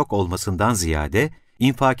veya çok olmasından ziyade,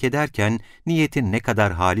 infak ederken niyetin ne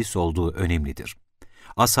kadar halis olduğu önemlidir.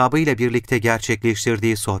 Ashabıyla birlikte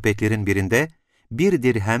gerçekleştirdiği sohbetlerin birinde, 1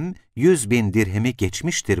 dirhem 100.000 dirhemi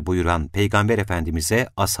geçmiştir buyuran Peygamber Efendimiz'e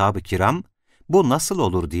ashab-ı kiram, bu nasıl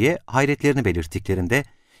olur diye hayretlerini belirttiklerinde,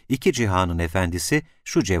 iki cihanın efendisi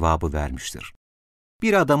şu cevabı vermiştir.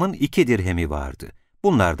 Bir adamın 2 dirhemi vardı.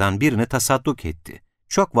 Bunlardan birini tasadduk etti.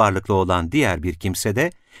 Çok varlıklı olan diğer bir kimse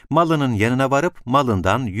de malının yanına varıp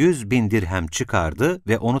malından 100.000 dirhem çıkardı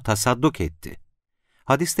ve onu tasadduk etti.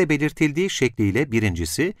 Hadiste belirtildiği şekliyle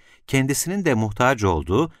birincisi, kendisinin de muhtaç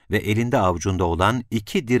olduğu ve elinde avucunda olan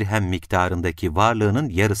 2 dirhem miktarındaki varlığının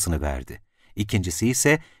yarısını verdi. İkincisi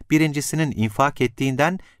ise birincisinin infak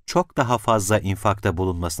ettiğinden çok daha fazla infakta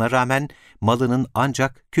bulunmasına rağmen malının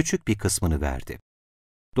ancak küçük bir kısmını verdi.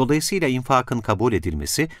 Dolayısıyla infakın kabul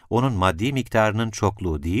edilmesi onun maddi miktarının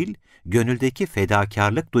çokluğu değil, gönüldeki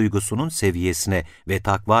fedakarlık duygusunun seviyesine ve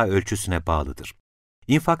takva ölçüsüne bağlıdır.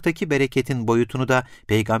 İnfaktaki bereketin boyutunu da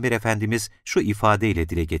Peygamber Efendimiz şu ifadeyle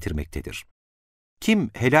dile getirmektedir. Kim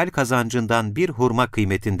helal kazancından bir hurma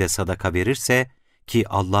kıymetinde sadaka verirse, ki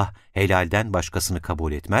Allah helalden başkasını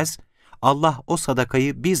kabul etmez, Allah o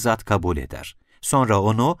sadakayı bizzat kabul eder. Sonra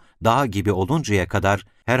onu dağ gibi oluncaya kadar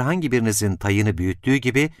herhangi birinizin tayını büyüttüğü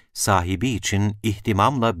gibi sahibi için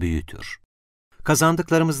ihtimamla büyütür.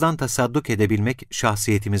 Kazandıklarımızdan tasadduk edebilmek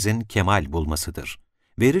şahsiyetimizin kemal bulmasıdır.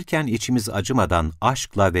 Verirken içimiz acımadan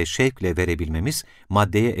aşkla ve şevkle verebilmemiz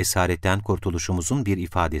maddeye esaretten kurtuluşumuzun bir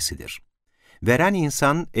ifadesidir. Veren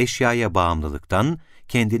insan eşyaya bağımlılıktan,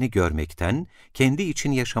 kendini görmekten, kendi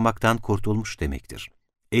için yaşamaktan kurtulmuş demektir.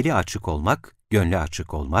 Eli açık olmak, gönlü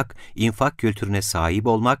açık olmak, infak kültürüne sahip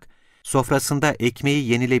olmak, sofrasında ekmeği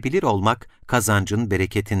yenilebilir olmak kazancın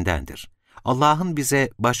bereketindendir. Allah'ın bize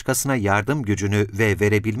başkasına yardım gücünü ve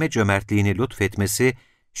verebilme cömertliğini lütfetmesi,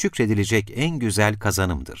 şükredilecek en güzel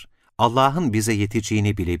kazanımdır. Allah'ın bize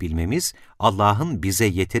yeteceğini bilebilmemiz, Allah'ın bize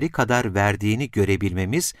yeteri kadar verdiğini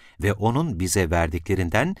görebilmemiz ve O'nun bize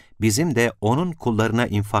verdiklerinden bizim de O'nun kullarına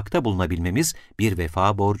infakta bulunabilmemiz bir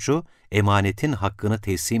vefa borcu, emanetin hakkını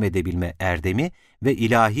teslim edebilme erdemi ve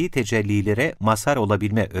ilahi tecellilere mazhar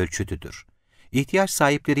olabilme ölçütüdür. İhtiyaç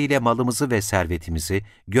sahipleriyle malımızı ve servetimizi,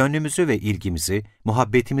 gönlümüzü ve ilgimizi,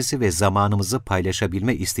 muhabbetimizi ve zamanımızı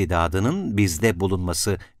paylaşabilme istidadının bizde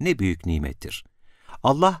bulunması ne büyük nimettir.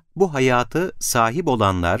 Allah bu hayatı sahip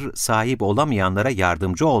olanlar, sahip olamayanlara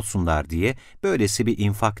yardımcı olsunlar diye böylesi bir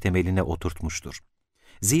infak temeline oturtmuştur.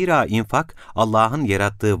 Zira infak, Allah'ın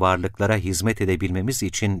yarattığı varlıklara hizmet edebilmemiz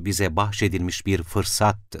için bize bahşedilmiş bir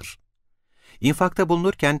fırsattır. İnfakta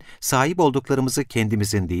bulunurken sahip olduklarımızı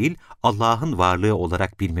kendimizin değil, Allah'ın varlığı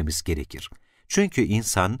olarak bilmemiz gerekir. Çünkü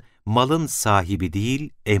insan, malın sahibi değil,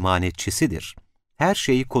 emanetçisidir. Her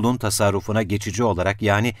şey kulun tasarrufuna geçici olarak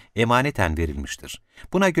yani emaneten verilmiştir.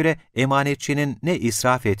 Buna göre emanetçinin ne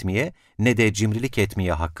israf etmeye ne de cimrilik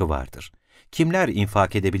etmeye hakkı vardır. Kimler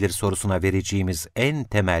infak edebilir sorusuna vereceğimiz en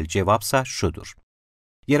temel cevapsa şudur.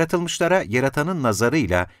 Yaratılmışlara yaratanın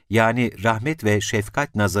nazarıyla yani rahmet ve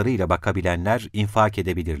şefkat nazarıyla bakabilenler infak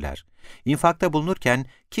edebilirler. İnfakta bulunurken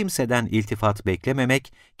kimseden iltifat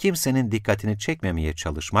beklememek, kimsenin dikkatini çekmemeye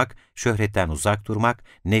çalışmak, şöhretten uzak durmak,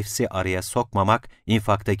 nefsi araya sokmamak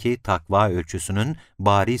infaktaki takva ölçüsünün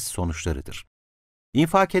bariz sonuçlarıdır.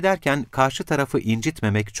 İnfak ederken karşı tarafı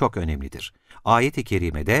incitmemek çok önemlidir. Ayet-i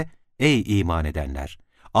kerimede, "Ey iman edenler!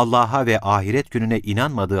 Allah'a ve ahiret gününe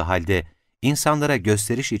inanmadığı halde İnsanlara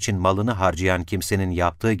gösteriş için malını harcayan kimsenin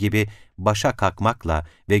yaptığı gibi başa kalkmakla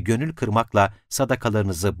ve gönül kırmakla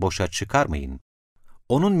sadakalarınızı boşa çıkarmayın.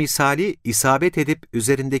 Onun misali isabet edip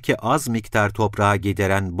üzerindeki az miktar toprağa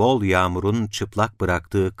gideren bol yağmurun çıplak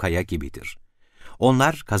bıraktığı kaya gibidir.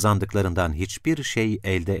 Onlar kazandıklarından hiçbir şey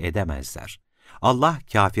elde edemezler. Allah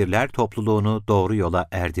kâfirler topluluğunu doğru yola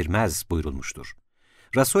erdirmez buyurulmuştur.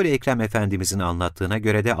 Resul-i Ekrem Efendimizin anlattığına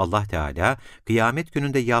göre de Allah Teala, kıyamet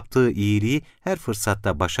gününde yaptığı iyiliği her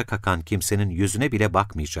fırsatta başa kakan kimsenin yüzüne bile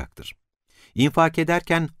bakmayacaktır. İnfak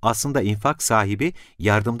ederken aslında infak sahibi,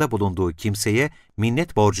 yardımda bulunduğu kimseye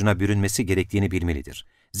minnet borcuna bürünmesi gerektiğini bilmelidir.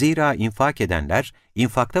 Zira infak edenler,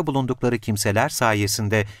 infakta bulundukları kimseler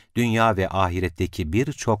sayesinde dünya ve ahiretteki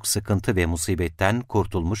birçok sıkıntı ve musibetten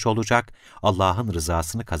kurtulmuş olacak, Allah'ın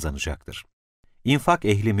rızasını kazanacaktır. İnfak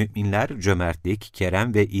ehli müminler cömertlik,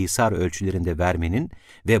 kerem ve İsar ölçülerinde vermenin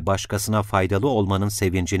ve başkasına faydalı olmanın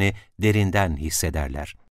sevincini derinden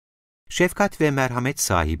hissederler. Şefkat ve merhamet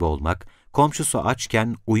sahibi olmak, komşusu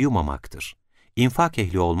açken uyumamaktır. İnfak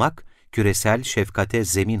ehli olmak, küresel şefkate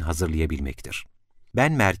zemin hazırlayabilmektir.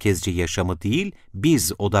 Ben merkezci yaşamı değil,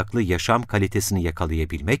 biz odaklı yaşam kalitesini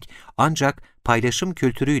yakalayabilmek ancak paylaşım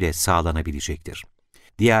kültürüyle sağlanabilecektir.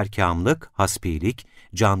 Diğerkâmlık, hasbilik,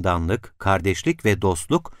 candanlık, kardeşlik ve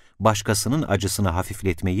dostluk, başkasının acısını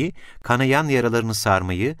hafifletmeyi, kanayan yaralarını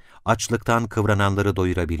sarmayı, açlıktan kıvrananları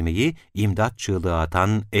doyurabilmeyi, imdat çığlığı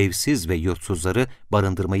atan evsiz ve yurtsuzları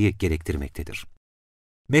barındırmayı gerektirmektedir.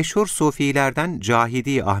 Meşhur sufilerden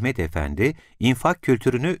Cahidi Ahmet Efendi, infak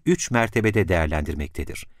kültürünü 3 mertebede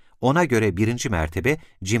değerlendirmektedir. Ona göre 1. mertebe,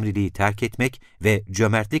 cimriliği terk etmek ve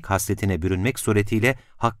cömertlik hasletine bürünmek suretiyle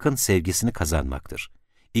Hakk'ın sevgisini kazanmaktır.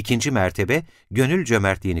 2. mertebe, gönül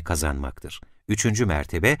cömertliğini kazanmaktır. 3.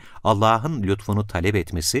 mertebe, Allah'ın lütfunu talep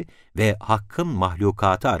etmesi ve Hakk'ın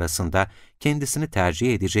mahlukatı arasında kendisini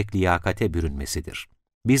tercih edecek liyakate bürünmesidir.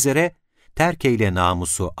 Bizlere, terk eyle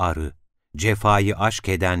namusu arı, cefayı aşk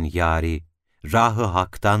eden yâri, rahı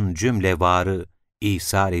haktan cümle varı,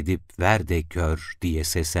 İsar edip ver de gör diye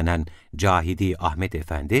seslenen Cahidi Ahmet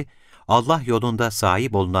Efendi, Allah yolunda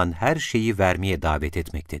sahip olunan her şeyi vermeye davet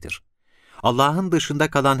etmektedir. Allah'ın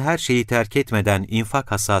dışında kalan her şeyi terk etmeden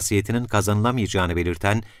infak hassasiyetinin kazanılamayacağını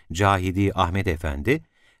belirten Cahidi Ahmet Efendi,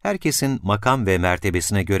 herkesin makam ve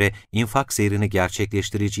mertebesine göre infak seyrini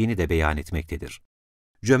gerçekleştireceğini de beyan etmektedir.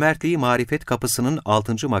 Cömertliği marifet kapısının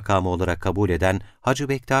 6. makamı olarak kabul eden Hacı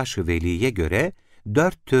Bektaş-ı Veli'ye göre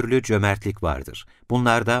 4 türlü cömertlik vardır.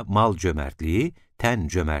 Bunlar da mal cömertliği, ten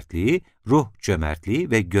cömertliği, ruh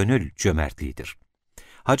cömertliği ve gönül cömertliğidir.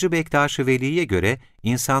 Hacı Bektaş-ı Veli'ye göre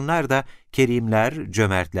insanlar da kerimler,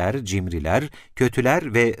 cömertler, cimriler,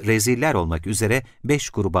 kötüler ve reziller olmak üzere 5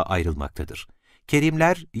 gruba ayrılmaktadır.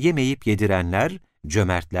 Kerimler, yemeyip yedirenler,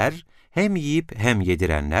 cömertler, hem yiyip hem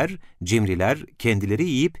yedirenler, cimriler, kendileri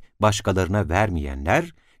yiyip başkalarına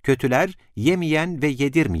vermeyenler, kötüler, yemeyen ve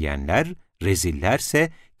yedirmeyenler,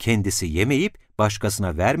 rezillerse kendisi yemeyip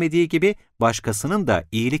başkasına vermediği gibi başkasının da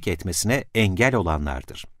iyilik etmesine engel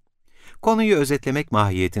olanlardır. Konuyu özetlemek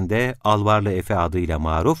mahiyetinde Alvarlı Efe adıyla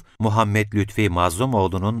maruf Muhammed Lütfi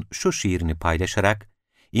Mazlumoğlu'nun şu şiirini paylaşarak,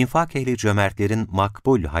 infak ehli cömertlerin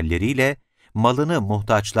makbul halleriyle malını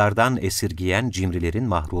muhtaçlardan esirgiyen cimrilerin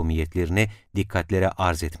mahrumiyetlerini dikkatlere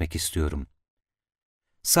arz etmek istiyorum.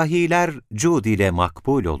 Sahiler cud ile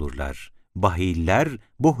makbul olurlar, bahiller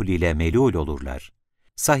buhl ile melul olurlar.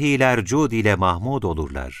 Sahiler cud ile mahmud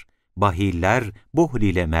olurlar, bahiller buhl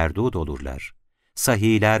ile merdud olurlar.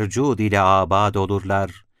 Sahiler cud ile abad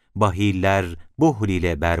olurlar, bahiller buhl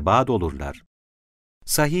ile berbad olurlar.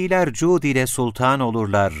 Sahiler cud ile sultan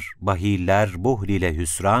olurlar, bahiller buhl ile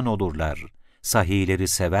hüsran olurlar. Sahileri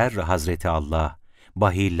sever Hazreti Allah,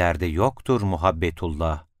 bahillerde yoktur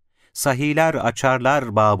muhabbetullah. Sahiler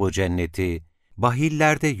açarlar babı cenneti,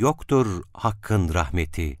 bahillerde yoktur Hakk'ın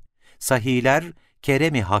rahmeti. Sahiler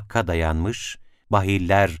keremi Hakk'a dayanmış,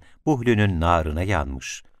 bahiller buhlünün narına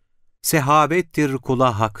yanmış. Sehabettir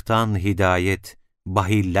kula Hak'tan hidayet,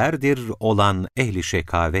 bahillerdir olan ehli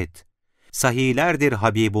şekavet. Sahilerdir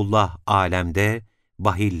Habibullah alemde,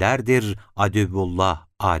 bahillerdir adüvullah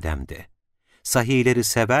Adem'de. Sahileri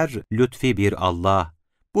sever lütfi bir Allah,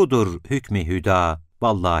 budur hükmü hüda,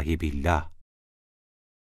 vallahi billah.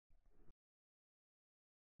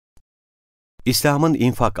 İslam'ın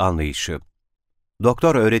infak anlayışı.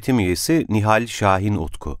 Doktor öğretim üyesi Nihal Şahin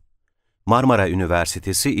Utku, Marmara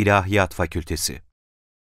Üniversitesi İlahiyat Fakültesi.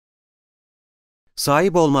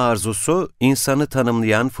 Sahip olma arzusu, insanı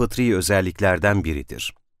tanımlayan fıtri özelliklerden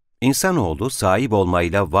biridir. İnsanoğlu, sahip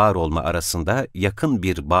olmayla var olma arasında yakın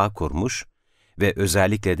bir bağ kurmuş ve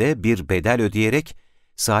özellikle de bir bedel ödeyerek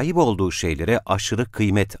sahip olduğu şeylere aşırı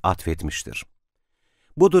kıymet atfetmiştir.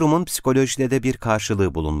 Bu durumun psikolojide de bir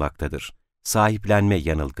karşılığı bulunmaktadır. Sahiplenme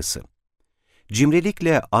yanılgısı.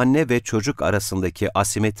 Cimrilikle anne ve çocuk arasındaki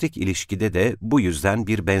asimetrik ilişkide de bu yüzden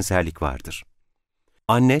bir benzerlik vardır.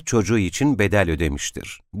 Anne çocuğu için bedel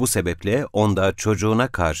ödemiştir. Bu sebeple onda çocuğuna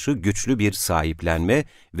karşı güçlü bir sahiplenme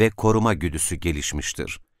ve koruma güdüsü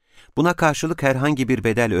gelişmiştir. Buna karşılık herhangi bir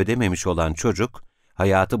bedel ödememiş olan çocuk,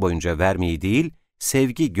 hayatı boyunca vermeyi değil,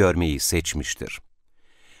 sevgi görmeyi seçmiştir.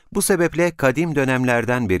 Bu sebeple kadim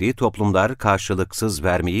dönemlerden beri toplumlar karşılıksız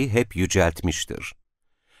vermeyi hep yüceltmiştir.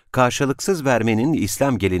 Karşılıksız vermenin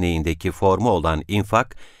İslam geleneğindeki formu olan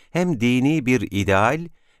infak, hem dini bir ideal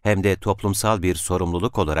hem de toplumsal bir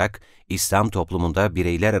sorumluluk olarak İslam toplumunda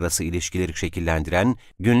bireyler arası ilişkileri şekillendiren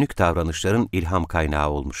günlük davranışların ilham kaynağı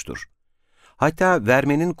olmuştur. Hatta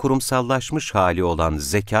vermenin kurumsallaşmış hali olan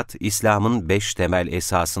zekat, İslam'ın 5 temel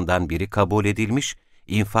esasından biri kabul edilmiş,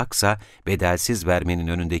 infaksa bedelsiz vermenin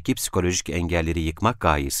önündeki psikolojik engelleri yıkmak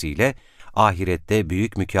gayesiyle ahirette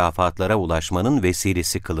büyük mükafatlara ulaşmanın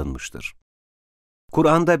vesilesi kılınmıştır.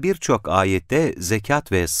 Kur'an'da birçok ayette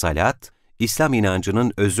zekat ve salat, İslam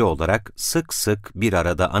inancının özü olarak sık sık bir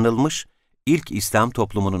arada anılmış, ilk İslam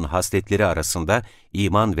toplumunun hasletleri arasında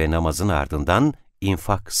iman ve namazın ardından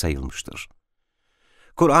infak sayılmıştır.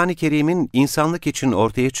 Kur'an-ı Kerim'in insanlık için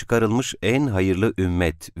ortaya çıkarılmış en hayırlı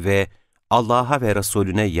ümmet ve Allah'a ve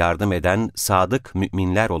Resulüne yardım eden sadık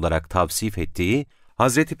müminler olarak tavsif ettiği,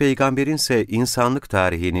 Hz. Peygamber'in ise insanlık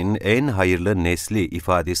tarihinin en hayırlı nesli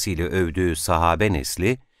ifadesiyle övdüğü sahabe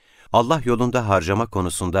nesli, Allah yolunda harcama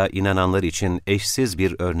konusunda inananlar için eşsiz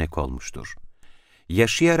bir örnek olmuştur.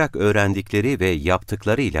 Yaşayarak öğrendikleri ve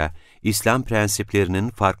yaptıklarıyla İslam prensiplerinin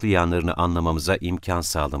farklı yanlarını anlamamıza imkan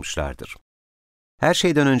sağlamışlardır. Her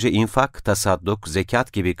şeyden önce infak, tasadduk,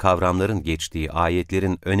 zekat gibi kavramların geçtiği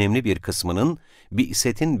ayetlerin önemli bir kısmının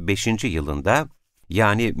Bi'set'in 5. yılında,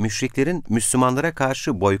 yani müşriklerin Müslümanlara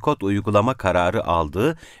karşı boykot uygulama kararı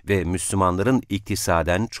aldığı ve Müslümanların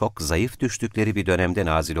iktisaden çok zayıf düştükleri bir dönemde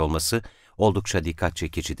nazil olması oldukça dikkat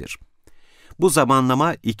çekicidir. Bu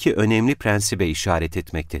zamanlama iki önemli prensibe işaret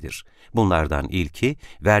etmektedir. Bunlardan ilki,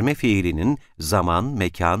 verme fiilinin zaman,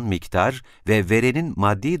 mekan, miktar ve verenin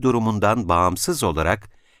maddi durumundan bağımsız olarak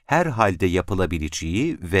her halde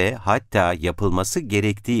yapılabileceği ve hatta yapılması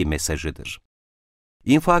gerektiği mesajıdır.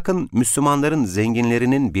 İnfakın Müslümanların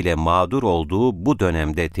zenginlerinin bile mağdur olduğu bu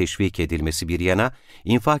dönemde teşvik edilmesi bir yana,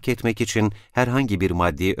 infak etmek için herhangi bir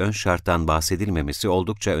maddi ön şarttan bahsedilmemesi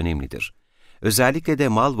oldukça önemlidir. Özellikle de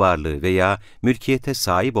mal varlığı veya mülkiyete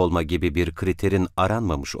sahip olma gibi bir kriterin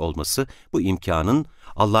aranmamış olması, bu imkanın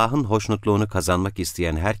Allah'ın hoşnutluğunu kazanmak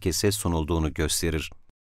isteyen herkese sunulduğunu gösterir.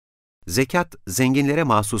 Zekat, zenginlere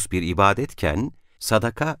mahsus bir ibadetken,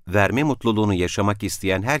 sadaka, verme mutluluğunu yaşamak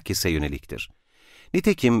isteyen herkese yöneliktir.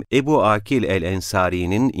 Nitekim Ebu Akil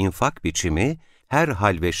el-Ensari'nin infak biçimi, her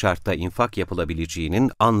hal ve şartta infak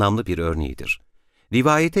yapılabileceğinin anlamlı bir örneğidir.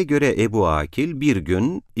 Rivayete göre Ebu Akil bir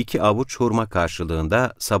gün 2 avuç hurma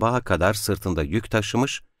karşılığında sabaha kadar sırtında yük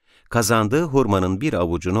taşımış, kazandığı hurmanın bir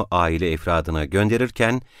avucunu aile efradına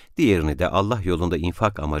gönderirken, diğerini de Allah yolunda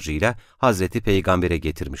infak amacıyla Hazreti Peygamber'e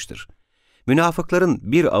getirmiştir. Münafıkların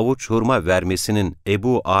bir avuç hurma vermesinin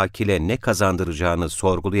Ebu Akil'e ne kazandıracağını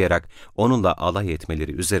sorgulayarak onunla alay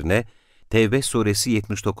etmeleri üzerine Tevbe suresi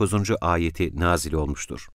 79. ayeti nazil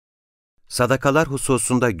olmuştur. Sadakalar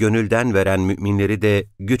hususunda gönülden veren müminleri de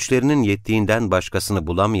güçlerinin yettiğinden başkasını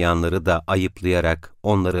bulamayanları da ayıplayarak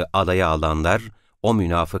onları alaya alanlar, o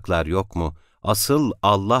münafıklar yok mu? Asıl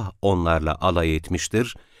Allah onlarla alay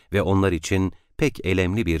etmiştir ve onlar için pek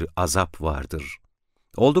elemli bir azap vardır.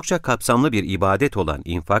 Oldukça kapsamlı bir ibadet olan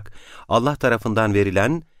infak, Allah tarafından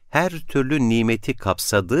verilen her türlü nimeti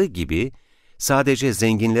kapsadığı gibi sadece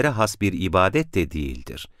zenginlere has bir ibadet de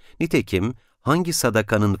değildir. Nitekim hangi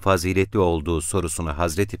sadakanın faziletli olduğu sorusuna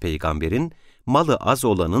Hazreti Peygamber'in malı az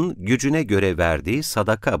olanın gücüne göre verdiği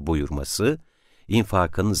sadaka buyurması,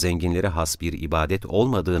 infakın zenginlere has bir ibadet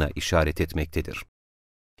olmadığına işaret etmektedir.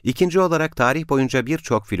 İkinci olarak tarih boyunca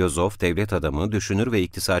birçok filozof, devlet adamı, düşünür ve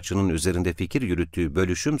iktisatçının üzerinde fikir yürüttüğü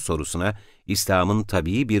bölüşüm sorusuna İslam'ın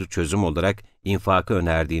tabii bir çözüm olarak infakı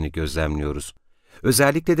önerdiğini gözlemliyoruz.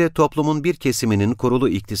 Özellikle de toplumun bir kesiminin kurulu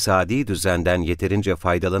iktisadi düzenden yeterince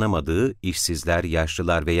faydalanamadığı, işsizler,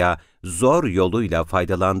 yaşlılar veya zor yoluyla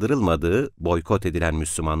faydalandırılmadığı, boykot edilen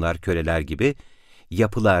Müslümanlar, köleler gibi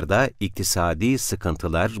yapılarda iktisadi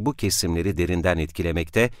sıkıntılar bu kesimleri derinden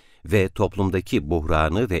etkilemekte ve toplumdaki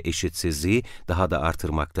buhranı ve eşitsizliği daha da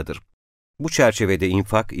artırmaktadır. Bu çerçevede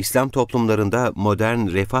infak, İslam toplumlarında modern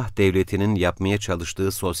refah devletinin yapmaya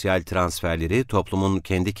çalıştığı sosyal transferleri toplumun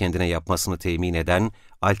kendi kendine yapmasını temin eden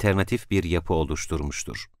alternatif bir yapı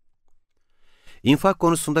oluşturmuştur. İnfak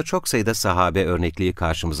konusunda çok sayıda sahabe örnekliği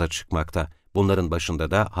karşımıza çıkmakta. Bunların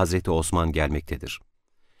başında da Hazreti Osman gelmektedir.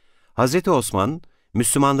 Hazreti Osman,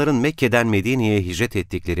 Müslümanların Mekke'den Medine'ye hicret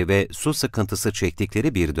ettikleri ve su sıkıntısı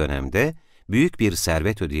çektikleri bir dönemde büyük bir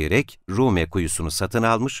servet ödeyerek Rume kuyusunu satın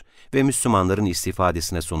almış ve Müslümanların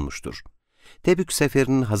istifadesine sunmuştur. Tebük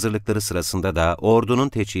seferinin hazırlıkları sırasında da ordunun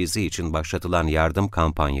teçhizi için başlatılan yardım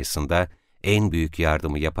kampanyasında en büyük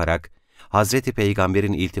yardımı yaparak Hazreti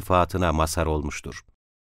Peygamber'in iltifatına mazhar olmuştur.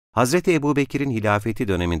 Hazreti Ebubekir'in hilafeti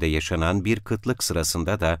döneminde yaşanan bir kıtlık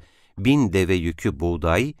sırasında da 1000 deve yükü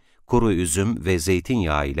buğday, kuru üzüm ve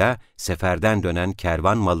zeytinyağıyla seferden dönen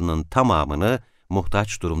kervan malının tamamını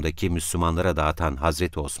muhtaç durumdaki Müslümanlara dağıtan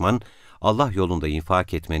Hazreti Osman, Allah yolunda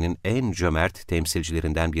infak etmenin en cömert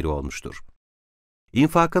temsilcilerinden biri olmuştur.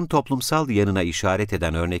 İnfakın toplumsal yanına işaret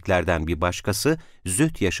eden örneklerden bir başkası,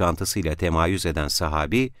 zühd yaşantısıyla temayüz eden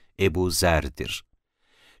sahabi Ebu Zer'dir.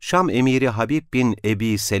 Şam emiri Habib bin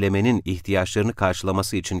Ebi Seleme'nin ihtiyaçlarını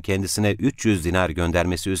karşılaması için kendisine 300 dinar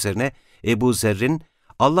göndermesi üzerine Ebu Zer'in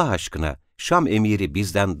 "Allah aşkına Şam emiri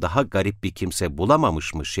bizden daha garip bir kimse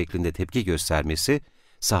bulamamış mı?" şeklinde tepki göstermesi,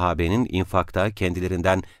 sahabenin infakta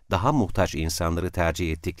kendilerinden daha muhtaç insanları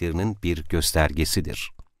tercih ettiklerinin bir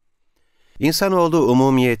göstergesidir. İnsanoğlu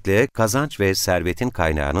umumiyetle kazanç ve servetin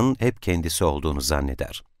kaynağının hep kendisi olduğunu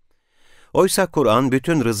zanneder. Oysa Kur'an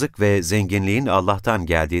bütün rızık ve zenginliğin Allah'tan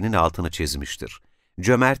geldiğinin altını çizmiştir.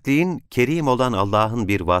 Cömertliğin kerim olan Allah'ın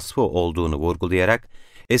bir vasfı olduğunu vurgulayarak,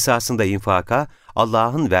 esasında infaka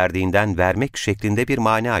Allah'ın verdiğinden vermek şeklinde bir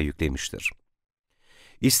mana yüklemiştir.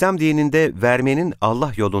 İslam dininde vermenin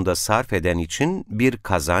Allah yolunda sarf eden için bir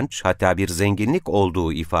kazanç, hatta bir zenginlik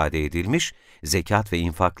olduğu ifade edilmiş, zekat ve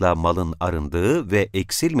infakla malın arındığı ve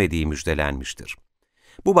eksilmediği müjdelenmiştir.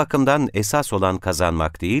 Bu bakımdan esas olan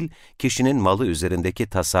kazanmak değil, kişinin malı üzerindeki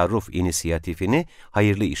tasarruf inisiyatifini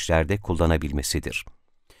hayırlı işlerde kullanabilmesidir.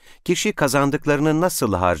 Kişi kazandıklarını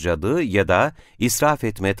nasıl harcadığı ya da israf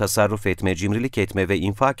etme, tasarruf etme, cimrilik etme ve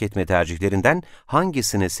infak etme tercihlerinden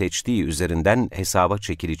hangisini seçtiği üzerinden hesaba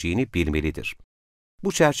çekileceğini bilmelidir.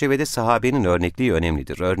 Bu çerçevede sahabenin örnekliği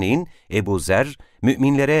önemlidir. Örneğin Ebu Zer,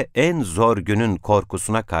 müminlere en zor günün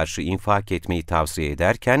korkusuna karşı infak etmeyi tavsiye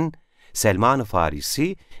ederken, Selman-ı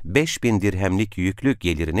Farisi 5000 dirhemlik yüklü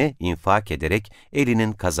gelirini infak ederek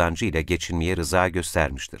elinin kazancıyla geçinmeye rıza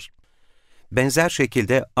göstermiştir. Benzer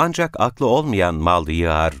şekilde ancak aklı olmayan mal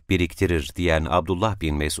yığar, biriktirir diyen Abdullah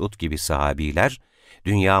bin Mesud gibi sahabiler,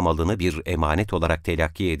 dünya malını bir emanet olarak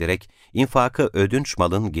telakki ederek infakı ödünç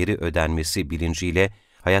malın geri ödenmesi bilinciyle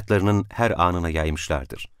hayatlarının her anına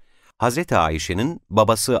yaymışlardır. Hazreti Ayşe'nin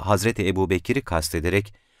babası Hazreti Ebubekir'i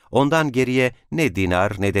kastederek, ondan geriye ne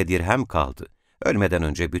dinar ne de dirhem kaldı, ölmeden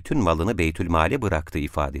önce bütün malını Beytülmal'e bıraktı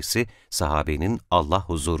ifadesi, sahabenin Allah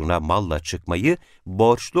huzuruna malla çıkmayı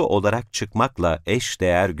borçlu olarak çıkmakla eş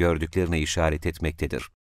değer gördüklerine işaret etmektedir.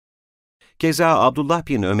 Keza Abdullah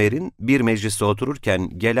bin Ömer'in bir mecliste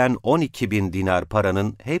otururken gelen 12.000 dinar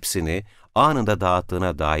paranın hepsini anında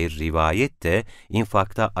dağıttığına dair rivayet de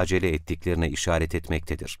infakta acele ettiklerine işaret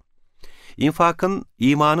etmektedir. İnfakın,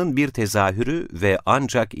 imanın bir tezahürü ve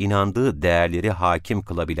ancak inandığı değerleri hakim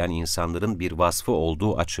kılabilen insanların bir vasfı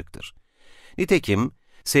olduğu açıktır. Nitekim,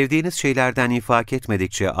 sevdiğiniz şeylerden infak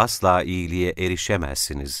etmedikçe asla iyiliğe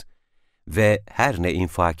erişemezsiniz ve her ne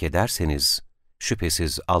infak ederseniz,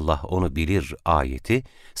 Şüphesiz Allah onu bilir ayeti,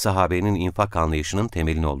 sahabenin infak anlayışının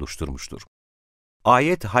temelini oluşturmuştur.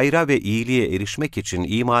 Ayet, hayra ve iyiliğe erişmek için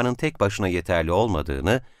imanın tek başına yeterli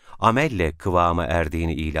olmadığını, amelle kıvama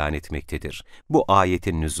erdiğini ilan etmektedir. Bu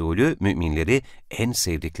ayetin nüzulü, müminleri en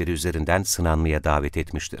sevdikleri üzerinden sınanmaya davet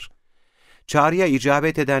etmiştir. Çağrıya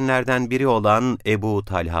icabet edenlerden biri olan Ebu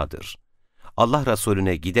Talha'dır. Allah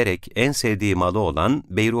Resulüne giderek en sevdiği malı olan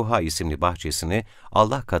Beyruha isimli bahçesini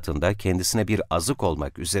Allah katında kendisine bir azık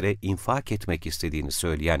olmak üzere infak etmek istediğini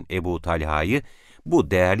söyleyen Ebu Talha'yı,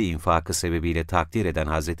 bu değerli infakı sebebiyle takdir eden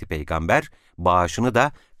Hazreti Peygamber, bağışını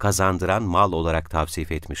da kazandıran mal olarak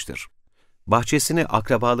tavsif etmiştir. Bahçesini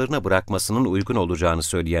akrabalarına bırakmasının uygun olacağını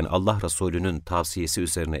söyleyen Allah Resulü'nün tavsiyesi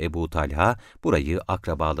üzerine Ebu Talha, burayı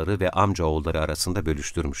akrabaları ve amcaoğulları arasında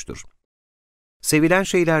bölüştürmüştür. Sevilen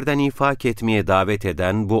şeylerden infak etmeye davet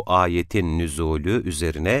eden bu ayetin nüzulü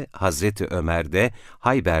üzerine Hazreti Ömer de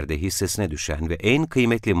Hayber'de hissesine düşen ve en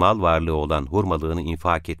kıymetli mal varlığı olan hurmalığını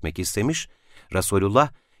infak etmek istemiş, Resulullah,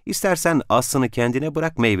 İstersen aslını kendine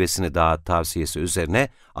bırak meyvesini dağıt tavsiyesi üzerine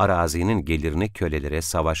arazinin gelirini kölelere,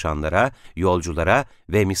 savaşanlara, yolculara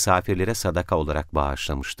ve misafirlere sadaka olarak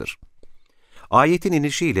bağışlamıştır. Ayetin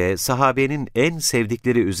inişiyle sahabenin en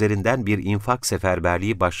sevdikleri üzerinden bir infak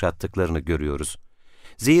seferberliği başlattıklarını görüyoruz.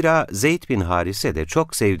 Zira Zeyd bin Harise de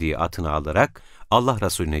çok sevdiği atını alarak Allah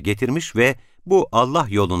Resulüne getirmiş ve bu Allah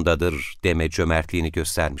yolundadır deme cömertliğini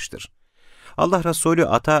göstermiştir. Allah Resulü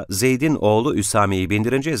ata Zeyd'in oğlu Üsame'yi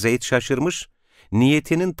bindirince Zeyd şaşırmış,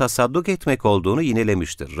 niyetinin tasadduk etmek olduğunu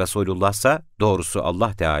yinelemiştir. Resulullah ise doğrusu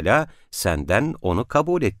Allah Teala senden onu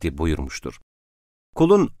kabul etti buyurmuştur.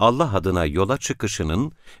 Kulun Allah adına yola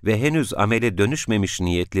çıkışının ve henüz amele dönüşmemiş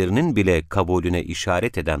niyetlerinin bile kabulüne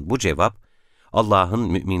işaret eden bu cevap,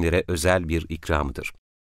 Allah'ın müminlere özel bir ikramıdır.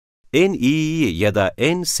 En iyiyi ya da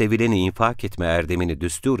en sevileni infak etme erdemini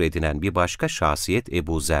düstur edinen bir başka şahsiyet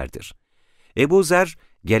Ebu Zer'dir. Ebu Zer,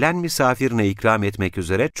 gelen misafirine ikram etmek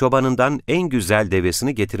üzere çobanından en güzel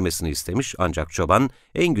devesini getirmesini istemiş ancak çoban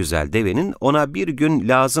en güzel devenin ona bir gün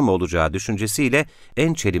lazım olacağı düşüncesiyle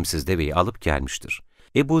en çelimsiz deveyi alıp gelmiştir.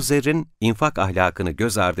 Ebu Zer'in infak ahlakını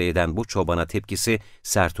göz ardı eden bu çobana tepkisi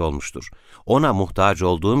sert olmuştur. Ona muhtaç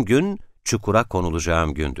olduğum gün, çukura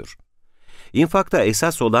konulacağım gündür. İnfakta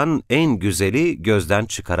esas olan en güzeli gözden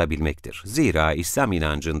çıkarabilmektir. Zira İslam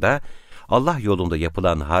inancında Allah yolunda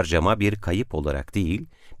yapılan harcama bir kayıp olarak değil,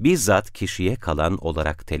 bizzat kişiye kalan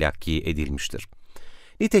olarak telakki edilmiştir.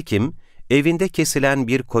 Nitekim, evinde kesilen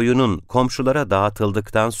bir koyunun komşulara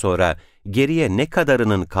dağıtıldıktan sonra geriye ne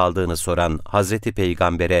kadarının kaldığını soran Hazreti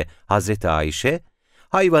Peygamber'e Hazreti Ayşe,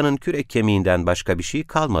 hayvanın kürek kemiğinden başka bir şey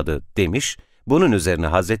kalmadı demiş, bunun üzerine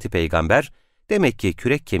Hazreti Peygamber, demek ki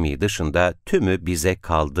kürek kemiği dışında tümü bize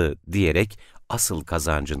kaldı diyerek, asıl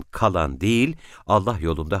kazancın kalan değil, Allah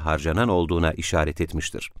yolunda harcanan olduğuna işaret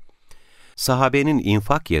etmiştir. Sahabenin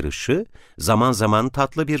infak yarışı, zaman zaman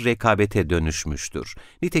tatlı bir rekabete dönüşmüştür.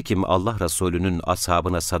 Nitekim Allah Resulü'nün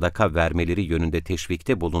ashabına sadaka vermeleri yönünde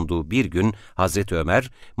teşvikte bulunduğu bir gün, Hazreti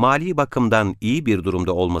Ömer, mali bakımdan iyi bir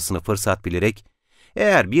durumda olmasını fırsat bilerek,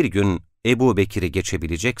 eğer bir gün Ebu Bekir'i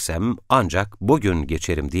geçebileceksem, ancak bugün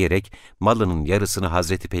geçerim diyerek, malının yarısını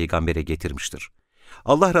Hazreti Peygamber'e getirmiştir.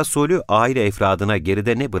 Allah Resulü aile efradına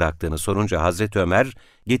geride ne bıraktığını sorunca Hazreti Ömer,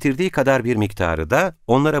 getirdiği kadar bir miktarı da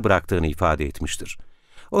onlara bıraktığını ifade etmiştir.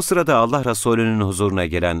 O sırada Allah Resulü'nün huzuruna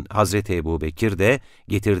gelen Hazreti Ebu Bekir de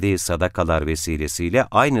getirdiği sadakalar vesilesiyle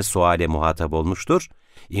aynı suale muhatap olmuştur.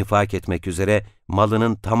 İnfak etmek üzere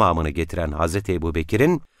malının tamamını getiren Hazreti Ebu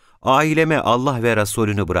Bekir'in, aileme Allah ve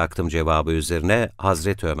Resulünü bıraktım cevabı üzerine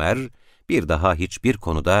Hazreti Ömer, bir daha hiçbir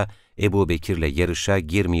konuda Ebu Bekir'le yarışa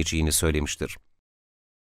girmeyeceğini söylemiştir.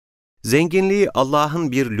 Zenginliği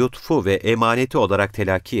Allah'ın bir lütfu ve emaneti olarak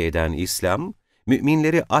telakki eden İslam,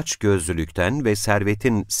 müminleri açgözlülükten ve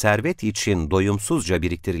servetin servet için doyumsuzca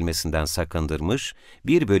biriktirilmesinden sakındırmış,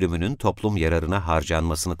 bir bölümünün toplum yararına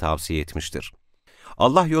harcanmasını tavsiye etmiştir.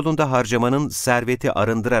 Allah yolunda harcamanın serveti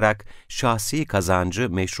arındırarak şahsi kazancı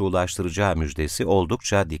meşrulaştıracağı müjdesi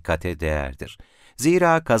oldukça dikkate değerdir.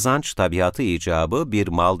 Zira kazanç tabiatı icabı bir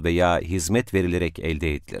mal veya hizmet verilerek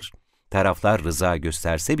elde edilir. Taraflar rıza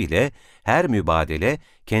gösterse bile her mübadele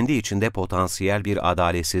kendi içinde potansiyel bir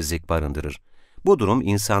adaletsizlik barındırır. Bu durum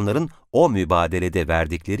insanların o mübadelede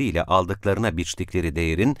verdikleriyle aldıklarına biçtikleri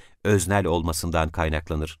değerin öznel olmasından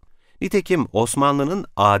kaynaklanır. Nitekim Osmanlı'nın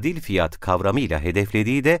adil fiyat kavramıyla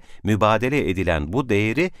hedeflediği de mübadele edilen bu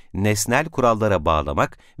değeri nesnel kurallara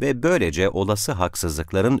bağlamak ve böylece olası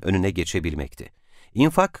haksızlıkların önüne geçebilmekti.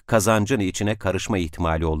 İnfak, kazancın içine karışma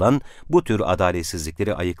ihtimali olan bu tür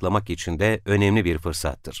adaletsizlikleri ayıklamak için de önemli bir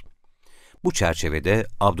fırsattır. Bu çerçevede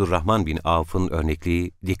Abdurrahman bin Avf'ın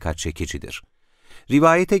örnekliği dikkat çekicidir.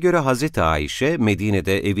 Rivayete göre Hazreti Ayşe,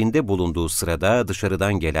 Medine'de evinde bulunduğu sırada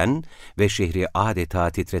dışarıdan gelen ve şehri adeta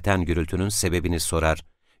titreten gürültünün sebebini sorar.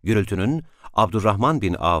 Gürültünün, Abdurrahman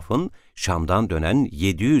bin Avf'ın Şam'dan dönen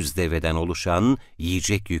 700 deveden oluşan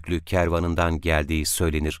yiyecek yüklü kervanından geldiği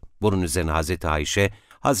söylenir. Bunun üzerine Hazreti Ayşe,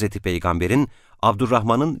 Hazreti Peygamber'in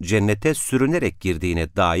Abdurrahman'ın cennete sürünerek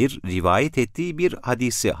girdiğine dair rivayet ettiği bir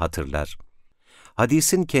hadisi hatırlar.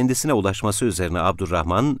 Hadisin kendisine ulaşması üzerine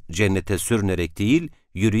Abdurrahman, cennete sürünerek değil,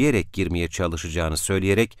 yürüyerek girmeye çalışacağını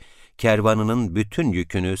söyleyerek, kervanının bütün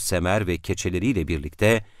yükünü semer ve keçeleriyle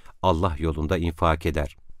birlikte Allah yolunda infak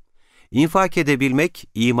eder. İnfak edebilmek,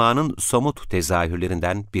 imanın somut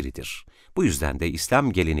tezahürlerinden biridir. Bu yüzden de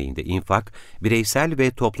İslam geleneğinde infak, bireysel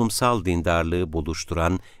ve toplumsal dindarlığı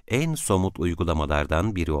buluşturan en somut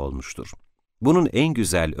uygulamalardan biri olmuştur. Bunun en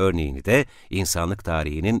güzel örneğini de insanlık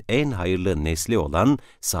tarihinin en hayırlı nesli olan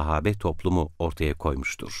sahabe toplumu ortaya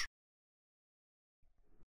koymuştur.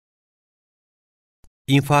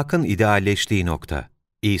 İnfakın idealleştiği nokta,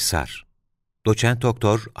 İsar. Doçent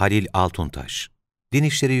Doktor Halil Altuntaş, Din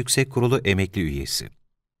İşleri Yüksek Kurulu emekli üyesi.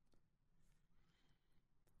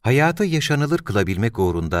 Hayatı yaşanılır kılabilmek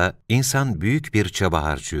uğrunda insan büyük bir çaba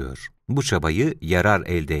harcıyor. Bu çabayı yarar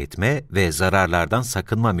elde etme ve zararlardan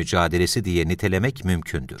sakınma mücadelesi diye nitelemek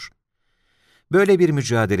mümkündür. Böyle bir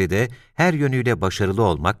mücadelede her yönüyle başarılı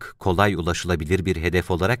olmak kolay ulaşılabilir bir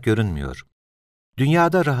hedef olarak görünmüyor.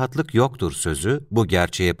 Dünyada rahatlık yoktur sözü bu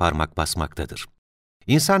gerçeğe parmak basmaktadır.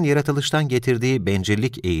 İnsan yaratılıştan getirdiği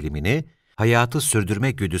bencillik eğilimini hayatı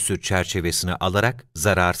sürdürme güdüsü çerçevesine alarak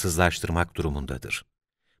zararsızlaştırmak durumundadır.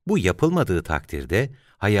 Bu yapılmadığı takdirde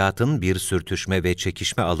hayatın bir sürtüşme ve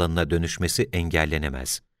çekişme alanına dönüşmesi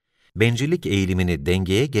engellenemez. Bencillik eğilimini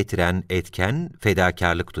dengeye getiren etken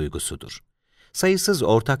fedakarlık duygusudur. Sayısız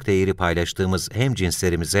ortak değeri paylaştığımız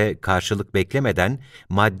hemcinslerimize karşılık beklemeden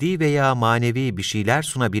maddi veya manevi bir şeyler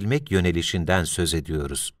sunabilmek yönelişinden söz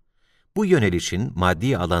ediyoruz. Bu yönelişin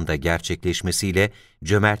maddi alanda gerçekleşmesiyle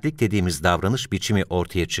cömertlik dediğimiz davranış biçimi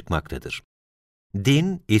ortaya çıkmaktadır.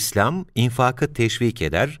 Din, İslam, infakı teşvik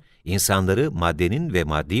eder, insanları maddenin ve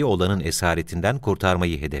maddi olanın esaretinden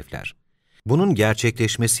kurtarmayı hedefler. Bunun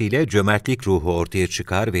gerçekleşmesiyle cömertlik ruhu ortaya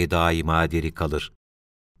çıkar ve daima diri kalır.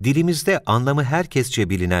 Dilimizde anlamı herkesçe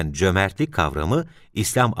bilinen cömertlik kavramı,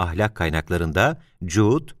 İslam ahlak kaynaklarında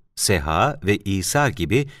cud, seha ve isar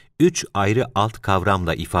gibi 3 ayrı alt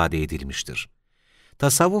kavramla ifade edilmiştir.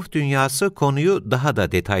 Tasavvuf dünyası konuyu daha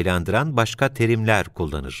da detaylandıran başka terimler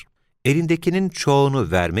kullanır. Elindekinin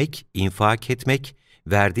çoğunu vermek, infak etmek,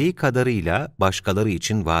 verdiği kadarıyla başkaları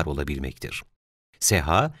için var olabilmektir.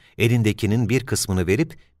 Seha, elindekinin bir kısmını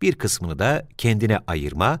verip bir kısmını da kendine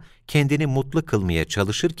ayırma, kendini mutlu kılmaya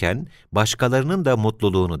çalışırken başkalarının da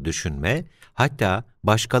mutluluğunu düşünme, hatta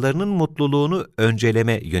başkalarının mutluluğunu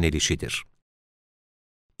önceleme yönelişidir.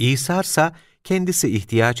 İsarsa, kendisi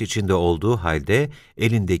ihtiyaç içinde olduğu halde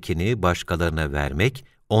elindekini başkalarına vermek,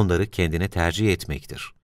 onları kendine tercih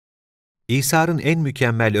etmektir. İsar'ın en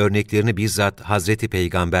mükemmel örneklerini bizzat Hazreti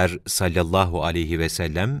Peygamber sallallahu aleyhi ve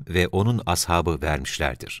sellem ve onun ashabı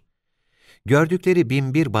vermişlerdir. Gördükleri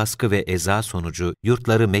binbir baskı ve eza sonucu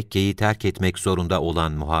yurtları Mekke'yi terk etmek zorunda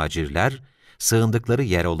olan muhacirler, sığındıkları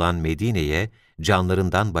yer olan Medine'ye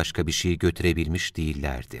canlarından başka bir şey götürebilmiş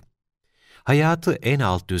değillerdi. Hayatı en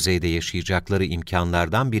alt düzeyde yaşayacakları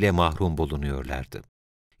imkanlardan bile mahrum bulunuyorlardı.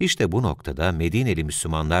 İşte bu noktada Medineli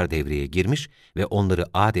Müslümanlar devreye girmiş ve onları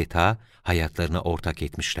adeta hayatlarına ortak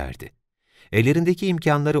etmişlerdi. Ellerindeki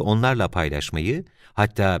imkanları onlarla paylaşmayı,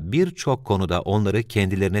 hatta birçok konuda onları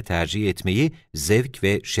kendilerine tercih etmeyi zevk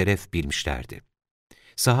ve şeref bilmişlerdi.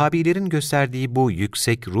 Sahabilerin gösterdiği bu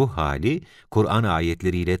yüksek ruh hali, Kur'an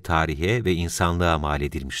ayetleriyle tarihe ve insanlığa mal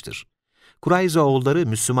edilmiştir. Kurayzoğulları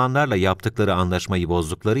Müslümanlarla yaptıkları anlaşmayı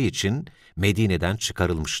bozdukları için Medine'den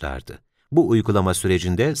çıkarılmışlardı. Bu uygulama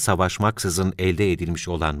sürecinde savaşmaksızın elde edilmiş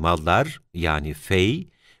olan mallar, yani fey,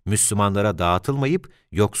 Müslümanlara dağıtılmayıp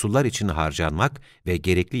yoksullar için harcanmak ve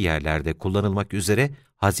gerekli yerlerde kullanılmak üzere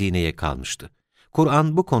hazineye kalmıştı.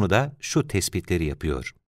 Kur'an bu konuda şu tespitleri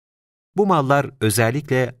yapıyor. Bu mallar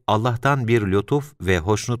özellikle Allah'tan bir lütuf ve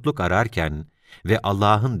hoşnutluk ararken ve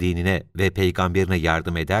Allah'ın dinine ve peygamberine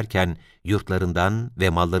yardım ederken yurtlarından ve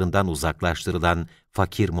mallarından uzaklaştırılan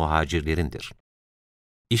fakir muhacirlerindir.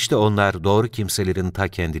 İşte onlar doğru kimselerin ta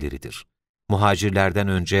kendileridir. Muhacirlerden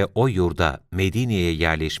önce o yurda, Medine'ye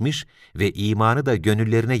yerleşmiş ve imanı da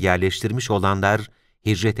gönüllerine yerleştirmiş olanlar,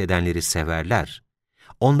 hicret edenleri severler.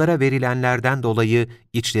 Onlara verilenlerden dolayı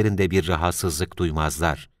içlerinde bir rahatsızlık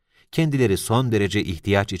duymazlar. Kendileri son derece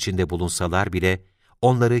ihtiyaç içinde bulunsalar bile,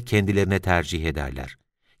 onları kendilerine tercih ederler.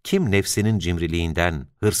 Kim nefsinin cimriliğinden,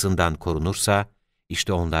 hırsından korunursa,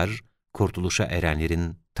 işte onlar kurtuluşa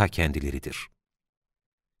erenlerin ta kendileridir.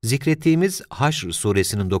 Zikrettiğimiz Haşr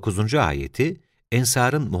suresinin 9. ayeti,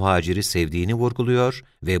 Ensar'ın muhaciri sevdiğini vurguluyor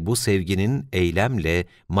ve bu sevginin eylemle,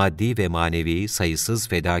 maddi ve manevi sayısız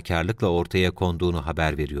fedakarlıkla ortaya konduğunu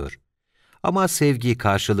haber veriyor. Ama sevgi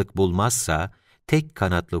karşılık bulmazsa, tek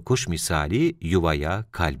kanatlı kuş misali yuvaya,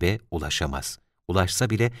 kalbe ulaşamaz. Ulaşsa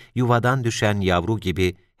bile yuvadan düşen yavru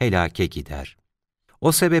gibi helake gider.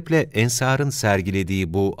 O sebeple Ensar'ın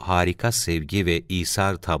sergilediği bu harika sevgi ve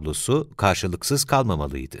İsar tablosu karşılıksız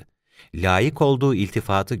kalmamalıydı. Layık olduğu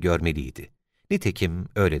iltifatı görmeliydi. Nitekim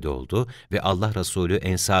öyle de oldu ve Allah Resulü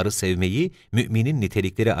Ensar'ı sevmeyi müminin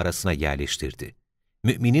nitelikleri arasına yerleştirdi.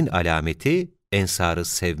 Müminin alameti Ensar'ı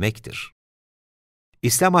sevmektir.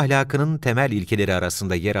 İslam ahlakının temel ilkeleri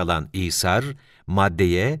arasında yer alan İsar,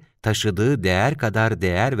 maddeye taşıdığı değer kadar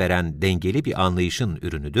değer veren dengeli bir anlayışın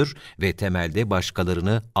ürünüdür ve temelde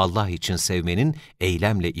başkalarını Allah için sevmenin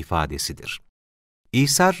eylemle ifadesidir.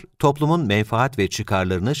 İsar, toplumun menfaat ve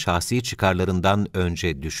çıkarlarını şahsi çıkarlarından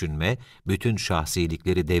önce düşünme, bütün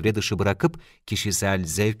şahsilikleri devre dışı bırakıp kişisel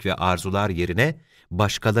zevk ve arzular yerine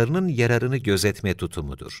başkalarının yararını gözetme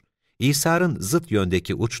tutumudur. İsar'ın zıt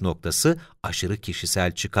yöndeki uç noktası aşırı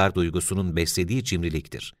kişisel çıkar duygusunun beslediği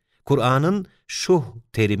cimriliktir. Kur'an'ın şuh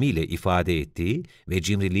terimiyle ifade ettiği ve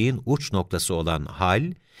cimriliğin uç noktası olan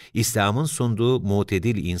hal, İslam'ın sunduğu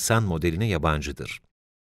mutedil insan modeline yabancıdır.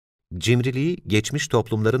 Cimriliği geçmiş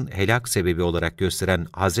toplumların helak sebebi olarak gösteren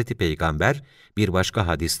Hazreti Peygamber bir başka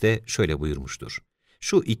hadiste şöyle buyurmuştur: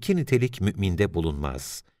 "Şu iki nitelik müminde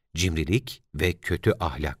bulunmaz, cimrilik ve kötü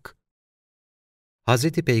ahlak."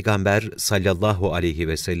 Hazreti Peygamber sallallahu aleyhi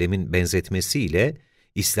ve sellemin benzetmesiyle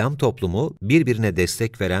İslam toplumu birbirine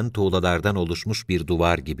destek veren tuğlalardan oluşmuş bir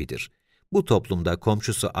duvar gibidir. Bu toplumda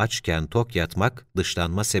komşusu açken tok yatmak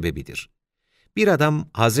dışlanma sebebidir. Bir adam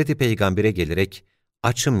Hazreti Peygamber'e gelerek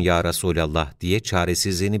 "Açım ya Resulallah" diye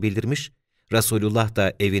çaresizliğini bildirmiş, Resulullah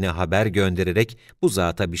da evine haber göndererek bu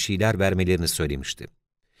zata bir şeyler vermelerini söylemişti.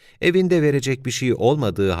 Evinde verecek bir şey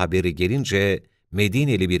olmadığı haberi gelince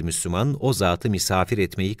Medineli bir Müslüman o zatı misafir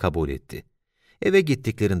etmeyi kabul etti. Eve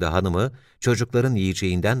gittiklerinde hanımı, çocukların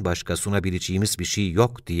yiyeceğinden başka sunabileceğimiz bir şey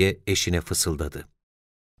yok diye eşine fısıldadı.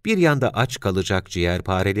 Bir yanda aç kalacak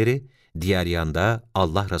ciğerpareleri, diğer yanda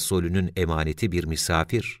Allah Resulü'nün emaneti bir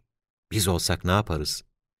misafir. Biz olsak ne yaparız?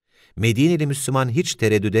 Medineli Müslüman hiç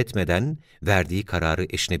tereddüt etmeden verdiği kararı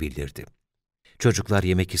eşine bildirdi. Çocuklar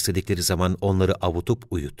yemek istedikleri zaman onları avutup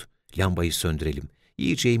uyut, lambayı söndürelim,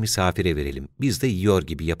 yiyeceği misafire verelim, biz de yiyor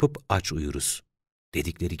gibi yapıp aç uyuruz.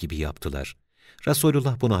 Dedikleri gibi yaptılar.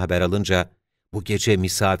 Resulullah bunu haber alınca, bu gece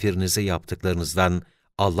misafirinize yaptıklarınızdan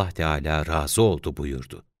Allah Teala razı oldu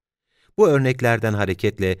buyurdu. Bu örneklerden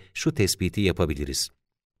hareketle şu tespiti yapabiliriz.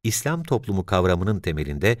 İslam toplumu kavramının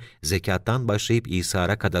temelinde zekattan başlayıp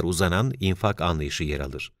İsa'ya kadar uzanan infak anlayışı yer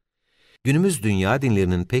alır. Günümüz dünya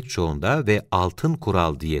dinlerinin pek çoğunda ve altın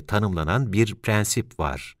kural diye tanımlanan bir prensip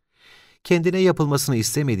var. Kendine yapılmasını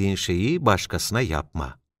istemediğin şeyi başkasına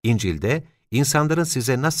yapma. İncil'de, insanların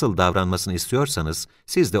size nasıl davranmasını istiyorsanız,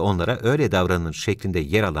 siz de onlara öyle davranın şeklinde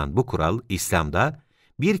yer alan bu kural, İslam'da,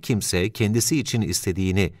 bir kimse kendisi için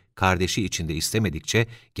istediğini kardeşi için de istemedikçe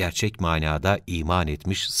gerçek manada iman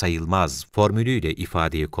etmiş sayılmaz formülüyle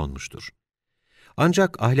ifadeye konmuştur.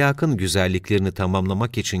 Ancak ahlakın güzelliklerini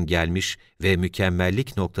tamamlamak için gelmiş ve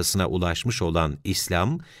mükemmellik noktasına ulaşmış olan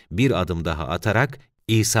İslam, bir adım daha atarak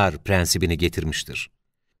İsar prensibini getirmiştir.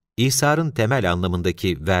 İsar'ın temel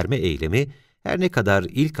anlamındaki verme eylemi, her ne kadar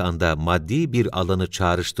ilk anda maddi bir alanı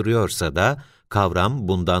çağrıştırıyorsa da, kavram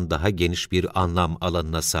bundan daha geniş bir anlam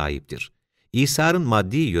alanına sahiptir. İsar'ın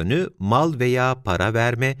maddi yönü, mal veya para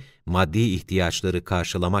verme, maddi ihtiyaçları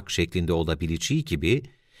karşılamak şeklinde olabileceği gibi,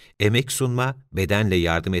 emek sunma, bedenle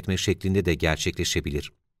yardım etme şeklinde de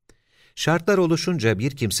gerçekleşebilir. Şartlar oluşunca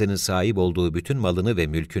bir kimsenin sahip olduğu bütün malını ve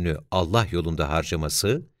mülkünü Allah yolunda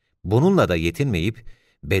harcaması, bununla da yetinmeyip,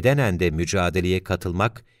 bedenen de mücadeleye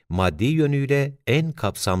katılmak, maddi yönüyle en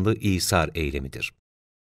kapsamlı İsar eylemidir.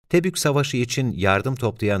 Tebük Savaşı için yardım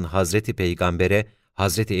toplayan Hazreti Peygamber'e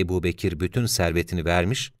Hazreti Ebubekir bütün servetini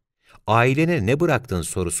vermiş, ailene ne bıraktın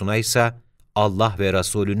sorusuna ise Allah ve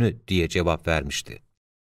Resulünü diye cevap vermişti.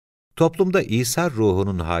 Toplumda İsar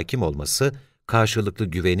ruhunun hakim olması, karşılıklı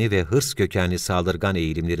güveni ve hırs kökenli saldırgan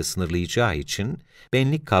eğilimleri sınırlayacağı için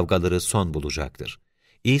benlik kavgaları son bulacaktır.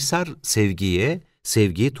 İsar sevgiye,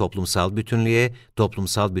 sevgi toplumsal bütünlüğe,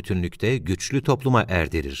 toplumsal bütünlükte güçlü topluma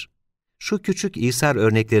erdirir. Şu küçük İsar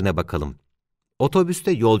örneklerine bakalım.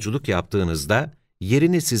 Otobüste yolculuk yaptığınızda,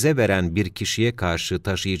 yerini size veren bir kişiye karşı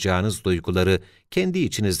taşıyacağınız duyguları kendi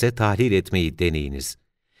içinizde tahlil etmeyi deneyiniz.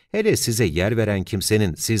 Hele size yer veren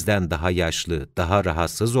kimsenin sizden daha yaşlı, daha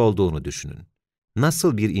rahatsız olduğunu düşünün.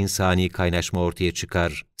 Nasıl bir insani kaynaşma ortaya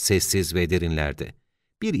çıkar sessiz ve derinlerde?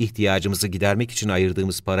 Bir ihtiyacımızı gidermek için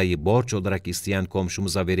ayırdığımız parayı borç olarak isteyen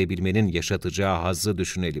komşumuza verebilmenin yaşatacağı hazzı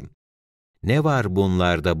düşünelim. Ne var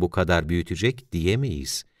bunlarda bu kadar büyütecek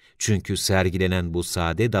diyemeyiz. Çünkü sergilenen bu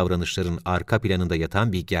sade davranışların arka planında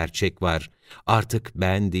yatan bir gerçek var. Artık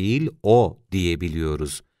ben değil, o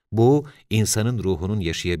diyebiliyoruz. Bu, insanın ruhunun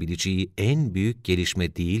yaşayabileceği en büyük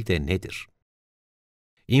gelişme değil de nedir?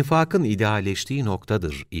 İnfakın idealleştiği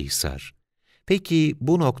noktadır ihsar. Peki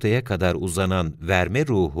bu noktaya kadar uzanan verme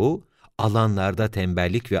ruhu, alanlarda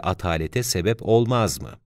tembellik ve atalete sebep olmaz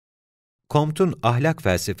mı? Comte'un ahlak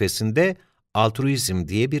felsefesinde altruizm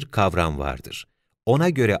diye bir kavram vardır. Ona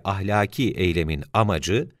göre ahlaki eylemin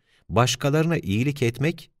amacı, başkalarına iyilik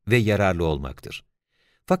etmek ve yararlı olmaktır.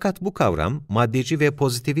 Fakat bu kavram maddeci ve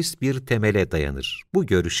pozitivist bir temele dayanır. Bu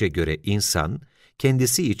görüşe göre insan,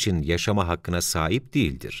 kendisi için yaşama hakkına sahip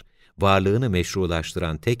değildir. Varlığını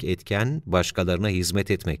meşrulaştıran tek etken başkalarına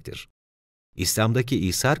hizmet etmektir. İslam'daki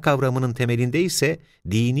İsar kavramının temelinde ise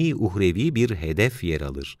dini uhrevi bir hedef yer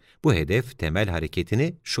alır. Bu hedef temel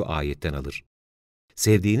hareketini şu ayetten alır.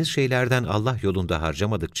 Sevdiğiniz şeylerden Allah yolunda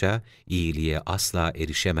harcamadıkça iyiliğe asla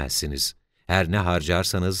erişemezsiniz. Her ne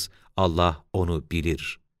harcarsanız Allah onu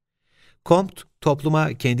bilir. Comte,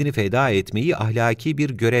 topluma kendini feda etmeyi ahlaki bir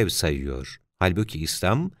görev sayıyor. Halbuki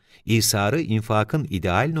İslam, İsar'ı infakın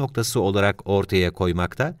ideal noktası olarak ortaya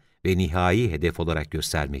koymakta ve nihai hedef olarak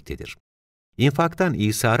göstermektedir. İnfaktan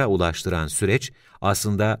İsar'a ulaştıran süreç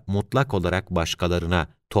aslında mutlak olarak başkalarına,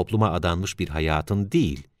 topluma adanmış bir hayatın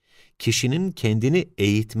değil, kişinin kendini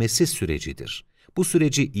eğitmesi sürecidir. Bu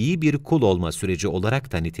süreci iyi bir kul olma süreci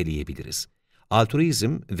olarak da niteleyebiliriz.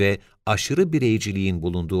 Altruizm ve aşırı bireyciliğin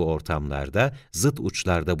bulunduğu ortamlarda zıt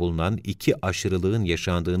uçlarda bulunan iki aşırılığın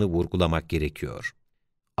yaşandığını vurgulamak gerekiyor.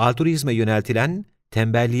 Altruizme yöneltilen,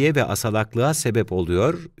 tembelliğe ve asalaklığa sebep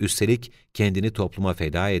oluyor, üstelik kendini topluma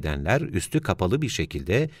feda edenler üstü kapalı bir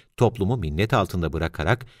şekilde toplumu minnet altında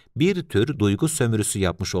bırakarak bir tür duygu sömürüsü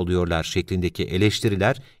yapmış oluyorlar şeklindeki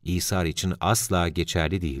eleştiriler İsar için asla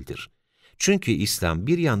geçerli değildir. Çünkü İslam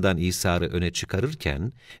bir yandan İsar'ı öne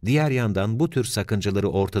çıkarırken, diğer yandan bu tür sakıncaları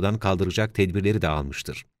ortadan kaldıracak tedbirleri de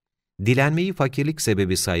almıştır. Dilenmeyi fakirlik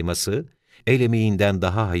sebebi sayması, el emeğinden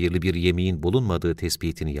daha hayırlı bir yemeğin bulunmadığı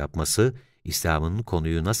tespitini yapması, İslam'ın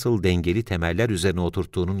konuyu nasıl dengeli temeller üzerine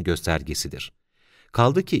oturttuğunun göstergesidir.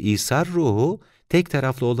 Kaldı ki İsar ruhu, tek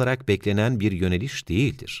taraflı olarak beklenen bir yöneliş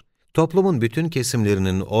değildir. Toplumun bütün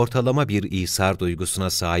kesimlerinin ortalama bir İsar duygusuna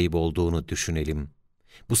sahip olduğunu düşünelim.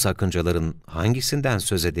 Bu sakıncaların hangisinden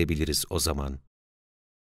söz edebiliriz o zaman?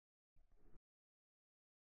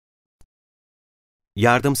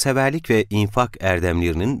 Yardımseverlik ve infak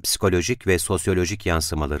erdemlerinin psikolojik ve sosyolojik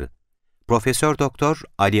yansımaları. Profesör Doktor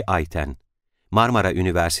Ali Ayten, Marmara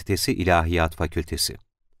Üniversitesi İlahiyat Fakültesi.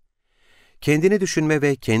 Kendini düşünme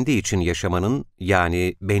ve kendi için yaşamanın,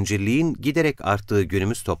 yani bencilliğin giderek arttığı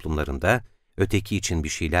günümüz toplumlarında, öteki için bir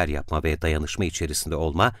şeyler yapma ve dayanışma içerisinde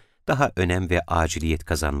olma daha önem ve aciliyet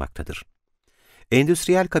kazanmaktadır.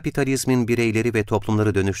 Endüstriyel kapitalizmin bireyleri ve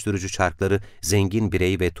toplumları dönüştürücü çarkları zengin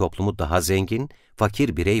birey ve toplumu daha zengin,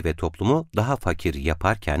 fakir birey ve toplumu daha fakir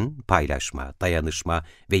yaparken paylaşma, dayanışma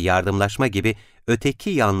ve yardımlaşma gibi öteki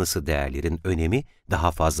yanlısı değerlerin önemi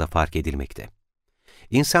daha fazla fark edilmekte.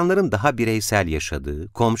 İnsanların daha bireysel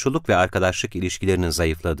yaşadığı, komşuluk ve arkadaşlık ilişkilerinin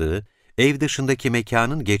zayıfladığı, ev dışındaki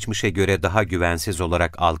mekanın geçmişe göre daha güvensiz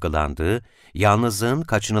olarak algılandığı, yalnızlığın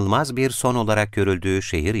kaçınılmaz bir son olarak görüldüğü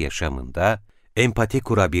şehir yaşamında, empati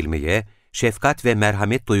kurabilmeye, şefkat ve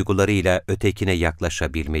merhamet duygularıyla ötekine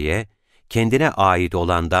yaklaşabilmeye, kendine ait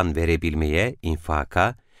olandan verebilmeye,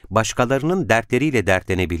 infaka, başkalarının dertleriyle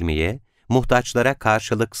dertlenebilmeye, muhtaçlara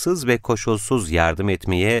karşılıksız ve koşulsuz yardım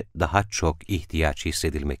etmeye daha çok ihtiyaç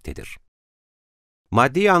hissedilmektedir.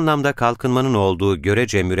 Maddi anlamda kalkınmanın olduğu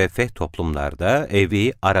görece müreffeh toplumlarda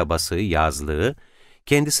evi, arabası, yazlığı,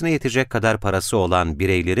 kendisine yetecek kadar parası olan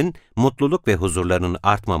bireylerin mutluluk ve huzurlarının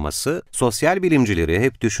artmaması sosyal bilimcileri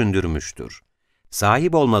hep düşündürmüştür.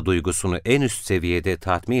 Sahip olma duygusunu en üst seviyede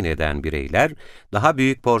tatmin eden bireyler, daha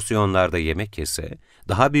büyük porsiyonlarda yemek yese,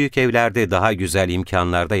 daha büyük evlerde daha güzel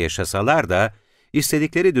imkanlarda yaşasalar da,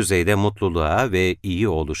 istedikleri düzeyde mutluluğa ve iyi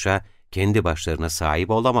oluşa kendi başlarına sahip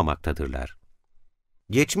olamamaktadırlar.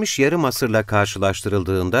 Geçmiş yarım asırla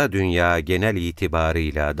karşılaştırıldığında dünya genel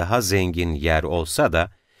itibarıyla daha zengin yer olsa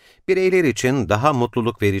da, bireyler için daha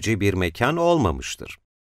mutluluk verici bir mekan olmamıştır.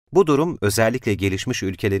 Bu durum özellikle gelişmiş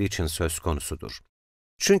ülkeler için söz konusudur.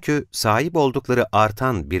 Çünkü sahip oldukları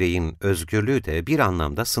artan bireyin özgürlüğü de bir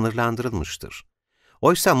anlamda sınırlandırılmıştır.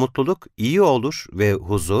 Oysa mutluluk, iyi olur ve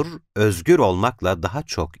huzur, özgür olmakla daha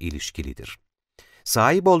çok ilişkilidir.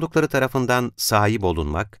 Sahip oldukları tarafından sahip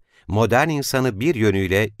olunmak, modern insanı bir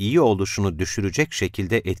yönüyle iyi oluşunu düşürecek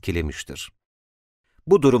şekilde etkilemiştir.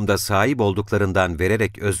 Bu durumda sahip olduklarından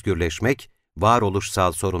vererek özgürleşmek,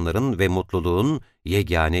 varoluşsal sorunların ve mutluluğun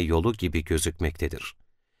yegane yolu gibi gözükmektedir.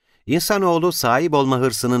 İnsanoğlu sahip olma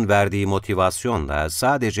hırsının verdiği motivasyonla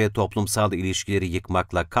sadece toplumsal ilişkileri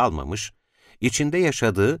yıkmakla kalmamış, içinde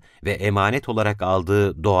yaşadığı ve emanet olarak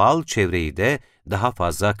aldığı doğal çevreyi de daha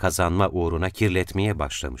fazla kazanma uğruna kirletmeye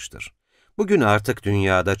başlamıştır. Bugün artık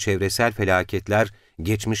dünyada çevresel felaketler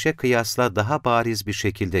geçmişe kıyasla daha bariz bir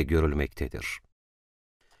şekilde görülmektedir.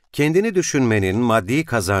 Kendini düşünmenin, maddi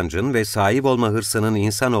kazancın ve sahip olma hırsının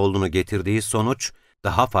insanoğlunu getirdiği sonuç,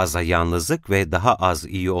 daha fazla yalnızlık ve daha az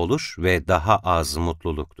iyi oluş ve daha az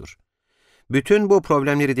mutluluktur. Bütün bu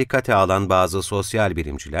problemleri dikkate alan bazı sosyal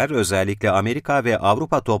bilimciler, özellikle Amerika ve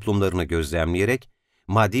Avrupa toplumlarını gözlemleyerek,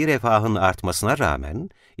 maddi refahın artmasına rağmen,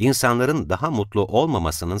 insanların daha mutlu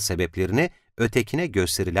olmamasının sebeplerini ötekine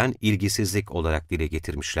gösterilen ilgisizlik olarak dile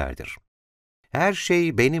getirmişlerdir. Her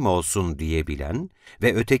şey benim olsun diyebilen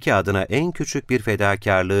ve öteki adına en küçük bir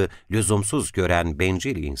fedakarlığı lüzumsuz gören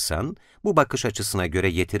bencil insan, bu bakış açısına göre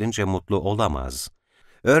yeterince mutlu olamaz.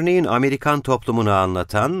 Örneğin Amerikan toplumunu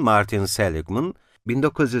anlatan Martin Seligman,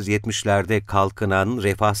 1970'lerde kalkınan,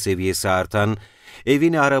 refah seviyesi artan,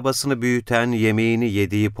 evini arabasını büyüten, yemeğini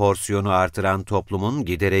yediği porsiyonu artıran toplumun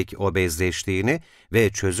giderek obezleştiğini ve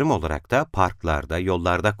çözüm olarak da parklarda,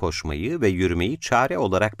 yollarda koşmayı ve yürümeyi çare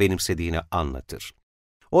olarak benimsediğini anlatır.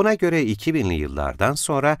 Ona göre 2000'li yıllardan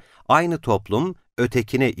sonra aynı toplum,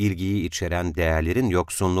 ötekine ilgiyi içeren değerlerin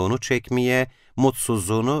yoksunluğunu çekmeye,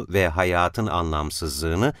 mutsuzluğunu ve hayatın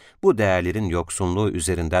anlamsızlığını bu değerlerin yoksunluğu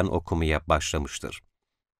üzerinden okumaya başlamıştır.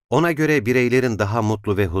 Ona göre bireylerin daha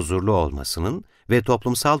mutlu ve huzurlu olmasının ve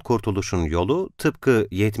toplumsal kurtuluşun yolu tıpkı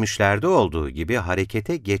 70'lerde olduğu gibi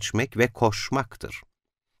harekete geçmek ve koşmaktır.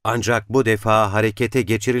 Ancak bu defa harekete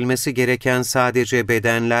geçirilmesi gereken sadece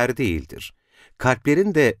bedenler değildir.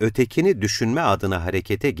 Kalplerin de ötekini düşünme adına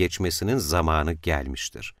harekete geçmesinin zamanı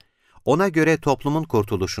gelmiştir. Ona göre toplumun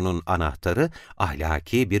kurtuluşunun anahtarı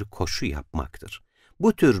ahlaki bir koşu yapmaktır.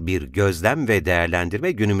 Bu tür bir gözlem ve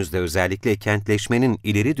değerlendirme günümüzde özellikle kentleşmenin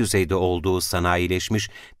ileri düzeyde olduğu sanayileşmiş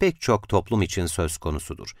pek çok toplum için söz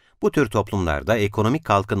konusudur. Bu tür toplumlarda ekonomik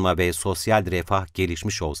kalkınma ve sosyal refah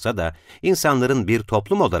gelişmiş olsa da insanların bir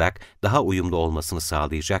toplum olarak daha uyumlu olmasını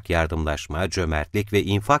sağlayacak yardımlaşma, cömertlik ve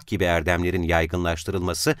infak gibi erdemlerin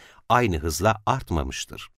yaygınlaştırılması aynı hızla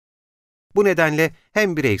artmamıştır. Bu nedenle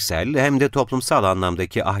hem bireysel hem de toplumsal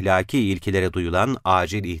anlamdaki ahlaki ilkelere duyulan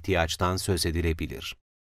acil ihtiyaçtan söz edilebilir.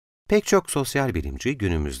 Pek çok sosyal bilimci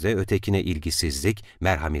günümüzde ötekine ilgisizlik,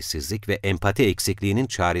 merhametsizlik ve empati eksikliğinin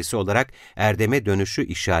çaresi olarak erdeme dönüşü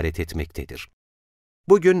işaret etmektedir.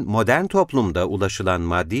 Bugün modern toplumda ulaşılan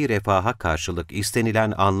maddi refaha karşılık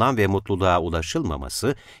istenilen anlam ve mutluluğa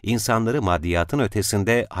ulaşılmaması, insanları maddiyatın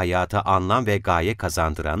ötesinde hayata anlam ve gaye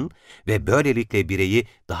kazandıran ve böylelikle bireyi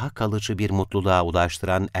daha kalıcı bir mutluluğa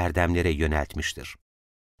ulaştıran erdemlere yöneltmiştir.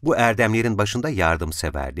 Bu erdemlerin başında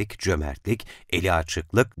yardımseverlik, cömertlik, eli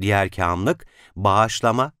açıklık, diğerkâmlık,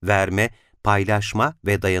 bağışlama, verme, paylaşma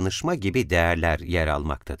ve dayanışma gibi değerler yer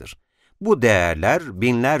almaktadır. Bu değerler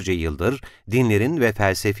binlerce yıldır dinlerin ve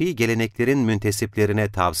felsefi geleneklerin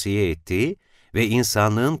müntesiplerine tavsiye ettiği ve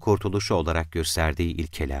insanlığın kurtuluşu olarak gösterdiği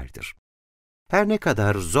ilkelerdir. Her ne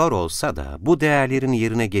kadar zor olsa da bu değerlerin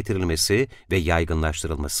yerine getirilmesi ve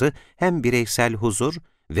yaygınlaştırılması hem bireysel huzur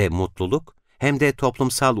ve mutluluk hem de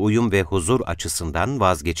toplumsal uyum ve huzur açısından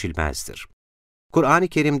vazgeçilmezdir. Kur'an-ı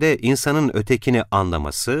Kerim'de insanın ötekini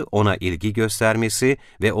anlaması, ona ilgi göstermesi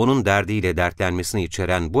ve onun derdiyle dertlenmesini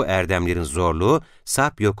içeren bu erdemlerin zorluğu,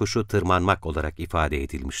 sarp yokuşu tırmanmak olarak ifade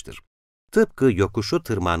edilmiştir. Tıpkı yokuşu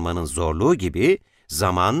tırmanmanın zorluğu gibi,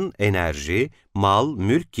 zaman, enerji, mal,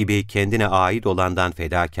 mülk gibi kendine ait olandan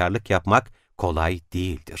fedakarlık yapmak kolay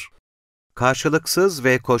değildir. Karşılıksız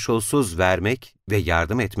ve koşulsuz vermek ve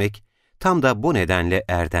yardım etmek, tam da bu nedenle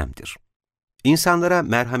erdemdir. İnsanlara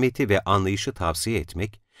merhameti ve anlayışı tavsiye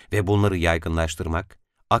etmek ve bunları yaygınlaştırmak,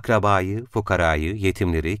 akrabayı, fukarayı,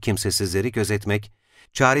 yetimleri, kimsesizleri gözetmek,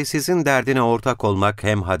 çaresizin derdine ortak olmak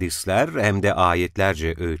hem hadisler hem de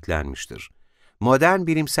ayetlerce öğütlenmiştir. Modern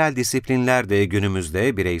bilimsel disiplinler de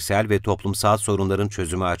günümüzde bireysel ve toplumsal sorunların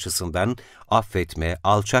çözümü açısından affetme,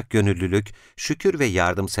 alçak gönüllülük, şükür ve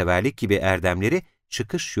yardımseverlik gibi erdemleri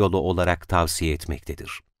çıkış yolu olarak tavsiye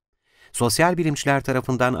etmektedir. Sosyal bilimciler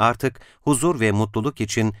tarafından artık huzur ve mutluluk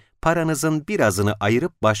için paranızın birazını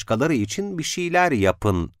ayırıp başkaları için bir şeyler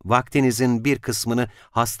yapın, vaktinizin bir kısmını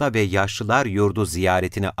hasta ve yaşlılar yurdu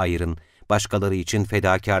ziyaretine ayırın, başkaları için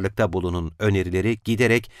fedakarlıkta bulunun önerileri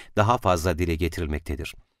giderek daha fazla dile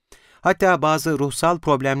getirilmektedir. Hatta bazı ruhsal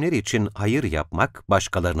problemler için hayır yapmak,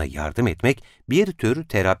 başkalarına yardım etmek bir tür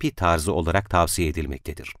terapi tarzı olarak tavsiye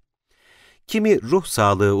edilmektedir. Kimi ruh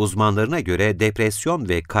sağlığı uzmanlarına göre depresyon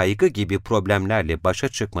ve kaygı gibi problemlerle başa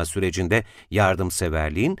çıkma sürecinde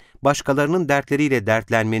yardımseverliğin, başkalarının dertleriyle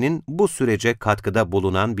dertlenmenin bu sürece katkıda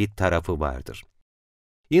bulunan bir tarafı vardır.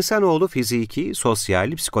 İnsanoğlu fiziki,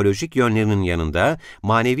 sosyal, psikolojik yönlerinin yanında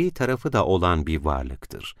manevi tarafı da olan bir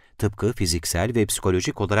varlıktır. Tıpkı fiziksel ve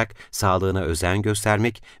psikolojik olarak sağlığına özen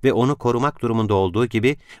göstermek ve onu korumak durumunda olduğu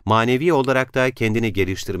gibi, manevi olarak da kendini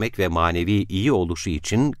geliştirmek ve manevi iyi oluşu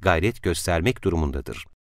için gayret göstermek durumundadır.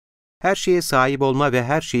 Her şeye sahip olma ve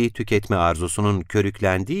her şeyi tüketme arzusunun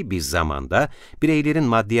körüklendiği bir zamanda, bireylerin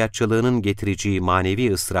maddiyatçılığının getireceği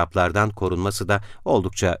manevi ıstıraplardan korunması da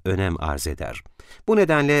oldukça önem arz eder. Bu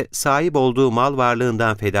nedenle sahip olduğu mal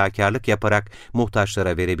varlığından fedakarlık yaparak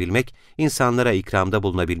muhtaçlara verebilmek, insanlara ikramda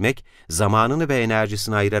bulunabilmek, zamanını ve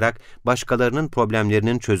enerjisini ayırarak başkalarının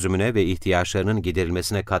problemlerinin çözümüne ve ihtiyaçlarının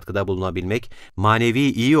giderilmesine katkıda bulunabilmek,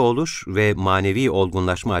 manevi iyi oluş ve manevi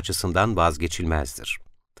olgunlaşma açısından vazgeçilmezdir.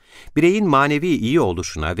 Bireyin manevi iyi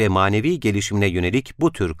oluşuna ve manevi gelişimine yönelik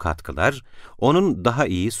bu tür katkılar, onun daha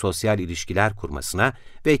iyi sosyal ilişkiler kurmasına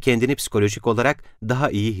ve kendini psikolojik olarak daha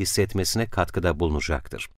iyi hissetmesine katkıda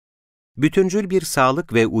bulunacaktır. Bütüncül bir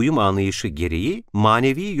sağlık ve uyum anlayışı gereği,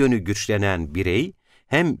 manevi yönü güçlenen birey,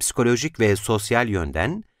 hem psikolojik ve sosyal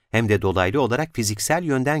yönden hem de dolaylı olarak fiziksel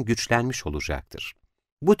yönden güçlenmiş olacaktır.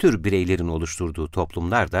 Bu tür bireylerin oluşturduğu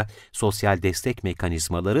toplumlar da sosyal destek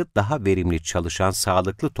mekanizmaları daha verimli çalışan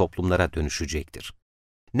sağlıklı toplumlara dönüşecektir.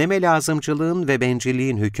 Neme lazımcılığın ve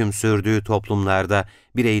bencilliğin hüküm sürdüğü toplumlarda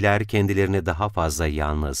bireyler kendilerini daha fazla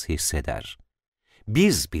yalnız hisseder.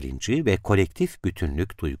 Biz bilinci ve kolektif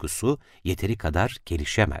bütünlük duygusu yeteri kadar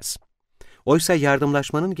gelişemez. Oysa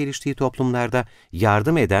yardımlaşmanın geliştiği toplumlarda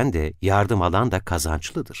yardım eden de yardım alan da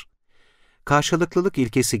kazançlıdır. Karşılıklılık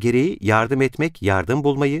ilkesi gereği yardım etmek, yardım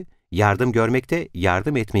bulmayı, yardım görmek de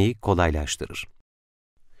yardım etmeyi kolaylaştırır.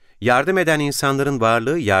 Yardım eden insanların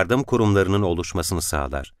varlığı yardım kurumlarının oluşmasını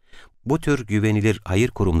sağlar. Bu tür güvenilir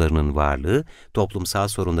hayır kurumlarının varlığı, toplumsal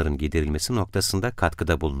sorunların giderilmesi noktasında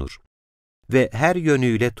katkıda bulunur ve her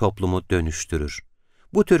yönüyle toplumu dönüştürür.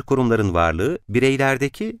 Bu tür kurumların varlığı,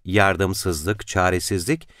 bireylerdeki yardımsızlık,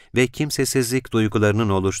 çaresizlik ve kimsesizlik duygularının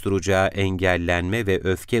oluşturacağı engellenme ve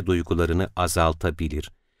öfke duygularını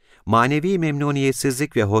azaltabilir. Manevi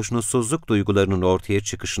memnuniyetsizlik ve hoşnutsuzluk duygularının ortaya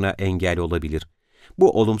çıkışına engel olabilir.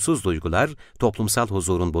 Bu olumsuz duygular, toplumsal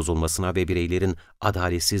huzurun bozulmasına ve bireylerin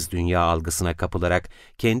adaletsiz dünya algısına kapılarak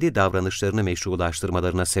kendi davranışlarını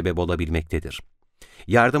meşrulaştırmalarına sebep olabilmektedir.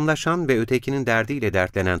 Yardımlaşan ve ötekinin derdiyle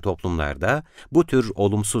dertlenen toplumlarda bu tür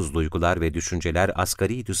olumsuz duygular ve düşünceler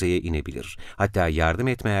asgari düzeye inebilir. Hatta yardım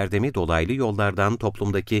etme erdemi dolaylı yollardan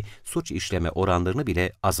toplumdaki suç işleme oranlarını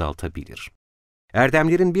bile azaltabilir.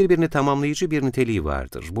 Erdemlerin birbirini tamamlayıcı bir niteliği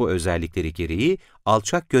vardır. Bu özellikleri gereği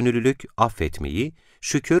alçak gönüllülük affetmeyi,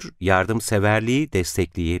 şükür yardımseverliği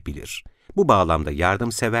destekleyebilir. Bu bağlamda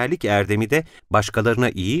yardımseverlik erdemi de başkalarına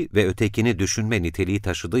iyi ve ötekini düşünme niteliği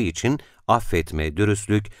taşıdığı için affetme,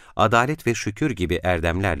 dürüstlük, adalet ve şükür gibi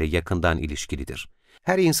erdemlerle yakından ilişkilidir.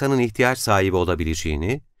 Her insanın ihtiyaç sahibi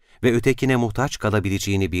olabileceğini ve ötekine muhtaç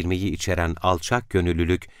kalabileceğini bilmeyi içeren alçak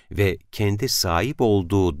gönüllülük ve kendi sahip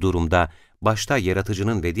olduğu durumda başta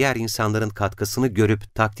yaratıcının ve diğer insanların katkısını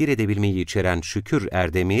görüp takdir edebilmeyi içeren şükür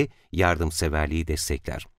erdemi yardımseverliği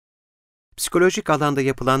destekler. Psikolojik alanda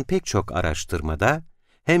yapılan pek çok araştırmada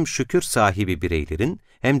hem şükür sahibi bireylerin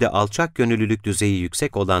hem de alçak gönüllülük düzeyi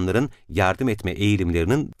yüksek olanların yardım etme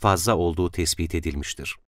eğilimlerinin fazla olduğu tespit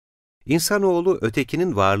edilmiştir. İnsanoğlu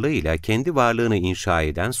ötekinin varlığıyla kendi varlığını inşa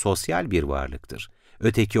eden sosyal bir varlıktır.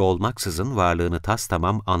 Öteki olmaksızın varlığını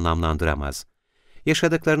tastamam anlamlandıramaz.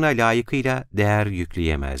 Yaşadıklarına layıkıyla değer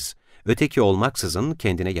yükleyemez. Öteki olmaksızın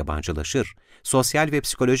kendine yabancılaşır. Sosyal ve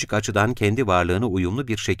psikolojik açıdan kendi varlığını uyumlu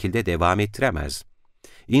bir şekilde devam ettiremez.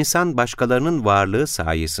 İnsan başkalarının varlığı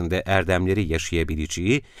sayesinde erdemleri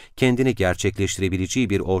yaşayabileceği, kendini gerçekleştirebileceği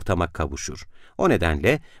bir ortama kavuşur. O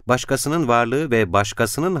nedenle başkasının varlığı ve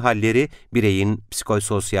başkasının halleri bireyin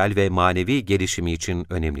psikososyal ve manevi gelişimi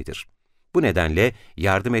için önemlidir. Bu nedenle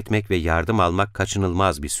yardım etmek ve yardım almak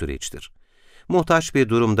kaçınılmaz bir süreçtir. Muhtaç bir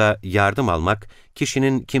durumda yardım almak,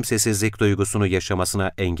 kişinin kimsesizlik duygusunu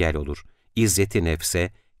yaşamasına engel olur. İzzeti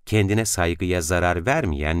nefse, kendine saygıya zarar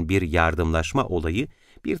vermeyen bir yardımlaşma olayı,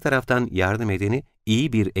 bir taraftan yardım edeni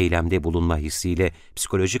iyi bir eylemde bulunma hissiyle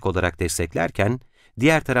psikolojik olarak desteklerken,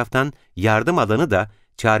 diğer taraftan yardım alanı da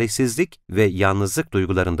çaresizlik ve yalnızlık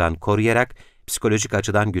duygularından koruyarak psikolojik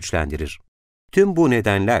açıdan güçlendirir. Tüm bu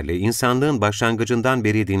nedenlerle insanlığın başlangıcından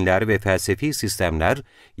beri dinler ve felsefi sistemler,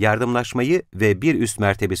 yardımlaşmayı ve bir üst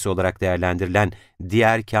mertebesi olarak değerlendirilen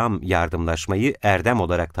diğerkâm yardımlaşmayı erdem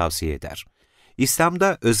olarak tavsiye eder.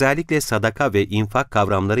 İslam'da özellikle sadaka ve infak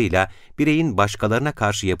kavramlarıyla bireyin başkalarına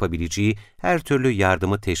karşı yapabileceği her türlü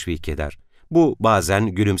yardımı teşvik eder. Bu bazen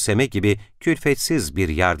gülümseme gibi külfetsiz bir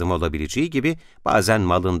yardım olabileceği gibi bazen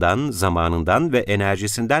malından, zamanından ve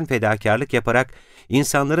enerjisinden fedakarlık yaparak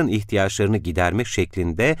insanların ihtiyaçlarını giderme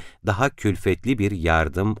şeklinde daha külfetli bir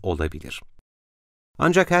yardım olabilir.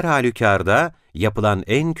 Ancak her halükarda yapılan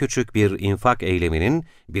en küçük bir infak eyleminin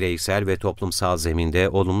bireysel ve toplumsal zeminde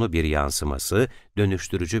olumlu bir yansıması,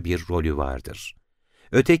 dönüştürücü bir rolü vardır.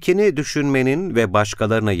 Ötekini düşünmenin ve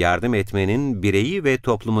başkalarına yardım etmenin bireyi ve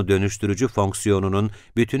toplumu dönüştürücü fonksiyonunun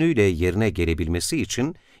bütünüyle yerine gelebilmesi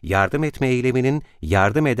için yardım etme eyleminin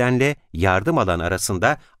yardım edenle yardım alan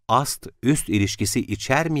arasında ast-üst ilişkisi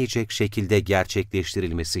içermeyecek şekilde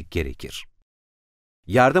gerçekleştirilmesi gerekir.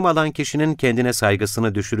 Yardım alan kişinin kendine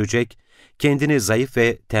saygısını düşürecek, kendini zayıf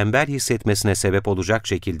ve tembel hissetmesine sebep olacak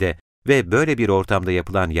şekilde ve böyle bir ortamda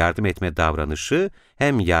yapılan yardım etme davranışı,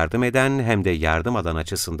 hem yardım eden hem de yardım alan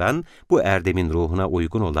açısından bu erdemin ruhuna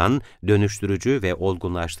uygun olan dönüştürücü ve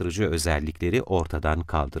olgunlaştırıcı özellikleri ortadan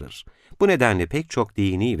kaldırır. Bu nedenle pek çok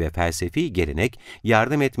dini ve felsefi gelenek,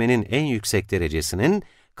 yardım etmenin en yüksek derecesinin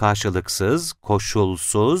karşılıksız,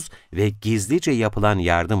 koşulsuz ve gizlice yapılan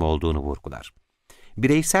yardım olduğunu vurgular.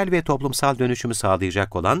 Bireysel ve toplumsal dönüşümü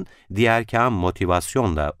sağlayacak olan diğerkâm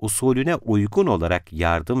motivasyonla usulüne uygun olarak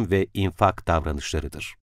yardım ve infak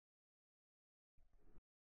davranışlarıdır.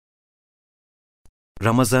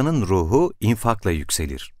 Ramazan'ın ruhu infakla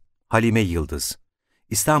yükselir. Halime Yıldız,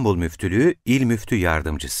 İstanbul Müftülüğü İl Müftü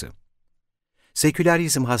Yardımcısı.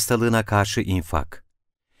 Sekülerizm hastalığına karşı infak.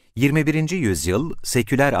 21. yüzyıl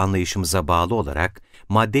seküler anlayışımıza bağlı olarak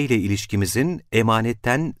maddeyle ilişkimizin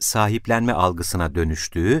emanetten sahiplenme algısına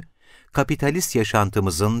dönüştüğü, kapitalist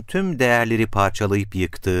yaşantımızın tüm değerleri parçalayıp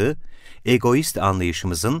yıktığı, egoist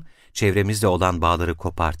anlayışımızın çevremizde olan bağları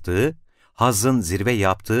koparttığı, hazzın zirve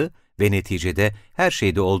yaptığı ve neticede her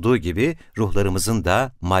şeyde olduğu gibi ruhlarımızın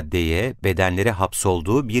da maddeye, bedenlere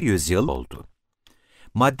hapsolduğu bir yüzyıl oldu.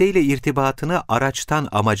 Maddeyle irtibatını araçtan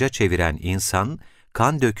amaca çeviren insan,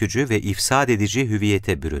 kan dökücü ve ifsad edici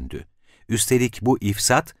hüviyete büründü. Üstelik bu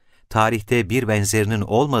ifsat, tarihte bir benzerinin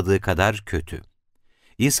olmadığı kadar kötü.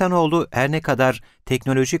 İnsanoğlu her ne kadar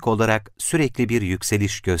teknolojik olarak sürekli bir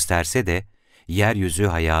yükseliş gösterse de, yeryüzü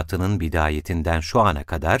hayatının bidayetinden şu ana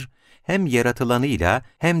kadar, hem yaratılanıyla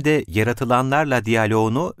hem de yaratılanlarla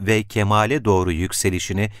diyaloğunu ve kemale doğru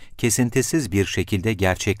yükselişini kesintisiz bir şekilde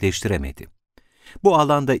gerçekleştiremedi. Bu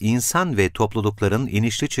alanda insan ve toplulukların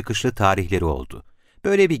inişli çıkışlı tarihleri oldu.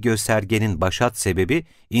 Böyle bir göstergenin başat sebebi,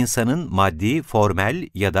 insanın maddi, formel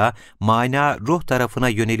ya da mana ruh tarafına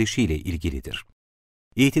yönelişiyle ilgilidir.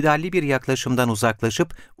 İtidalli bir yaklaşımdan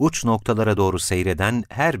uzaklaşıp uç noktalara doğru seyreden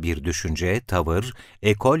her bir düşünce, tavır,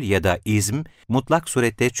 ekol ya da izm, mutlak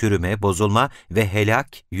surette çürüme, bozulma ve helak,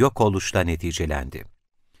 yok oluşla neticelendi.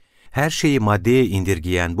 Her şeyi maddeye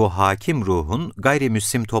indirgeyen bu hakim ruhun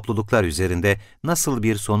gayrimüslim topluluklar üzerinde nasıl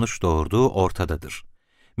bir sonuç doğurduğu ortadadır.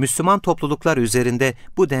 Müslüman topluluklar üzerinde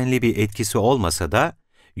bu denli bir etkisi olmasa da,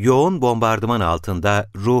 yoğun bombardıman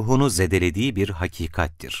altında ruhunu zedelediği bir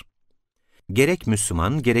hakikattir. Gerek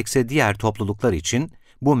Müslüman, gerekse diğer topluluklar için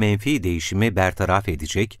bu menfi değişimi bertaraf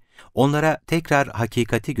edecek, onlara tekrar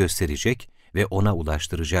hakikati gösterecek ve ona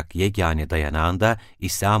ulaştıracak yegane dayanağın da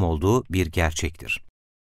İslam olduğu bir gerçektir.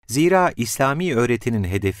 Zira İslami öğretinin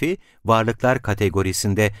hedefi, varlıklar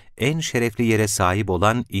kategorisinde en şerefli yere sahip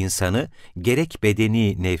olan insanı gerek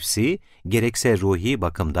bedeni nefsi, gerekse ruhi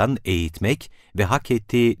bakımdan eğitmek ve hak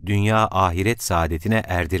ettiği dünya-ahiret saadetine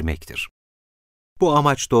erdirmektir. Bu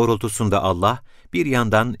amaç doğrultusunda Allah, bir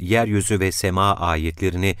yandan yeryüzü ve sema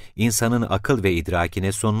ayetlerini insanın akıl ve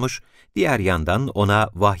idrakine sunmuş, diğer yandan ona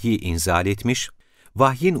vahyi inzal etmiş,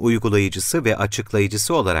 vahyin uygulayıcısı ve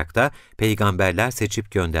açıklayıcısı olarak da peygamberler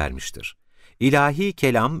seçip göndermiştir. İlahi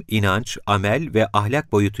kelam, inanç, amel ve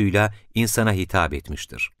ahlak boyutuyla insana hitap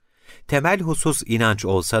etmiştir. Temel husus inanç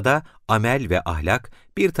olsa da amel ve ahlak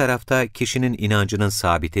bir tarafta kişinin inancının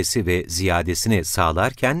sabitesi ve ziyadesini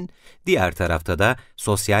sağlarken, diğer tarafta da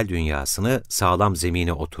sosyal dünyasını sağlam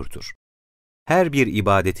zemine oturtur. Her bir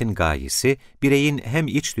ibadetin gayesi, bireyin hem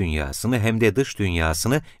iç dünyasını hem de dış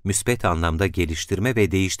dünyasını müspet anlamda geliştirme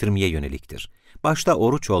ve değiştirmeye yöneliktir. Başta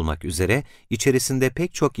oruç olmak üzere, içerisinde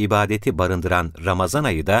pek çok ibadeti barındıran Ramazan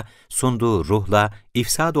ayı da sunduğu ruhla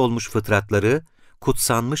ifsad olmuş fıtratları,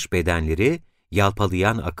 kutsanmış bedenleri,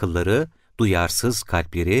 yalpalayan akılları, duyarsız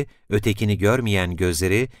kalpleri, ötekini görmeyen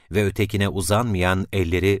gözleri ve ötekine uzanmayan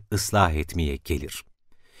elleri ıslah etmeye gelir.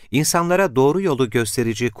 İnsanlara doğru yolu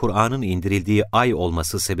gösterici Kur'an'ın indirildiği ay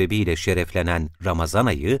olması sebebiyle şereflenen Ramazan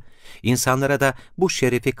ayı, insanlara da bu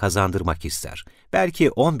şerefi kazandırmak ister.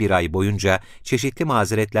 Belki 11 ay boyunca çeşitli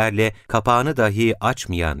mazeretlerle kapağını dahi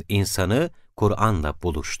açmayan insanı Kur'an'la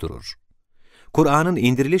buluşturur. Kur'an'ın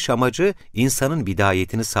indiriliş amacı insanın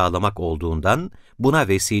bidayetini sağlamak olduğundan buna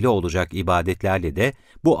vesile olacak ibadetlerle de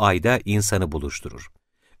bu ayda insanı buluşturur.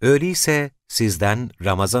 Öyleyse sizden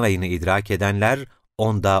Ramazan ayını idrak edenler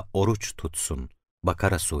onda oruç tutsun.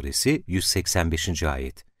 Bakara Suresi 185.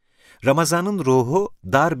 Ayet. Ramazan'ın ruhu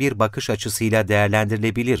dar bir bakış açısıyla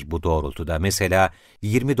değerlendirilebilir bu doğrultuda. Mesela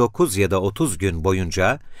 29 ya da 30 gün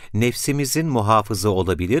boyunca nefsimizin muhafızı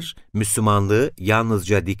olabilir, Müslümanlığı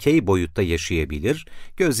yalnızca dikey boyutta yaşayabilir,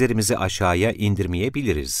 gözlerimizi aşağıya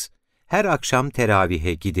indirmeyebiliriz. Her akşam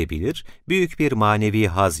teravihe gidebilir, büyük bir manevi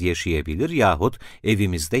haz yaşayabilir yahut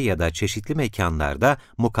evimizde ya da çeşitli mekanlarda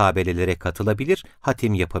mukabelelere katılabilir,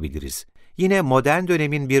 hatim yapabiliriz. Yine modern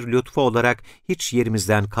dönemin bir lütfu olarak hiç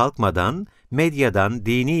yerimizden kalkmadan medyadan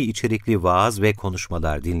dini içerikli vaaz ve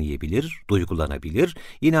konuşmalar dinleyebilir, duygulanabilir,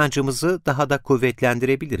 inancımızı daha da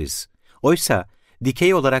kuvvetlendirebiliriz. Oysa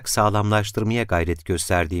dikey olarak sağlamlaştırmaya gayret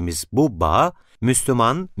gösterdiğimiz bu bağ,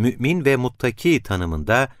 Müslüman, mümin ve muttaki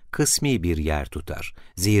tanımında kısmi bir yer tutar.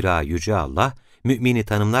 Zira Yüce Allah, mümini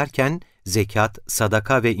tanımlarken zekat,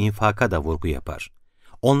 sadaka ve infaka da vurgu yapar.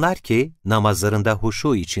 Onlar ki namazlarında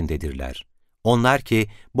huşu içindedirler. Onlar ki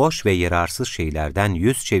boş ve yararsız şeylerden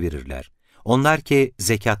yüz çevirirler. Onlar ki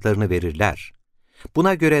zekatlarını verirler.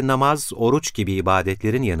 Buna göre namaz, oruç gibi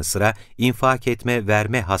ibadetlerin yanı sıra infak etme,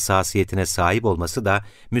 verme hassasiyetine sahip olması da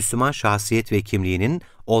Müslüman şahsiyet ve kimliğinin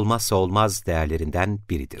olmazsa olmaz değerlerinden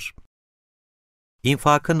biridir.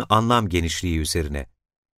 İnfakın anlam genişliği üzerine.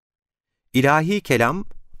 İlahi kelam,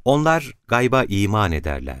 onlar gayba iman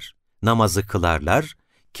ederler, namazı kılarlar,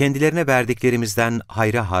 kendilerine verdiklerimizden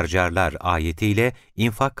hayra harcarlar ayetiyle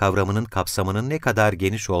infak kavramının kapsamının ne kadar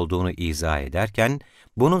geniş olduğunu izah ederken,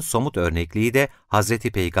 bunun somut örnekliği de Hz.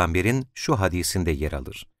 Peygamber'in şu hadisinde yer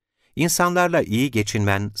alır. İnsanlarla iyi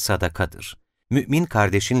geçinmen sadakadır. Mümin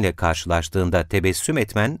kardeşinle karşılaştığında tebessüm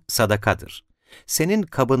etmen sadakadır. Senin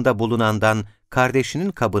kabında bulunandan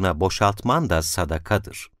kardeşinin kabına boşaltman da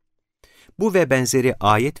sadakadır. Bu ve benzeri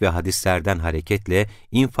ayet ve hadislerden hareketle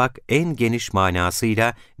infak en geniş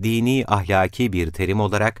manasıyla dini ahlaki bir terim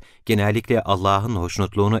olarak genellikle Allah'ın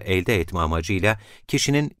hoşnutluğunu elde etme amacıyla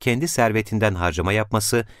kişinin kendi servetinden harcama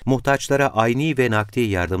yapması, muhtaçlara ayni ve nakdi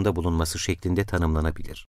yardımda bulunması şeklinde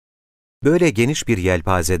tanımlanabilir. Böyle geniş bir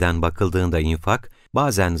yelpazeden bakıldığında infak,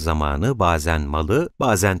 bazen zamanı, bazen malı,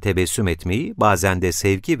 bazen tebessüm etmeyi, bazen de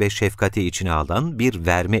sevgi ve şefkati içine alan bir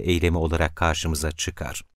verme eylemi olarak karşımıza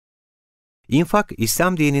çıkar. İnfak,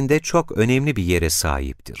 İslam dininde çok önemli bir yere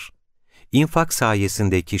sahiptir. İnfak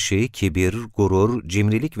sayesinde kişi, kibir, gurur,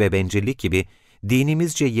 cimrilik ve bencillik gibi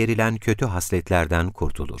dinimizce yerilen kötü hasletlerden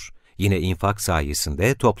kurtulur. Yine infak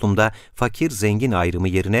sayesinde toplumda fakir-zengin ayrımı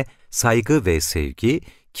yerine saygı ve sevgi,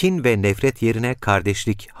 kin ve nefret yerine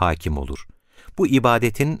kardeşlik hakim olur. Bu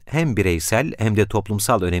ibadetin hem bireysel hem de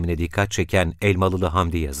toplumsal önemine dikkat çeken Elmalılı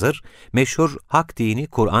Hamdi Yazır, meşhur Hak Dini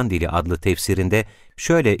Kur'an Dili adlı tefsirinde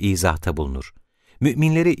şöyle izahta bulunur.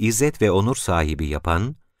 Müminleri izzet ve onur sahibi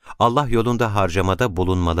yapan, Allah yolunda harcamada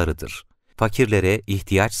bulunmalarıdır. Fakirlere,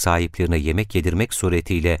 ihtiyaç sahiplerine yemek yedirmek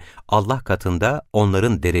suretiyle Allah katında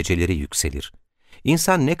onların dereceleri yükselir.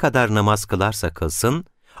 İnsan ne kadar namaz kılarsa kılsın,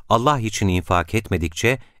 Allah için infak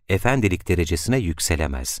etmedikçe efendilik derecesine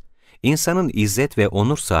yükselemez. İnsanın izzet ve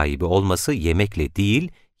onur sahibi olması yemekle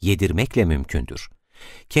değil, yedirmekle mümkündür.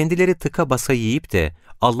 Kendileri tıka basa yiyip de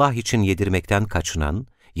Allah için yedirmekten kaçınan,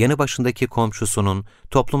 yanı başındaki komşusunun,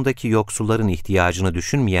 toplumdaki yoksulların ihtiyacını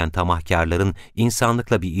düşünmeyen tamahkârların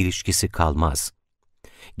insanlıkla bir ilişkisi kalmaz.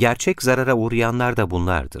 Gerçek zarara uğrayanlar da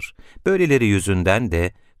bunlardır. Böyleleri yüzünden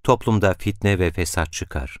de toplumda fitne ve fesat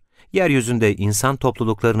çıkar. Yeryüzünde insan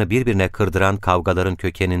topluluklarını birbirine kırdıran kavgaların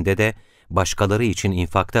kökeninde de başkaları için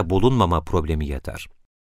infakta bulunmama problemi yatar.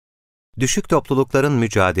 Düşük toplulukların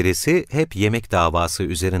mücadelesi hep yemek davası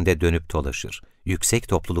üzerinde dönüp dolaşır. Yüksek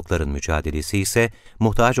toplulukların mücadelesi ise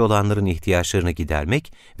muhtaç olanların ihtiyaçlarını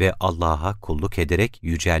gidermek ve Allah'a kulluk ederek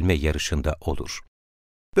yücelme yarışında olur.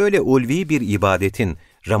 Böyle ulvi bir ibadetin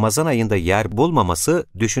Ramazan ayında yer bulmaması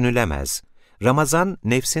düşünülemez. Ramazan,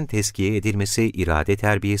 nefsin teskiye edilmesi, irade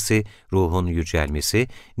terbiyesi, ruhun yücelmesi,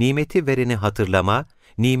 nimeti vereni hatırlama,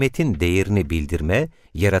 nimetin değerini bildirme,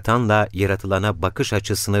 yaratanla yaratılana bakış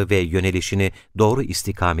açısını ve yönelişini doğru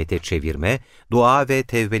istikamete çevirme, dua ve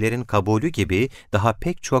tevbelerin kabulü gibi daha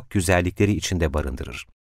pek çok güzellikleri içinde barındırır.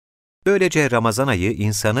 Böylece Ramazan ayı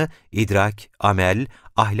insanı idrak, amel,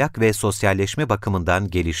 ahlak ve sosyalleşme bakımından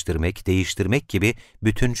geliştirmek, değiştirmek gibi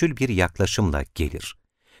bütüncül bir yaklaşımla gelir.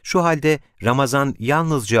 Şu halde Ramazan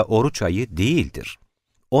yalnızca oruç ayı değildir.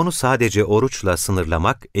 Onu sadece oruçla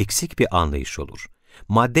sınırlamak eksik bir anlayış olur.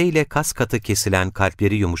 Maddeyle kas katı kesilen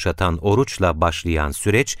kalpleri yumuşatan oruçla başlayan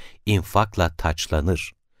süreç infakla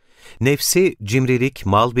taçlanır. Nefsi cimrilik,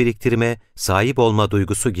 mal biriktirme, sahip olma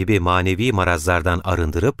duygusu gibi manevi marazlardan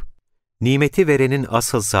arındırıp, nimeti verenin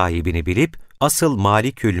asıl sahibini bilip, asıl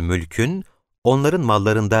malikül mülkün, onların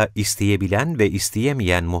mallarında isteyebilen ve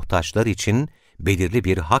isteyemeyen muhtaçlar için belirli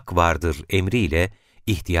bir hak vardır emriyle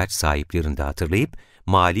ihtiyaç sahiplerini de hatırlayıp,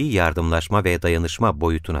 mali yardımlaşma ve dayanışma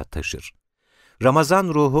boyutuna taşır. Ramazan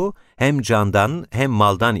ruhu hem candan hem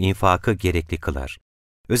maldan infakı gerekli kılar.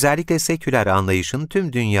 Özellikle seküler anlayışın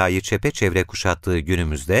tüm dünyayı çepeçevre kuşattığı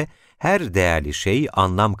günümüzde her değerli şey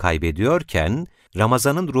anlam kaybediyorken,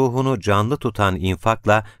 Ramazan'ın ruhunu canlı tutan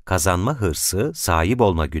infakla kazanma hırsı, sahip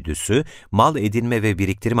olma güdüsü, mal edinme ve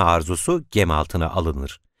biriktirme arzusu gem altına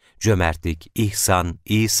alınır. Cömertlik, ihsan,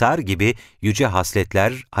 İsar gibi yüce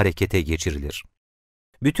hasletler harekete geçirilir.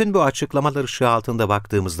 Bütün bu açıklamalar ışığı altında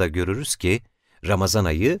baktığımızda görürüz ki, Ramazan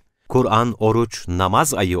ayı, Kur'an, oruç,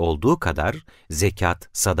 namaz ayı olduğu kadar zekat,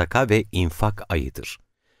 sadaka ve infak ayıdır.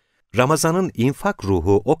 Ramazan'ın infak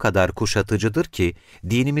ruhu o kadar kuşatıcıdır ki,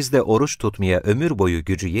 dinimizde oruç tutmaya ömür boyu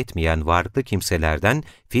gücü yetmeyen varlıklı kimselerden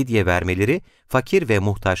fidye vermeleri, fakir ve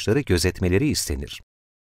muhtaçları gözetmeleri istenir.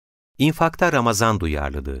 İnfakta Ramazan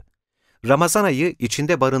duyarlılığı. Ramazan ayı,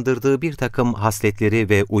 içinde barındırdığı bir takım hasletleri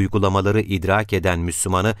ve uygulamaları idrak eden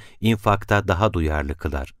Müslümanı infakta daha duyarlı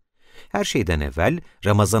kılar. Her şeyden evvel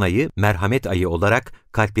Ramazan ayı merhamet ayı olarak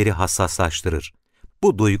kalpleri hassaslaştırır.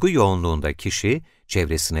 Bu duygu yoğunluğunda kişi,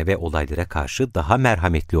 çevresine ve olaylara karşı daha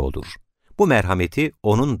merhametli olur. Bu merhameti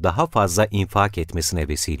onun daha fazla infak etmesine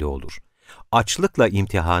vesile olur. Açlıkla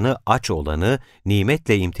imtihanı aç olanı,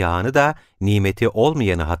 nimetle imtihanı da nimeti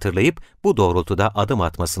olmayanı hatırlayıp bu doğrultuda adım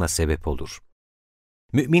atmasına sebep olur.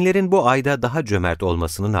 Müminlerin bu ayda daha cömert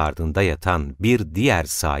olmasının ardında yatan bir diğer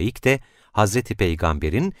saik de, Hazreti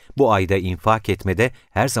Peygamber'in bu ayda infak etmede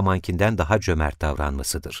her zamankinden daha cömert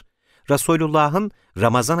davranmasıdır. Resulullah'ın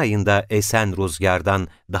Ramazan ayında esen rüzgardan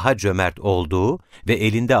daha cömert olduğu ve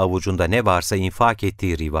elinde avucunda ne varsa infak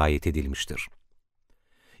ettiği rivayet edilmiştir.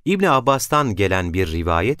 İbn Abbas'tan gelen bir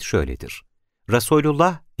rivayet şöyledir.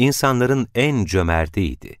 Resulullah insanların en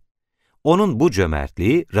cömertiydi. Onun bu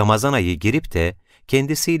cömertliği Ramazan ayı girip de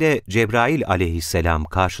kendisiyle Cebrail aleyhisselam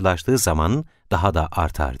karşılaştığı zaman daha da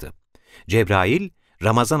artardı. Cebrail,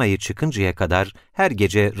 Ramazan ayı çıkıncaya kadar her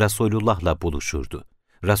gece Resulullah'la buluşurdu.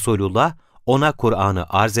 Resulullah ona Kur'an'ı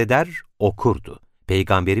arz eder, okurdu.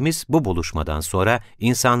 Peygamberimiz bu buluşmadan sonra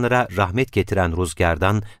insanlara rahmet getiren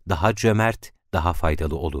rüzgardan daha cömert, daha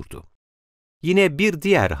faydalı olurdu. Yine bir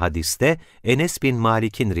diğer hadiste Enes bin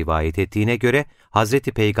Malik'in rivayet ettiğine göre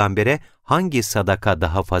Hazreti Peygamber'e hangi sadaka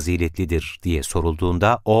daha faziletlidir diye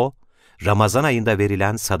sorulduğunda o, Ramazan ayında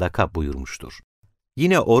verilen sadaka buyurmuştur.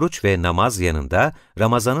 Yine oruç ve namaz yanında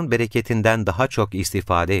Ramazan'ın bereketinden daha çok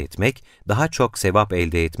istifade etmek, daha çok sevap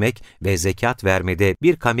elde etmek ve zekat vermede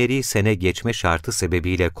bir kameri sene geçme şartı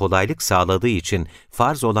sebebiyle kolaylık sağladığı için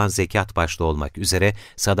farz olan zekat başta olmak üzere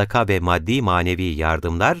sadaka ve maddi manevi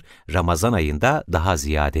yardımlar Ramazan ayında daha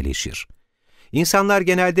ziyadeleşir. İnsanlar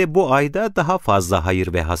genelde bu ayda daha fazla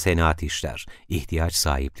hayır ve hasenat işler, ihtiyaç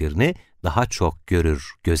sahiplerini daha çok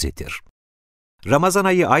görür, gözetir. Ramazan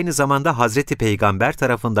ayı aynı zamanda Hazreti Peygamber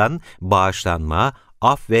tarafından bağışlanma,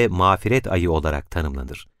 af ve mağfiret ayı olarak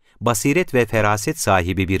tanımlanır. Basiret ve feraset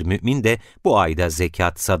sahibi bir mümin de bu ayda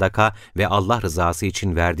zekat, sadaka ve Allah rızası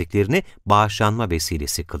için verdiklerini bağışlanma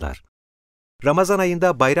vesilesi kılar. Ramazan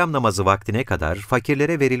ayında bayram namazı vaktine kadar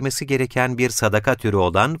fakirlere verilmesi gereken bir sadaka türü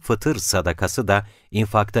olan fıtır sadakası da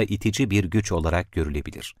infakta itici bir güç olarak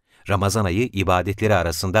görülebilir. Ramazan ayı ibadetleri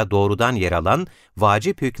arasında doğrudan yer alan,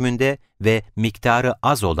 vacip hükmünde ve miktarı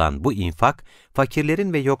az olan bu infak,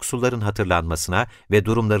 fakirlerin ve yoksulların hatırlanmasına ve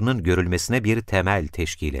durumlarının görülmesine bir temel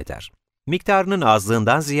teşkil eder. Miktarının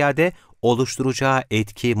azlığından ziyade oluşturacağı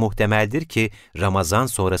etki muhtemeldir ki Ramazan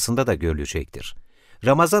sonrasında da görülecektir.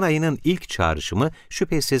 Ramazan ayının ilk çağrışımı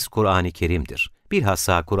şüphesiz Kur'an-ı Kerim'dir.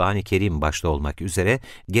 Bilhassa Kur'an-ı Kerim başta olmak üzere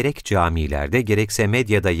gerek camilerde gerekse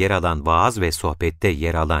medyada yer alan vaaz ve sohbette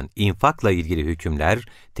yer alan infakla ilgili hükümler,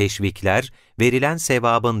 teşvikler, verilen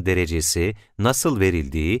sevabın derecesi, nasıl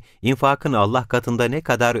verildiği, infakın Allah katında ne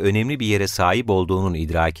kadar önemli bir yere sahip olduğunun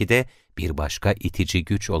idraki de bir başka itici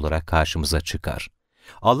güç olarak karşımıza çıkar.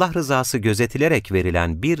 Allah rızası gözetilerek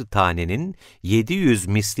verilen bir tanenin 700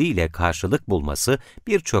 misliyle karşılık bulması,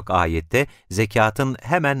 birçok ayette zekatın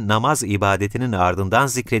hemen namaz ibadetinin ardından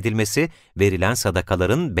zikredilmesi, verilen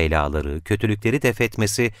sadakaların belaları, kötülükleri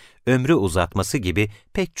defetmesi, ömrü uzatması gibi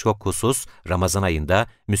pek çok husus Ramazan ayında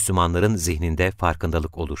Müslümanların zihninde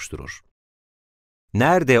farkındalık oluşturur.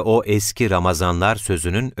 Nerede o eski Ramazanlar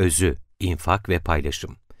sözünün özü, infak ve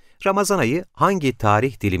paylaşım? Ramazan ayı hangi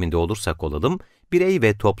tarih diliminde olursak olalım, birey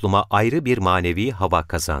ve topluma ayrı bir manevi hava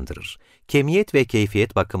kazandırır. Kemiyet ve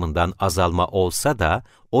keyfiyet bakımından azalma olsa da,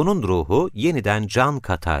 onun ruhu yeniden can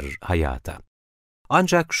katar hayata.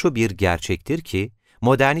 Ancak şu bir gerçektir ki,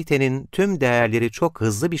 modernitenin tüm değerleri çok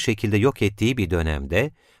hızlı bir şekilde yok ettiği bir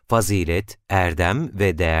dönemde, fazilet, erdem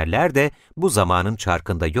ve değerler de bu zamanın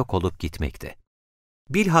çarkında yok olup gitmekte.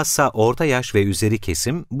 Bilhassa orta yaş ve üzeri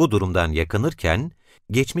kesim bu durumdan yakınırken,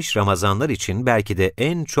 geçmiş Ramazanlar için belki de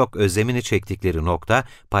en çok özlemini çektikleri nokta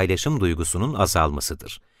paylaşım duygusunun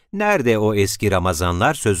azalmasıdır. Nerede o eski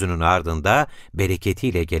Ramazanlar sözünün ardında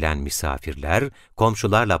bereketiyle gelen misafirler,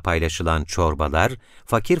 komşularla paylaşılan çorbalar,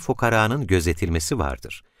 fakir fukaranın gözetilmesi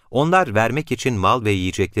vardır. Onlar vermek için mal ve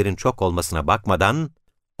yiyeceklerin çok olmasına bakmadan,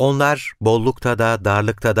 onlar bollukta da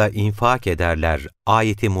darlıkta da infak ederler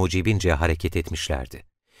ayeti mucibince hareket etmişlerdi.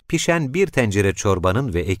 Pişen bir tencere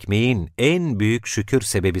çorbanın ve ekmeğin en büyük şükür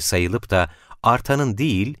sebebi sayılıp da artanın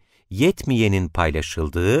değil, yetmeyenin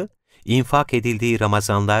paylaşıldığı, infak edildiği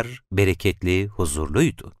Ramazanlar bereketli,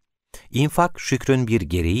 huzurluydu. İnfak şükrün bir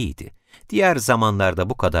gereğiydi. Diğer zamanlarda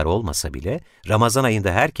bu kadar olmasa bile Ramazan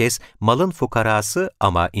ayında herkes malın fukarası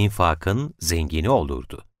ama infakın zengini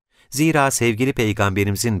olurdu. Zira sevgili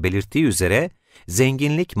Peygamberimizin belirttiği üzere,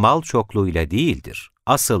 zenginlik mal çokluğuyla değildir.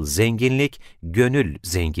 Asıl zenginlik, gönül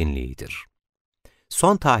zenginliğidir.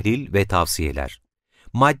 Son tahlil ve tavsiyeler.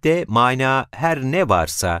 Madde, mana, her ne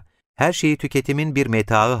varsa, her şeyi tüketimin bir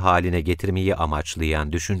metaı haline getirmeyi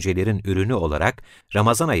amaçlayan düşüncelerin ürünü olarak,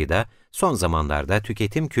 Ramazan ayı da son zamanlarda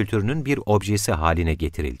tüketim kültürünün bir objesi haline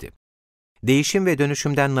getirildi. Değişim ve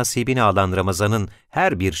dönüşümden nasibini alan Ramazan'ın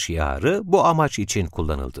her bir şiarı bu amaç için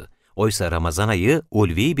kullanıldı. Oysa Ramazan ayı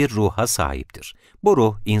ulvi bir ruha sahiptir. Bu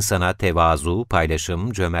ruh insana tevazu,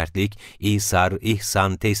 paylaşım, cömertlik, İsar,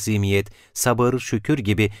 ihsan, teslimiyet, sabır, şükür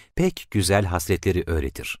gibi pek güzel hasletleri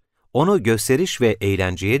öğretir. Onu gösteriş ve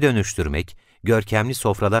eğlenceye dönüştürmek, görkemli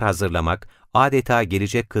sofralar hazırlamak, adeta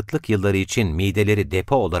gelecek kıtlık yılları için mideleri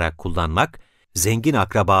depo olarak kullanmak, zengin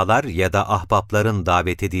akrabalar ya da ahbapların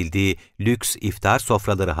davet edildiği lüks iftar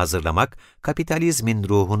sofraları hazırlamak, kapitalizmin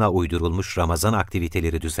ruhuna uydurulmuş Ramazan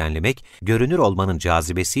aktiviteleri düzenlemek, görünür olmanın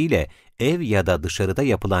cazibesiyle ev ya da dışarıda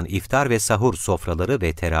yapılan iftar ve sahur sofraları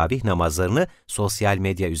ve teravih namazlarını sosyal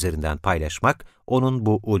medya üzerinden paylaşmak, onun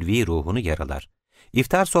bu ulvi ruhunu yaralar.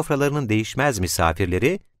 İftar sofralarının değişmez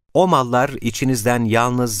misafirleri, o mallar içinizden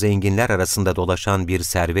yalnız zenginler arasında dolaşan bir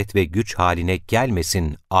servet ve güç haline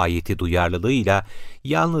gelmesin ayeti duyarlılığıyla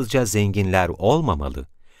yalnızca zenginler olmamalı.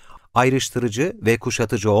 Ayrıştırıcı ve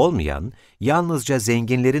kuşatıcı olmayan, yalnızca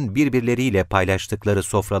zenginlerin birbirleriyle paylaştıkları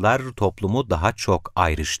sofralar toplumu daha çok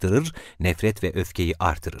ayrıştırır, nefret ve öfkeyi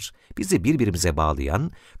artırır. Bizi birbirimize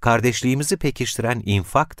bağlayan, kardeşliğimizi pekiştiren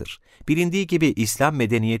infaktır. Bilindiği gibi İslam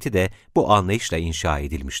medeniyeti de bu anlayışla inşa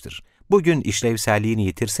edilmiştir. Bugün işlevselliğini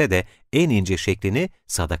yitirse de en ince şeklini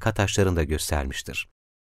sadaka taşlarında göstermiştir.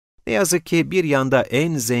 Ne yazık ki bir yanda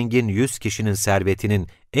en zengin 100 kişinin servetinin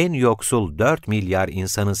en yoksul 4 milyar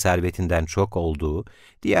insanın servetinden çok olduğu,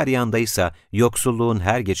 diğer yanda ise yoksulluğun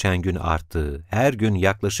her geçen gün arttığı, her gün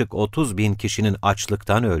yaklaşık 30 bin kişinin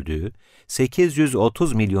açlıktan öldüğü,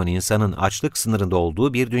 830 milyon insanın açlık sınırında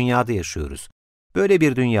olduğu bir dünyada yaşıyoruz. Böyle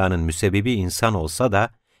bir dünyanın müsebbibi insan olsa da,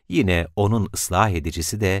 yine onun ıslah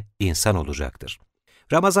edicisi de insan olacaktır.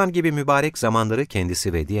 Ramazan gibi mübarek zamanları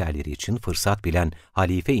kendisi ve diğerleri için fırsat bilen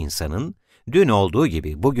halife insanın, dün olduğu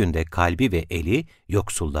gibi bugün de kalbi ve eli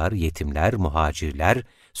yoksullar, yetimler, muhacirler,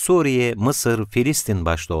 Suriye, Mısır, Filistin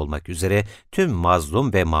başta olmak üzere tüm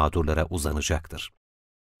mazlum ve mağdurlara uzanacaktır.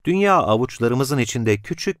 Dünya avuçlarımızın içinde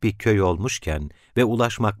küçük bir köy olmuşken ve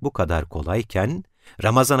ulaşmak bu kadar kolayken,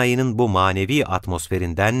 Ramazan ayının bu manevi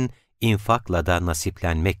atmosferinden infakla da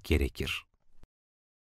nasiplenmek gerekir.